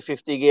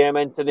 50-50 game,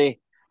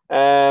 Anthony.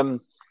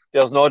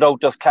 There's no doubt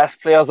there's class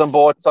players on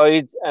both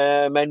sides.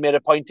 Man made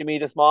a point to me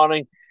this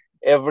morning.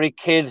 Every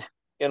kid,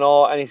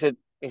 and he said,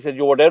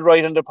 you were dead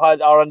right on the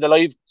pod or on the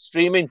live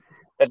streaming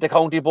that the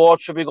county board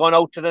should be going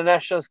out to the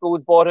national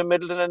schools, both in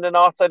Midleton and the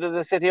north side of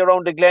the city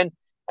around the Glen,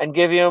 and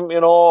give him,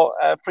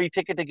 a free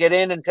ticket to get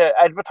in and to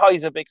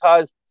advertise it,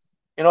 because,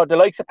 the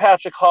likes of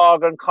Patrick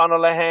Horgan, Conor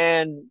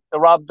Lahan, the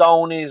Rob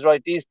Downeys,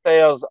 right, these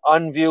players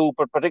on view,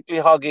 but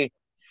particularly Hoggy.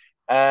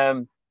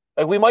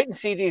 Like we mightn't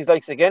see these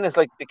likes again. It's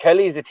like the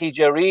Kellys, the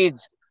TJ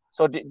Reeds.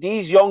 So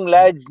these young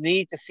lads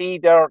need to see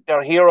their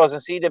heroes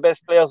and see the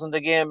best players in the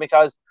game,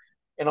 because,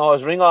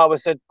 as Ring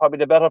always said, probably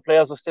the better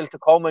players are still to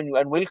come and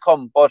will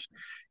come. But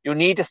you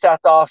need to start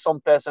off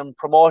someplace, and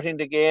promoting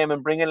the game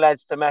and bringing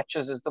lads to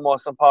matches is the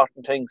most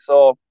important thing.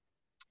 So,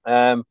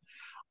 I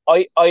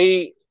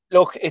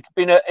look, it's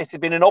been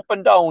an up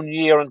and down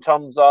year in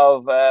terms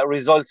of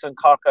results in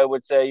Cork. I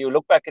would say you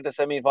look back at the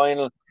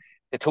semi-final,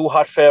 the two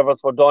hot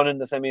favourites were done in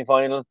the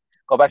semi-final.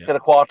 Go back to the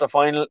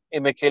quarter-final,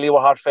 Imekilly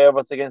were hot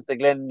favourites against the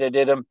Glen. They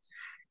did them.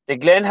 The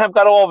Glen have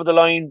got over the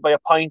line by a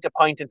point,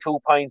 and 2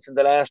 points in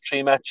the last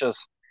 3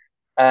 matches.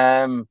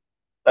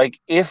 Like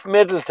if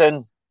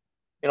Midleton,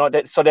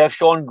 so they have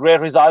shown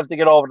great resolve to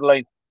get over the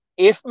line.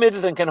 If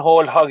Midleton can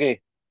hold Hoggy,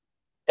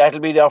 that'll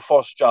be their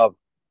first job.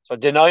 So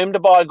deny him the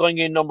ball going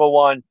in number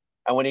 1,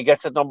 and when he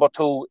gets it number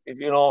 2,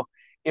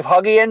 if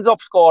Hoggy ends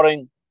up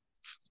scoring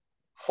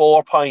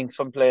 4 points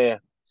from play,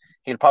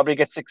 he'll probably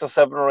get 6 or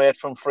 7 or 8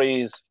 from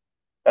frees.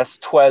 That's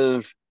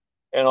 12.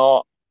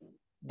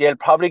 They'll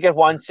probably get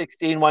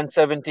 116,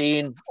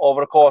 117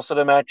 over the course of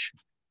the match.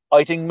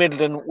 I think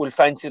Midleton will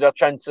fancy their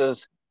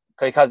chances,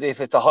 because if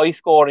it's a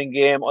high-scoring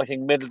game, I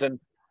think Midleton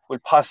will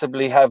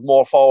possibly have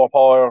more forward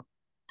power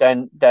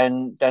than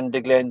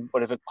the Glen.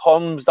 But if it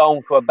comes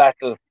down to a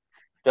battle,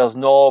 there's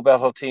no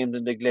better team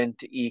than the Glen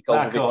to eke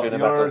out a victory in a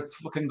battle. You're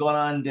fucking going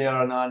on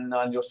there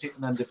and you're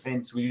sitting on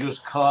defence. Will you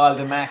just call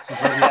the Max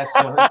as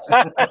well?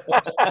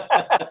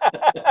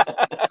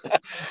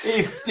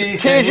 If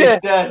this and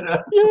if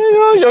that.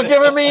 You're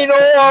giving me no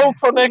out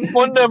for next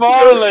Monday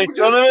morning, like,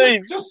 do you know what I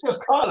mean? Just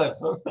call it.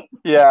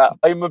 Yeah,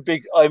 I'm a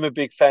big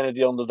fan of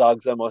the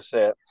underdogs, I must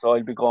say. So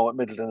I'll be going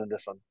with Midleton in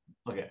this one.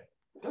 Okay.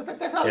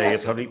 That's all. Yeah, you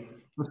probably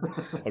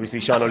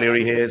obviously Sean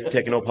O'Leary here is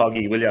taking up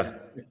Hoggy, will you?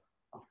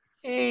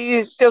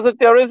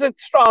 There is a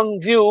strong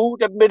view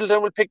that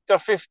Midleton will pick their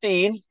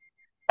 15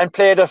 and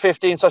play their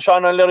 15. So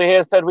Sean O'Leary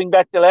here said wing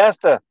back to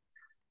Leicester.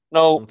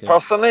 Now,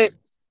 personally,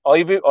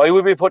 I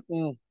would be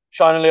putting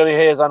Sean O'Leary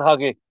Hayes on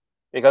Hoggy,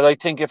 because I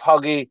think if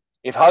Hoggy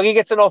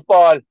gets enough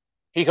ball,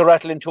 he could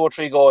rattle in 2 or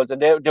 3 goals.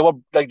 And they were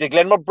like the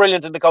Glen were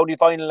brilliant in the county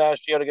final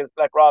last year against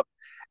Blackrock,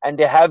 and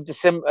they have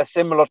a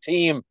similar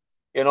team,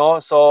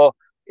 So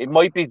it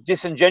might be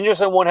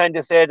disingenuous on one hand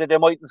to say that they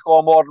mightn't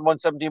score more than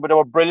 117, but they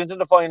were brilliant in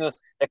the final.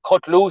 They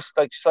cut loose,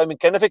 like Simon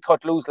Kennefick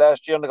cut loose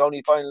last year in the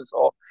county final.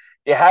 So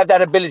they have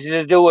that ability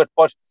to do it,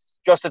 but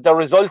just that the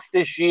results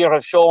this year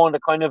have shown the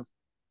kind of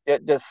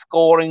the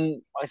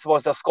scoring. I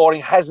suppose the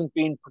scoring hasn't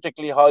been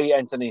particularly high,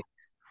 Anthony.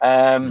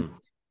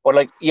 But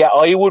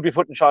I would be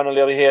putting Sean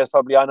O'Leary here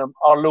probably on him,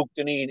 or Luke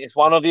Dineen. It's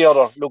one or the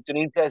other. Luke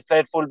Dineen has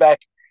played full-back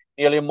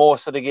nearly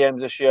most of the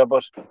games this year,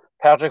 but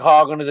Patrick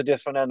Horgan is a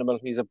different animal.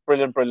 He's a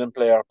brilliant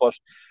player. But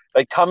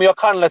like Tommy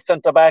O'Connell at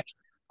centre-back,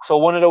 so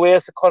one of the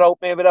ways to cut out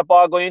maybe that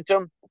ball going into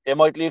him, they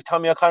might leave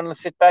Tommy O'Connell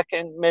sit back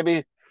and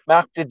maybe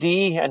mark the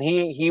D, and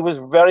he was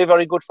very,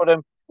 very good for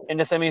them in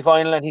the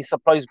semi-final, and he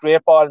supplies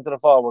great ball into the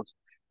forwards.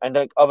 And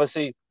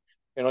obviously,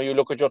 you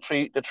look at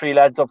the three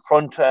lads up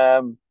front.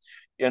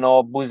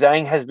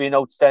 Buzang has been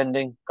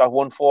outstanding. Got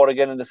 1-4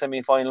 again in the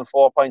semi-final,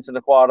 4 points in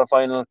the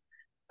quarter-final.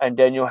 And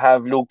then you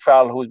have Luke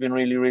Farrell, who's been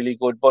really, really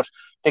good. But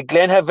the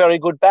Glen have very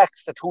good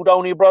backs. The two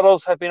Downey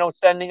brothers have been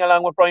outstanding,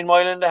 along with Brian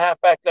Moylan in the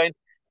half-back line.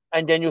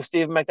 And then you have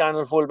Stephen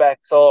McDonald full-back.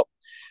 So,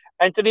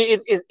 Anthony,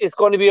 it's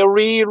going to be a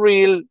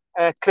real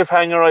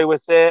cliffhanger, I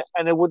would say.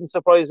 And it wouldn't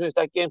surprise me if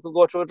that game could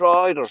go to a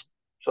draw either.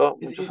 So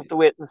we'll just have to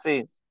wait and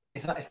see.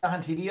 It's not on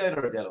TV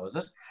either, Adelo, is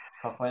it?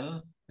 Cup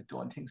final? I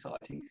don't think so.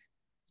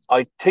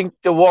 I think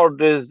the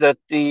word is that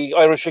the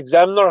Irish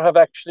Examiner have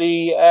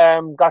actually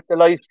got the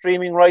live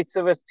streaming rights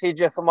of it,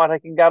 TJ, from what I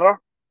can gather.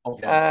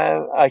 Okay.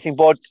 I think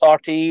both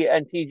RTE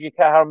and TG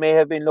Cahir may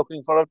have been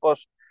looking for it, but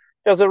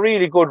there's a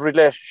really good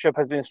relationship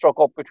has been struck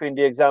up between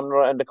the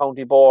Examiner and the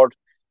county board.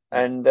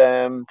 And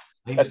that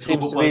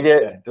seems to be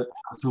the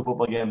 2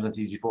 football games on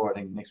TG4, I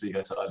think, next week.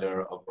 I saw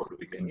there over the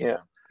weekend.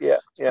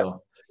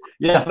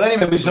 But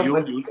anyway,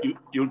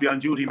 you'll be on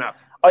duty, Matt.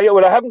 I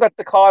haven't got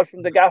the call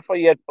from the gaffer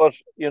yet, but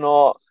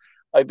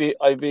I'd be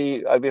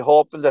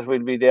hoping that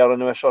we'll be there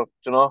in a short,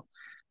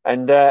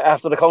 And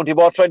after the county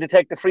board tried to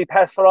take the free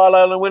pass for All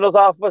Ireland winners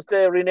off us,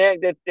 they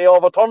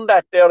overturned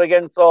that there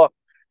again. So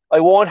I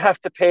won't have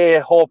to pay.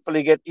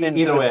 Hopefully, get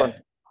either way.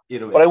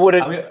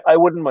 But I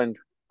wouldn't mind.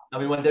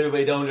 And we want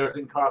everybody down there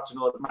in Cork to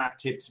know that Mark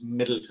tipped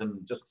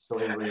Middleton, just so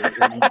everybody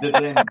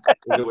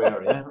is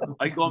aware. Yeah?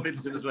 I go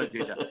Middleton as well,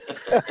 teacher.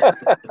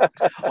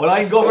 Well,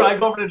 I go for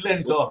the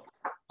Glen, so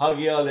hug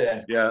you all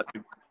there. Yeah,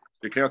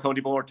 the Clare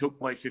County Board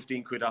took my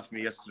 15 quid off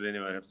me yesterday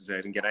anyway, I have to say. I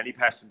didn't get any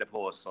pass in the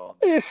post. So.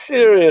 Are you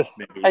serious?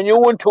 Maybe. And you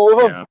won 2 of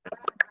them?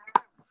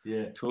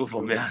 Yeah. 2 of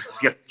them, yeah.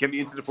 Get me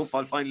into the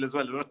football final as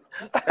well.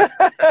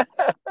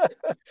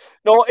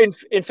 No,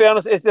 in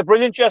fairness, it's a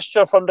brilliant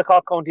gesture from the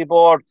Cork County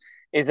Board.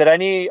 Is that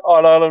any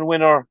All-Ireland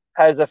winner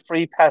has a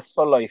free pass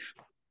for life.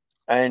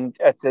 And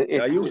I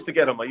used to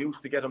get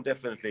them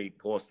definitely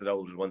posted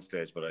out at one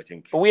stage, but I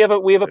think we have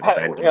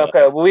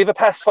a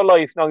pass for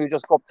life now. You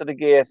just go up to the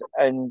gate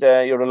and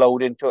you're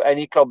allowed into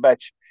any club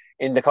match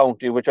in the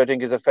county, which I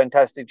think is a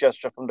fantastic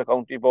gesture from the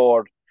county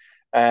board.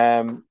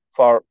 And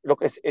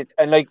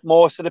like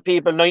most of the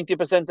people,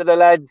 90% of the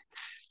lads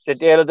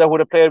that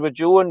would have played with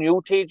you and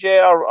you,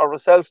 TJ, or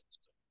myself,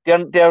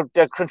 they're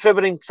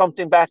contributing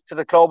something back to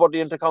the club or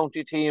the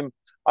inter-county team,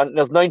 and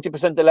there's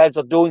 90% of the lads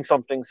are doing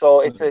something.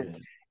 So it's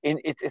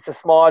a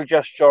small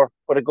gesture,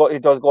 but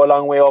it does go a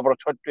long way over a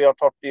 20 or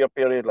 30 year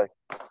period. Like,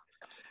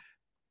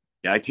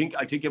 yeah, I think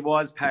it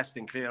was passed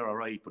in Clare, all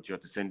right, but you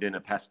have to send in a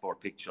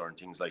passport picture and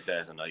things like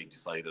that. And I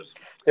decided,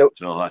 you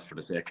know what, for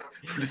the sake of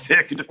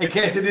the in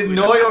case they didn't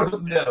know you or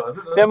something, was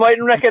it? They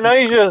mightn't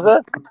recognise you, is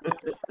it?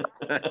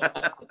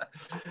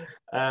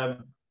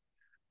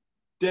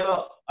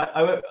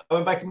 I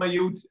went back to my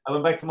youth.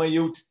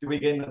 The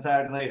weekend on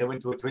Saturday night. I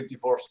went to a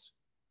 21st.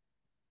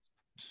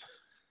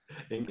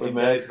 How did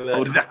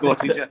that go,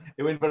 TJ?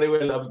 It went very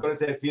well. I was going to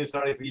say I feel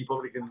sorry for you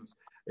publicans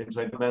in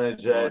trying to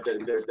manage those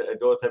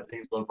type of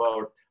things going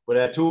forward.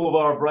 But 2 of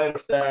our brighter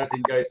stars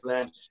in Garry's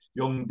Plan,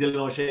 young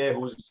Dylan O'Shea,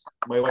 who's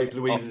my wife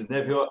Louise's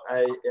nephew,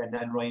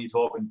 and Ryan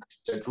Tobin,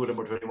 2 of them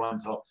were 21.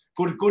 So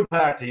good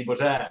party, but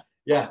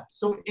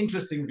some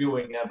interesting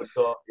viewing. But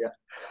so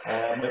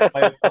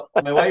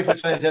my wife was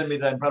trying to tell me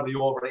that I'm probably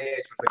over the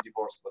age for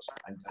 21st, but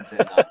I'm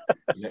saying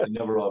that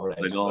never over age.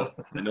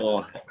 I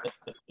know.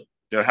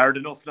 They're hard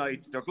enough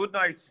nights. They're good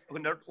nights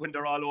when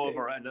they're all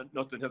over and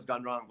nothing has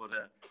gone wrong. But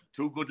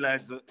 2 good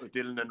lads,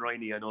 Dylan and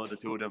Riney, I know the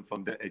 2 of them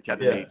from the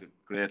academy. Yeah.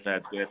 Great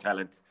lads, great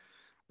talent.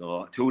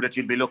 So 2 that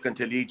you'll be looking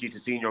to lead you to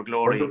senior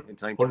glory in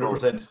time to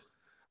 100%.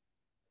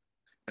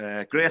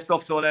 Great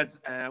stuff, so lads.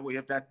 We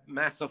have that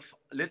massive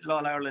Little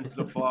All Ireland to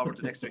look forward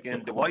to next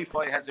weekend. The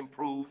Wi-Fi has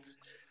improved.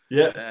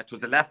 Yeah, it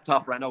was the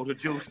laptop ran out of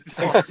juice.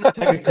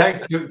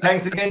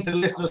 Thanks again to the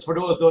listeners for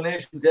those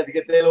donations. You had to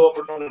get Dalo up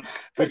and running.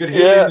 We could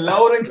hear him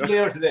loud and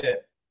clear today.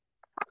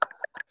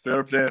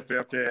 Fair play.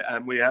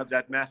 And we have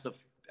that massive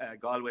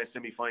Galway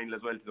semi-final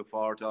as well to look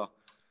forward to.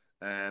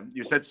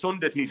 You said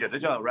Sunday, TJ,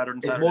 did you? Rather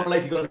than Saturday? It's more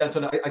likely going to be on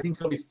Sunday. I think it's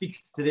going to be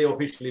fixed today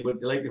officially, but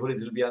the likelihood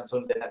is it'll be on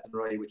Sunday at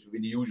Athenry, which will be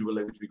the usual,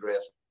 which will be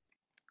great.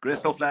 Great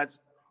stuff, lads.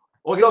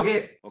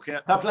 Okay.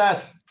 Top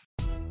class.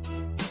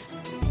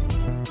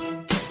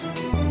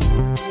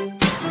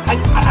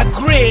 A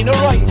grain of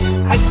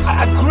rice.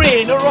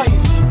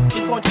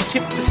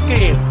 tip the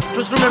scale.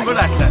 Just remember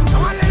that, lad.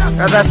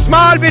 There's a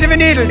small bit of a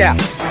needle there.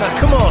 Now,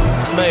 come on,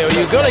 Mayo,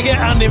 you've got to get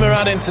Andy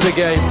Moran into the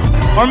game.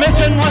 Our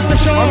mission was to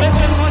show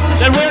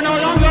that we're no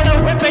longer the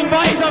whipping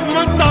boys of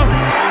Munster.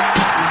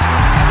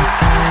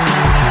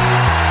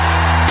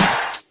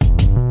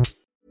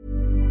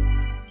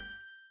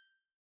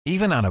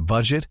 Even on a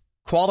budget,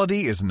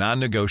 quality is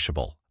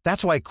non-negotiable.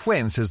 That's why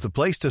Quince is the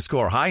place to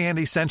score high-end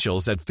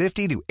essentials at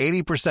 50 to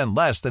 80%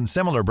 less than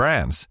similar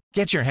brands.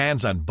 Get your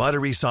hands on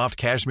buttery soft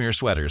cashmere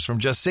sweaters from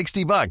just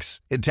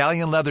 $60,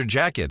 Italian leather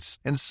jackets,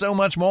 and so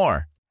much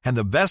more. And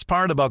the best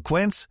part about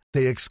Quince,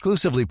 they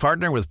exclusively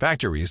partner with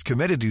factories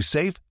committed to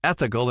safe,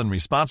 ethical, and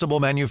responsible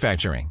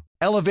manufacturing.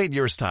 Elevate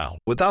your style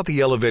without the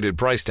elevated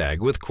price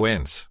tag with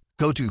Quince.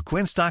 Go to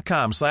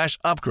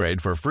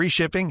quince.com/upgrade for free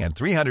shipping and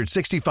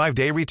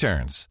 365-day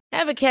returns.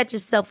 Ever catch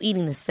yourself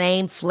eating the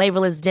same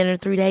flavorless dinner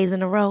 3 days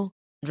in a row?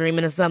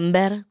 Dreaming of something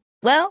better?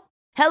 Well,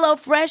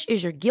 HelloFresh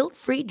is your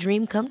guilt-free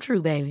dream come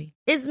true, baby.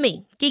 It's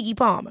me, Keke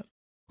Palmer.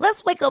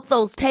 Let's wake up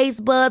those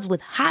taste buds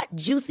with hot,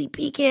 juicy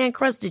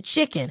pecan-crusted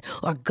chicken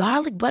or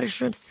garlic butter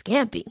shrimp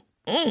scampi.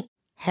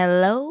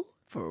 Hello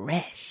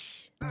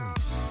Fresh.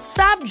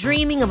 Stop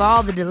dreaming of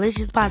all the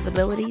delicious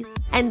possibilities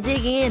and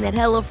dig in at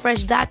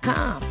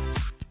HelloFresh.com.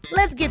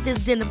 Let's get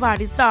this dinner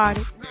party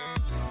started.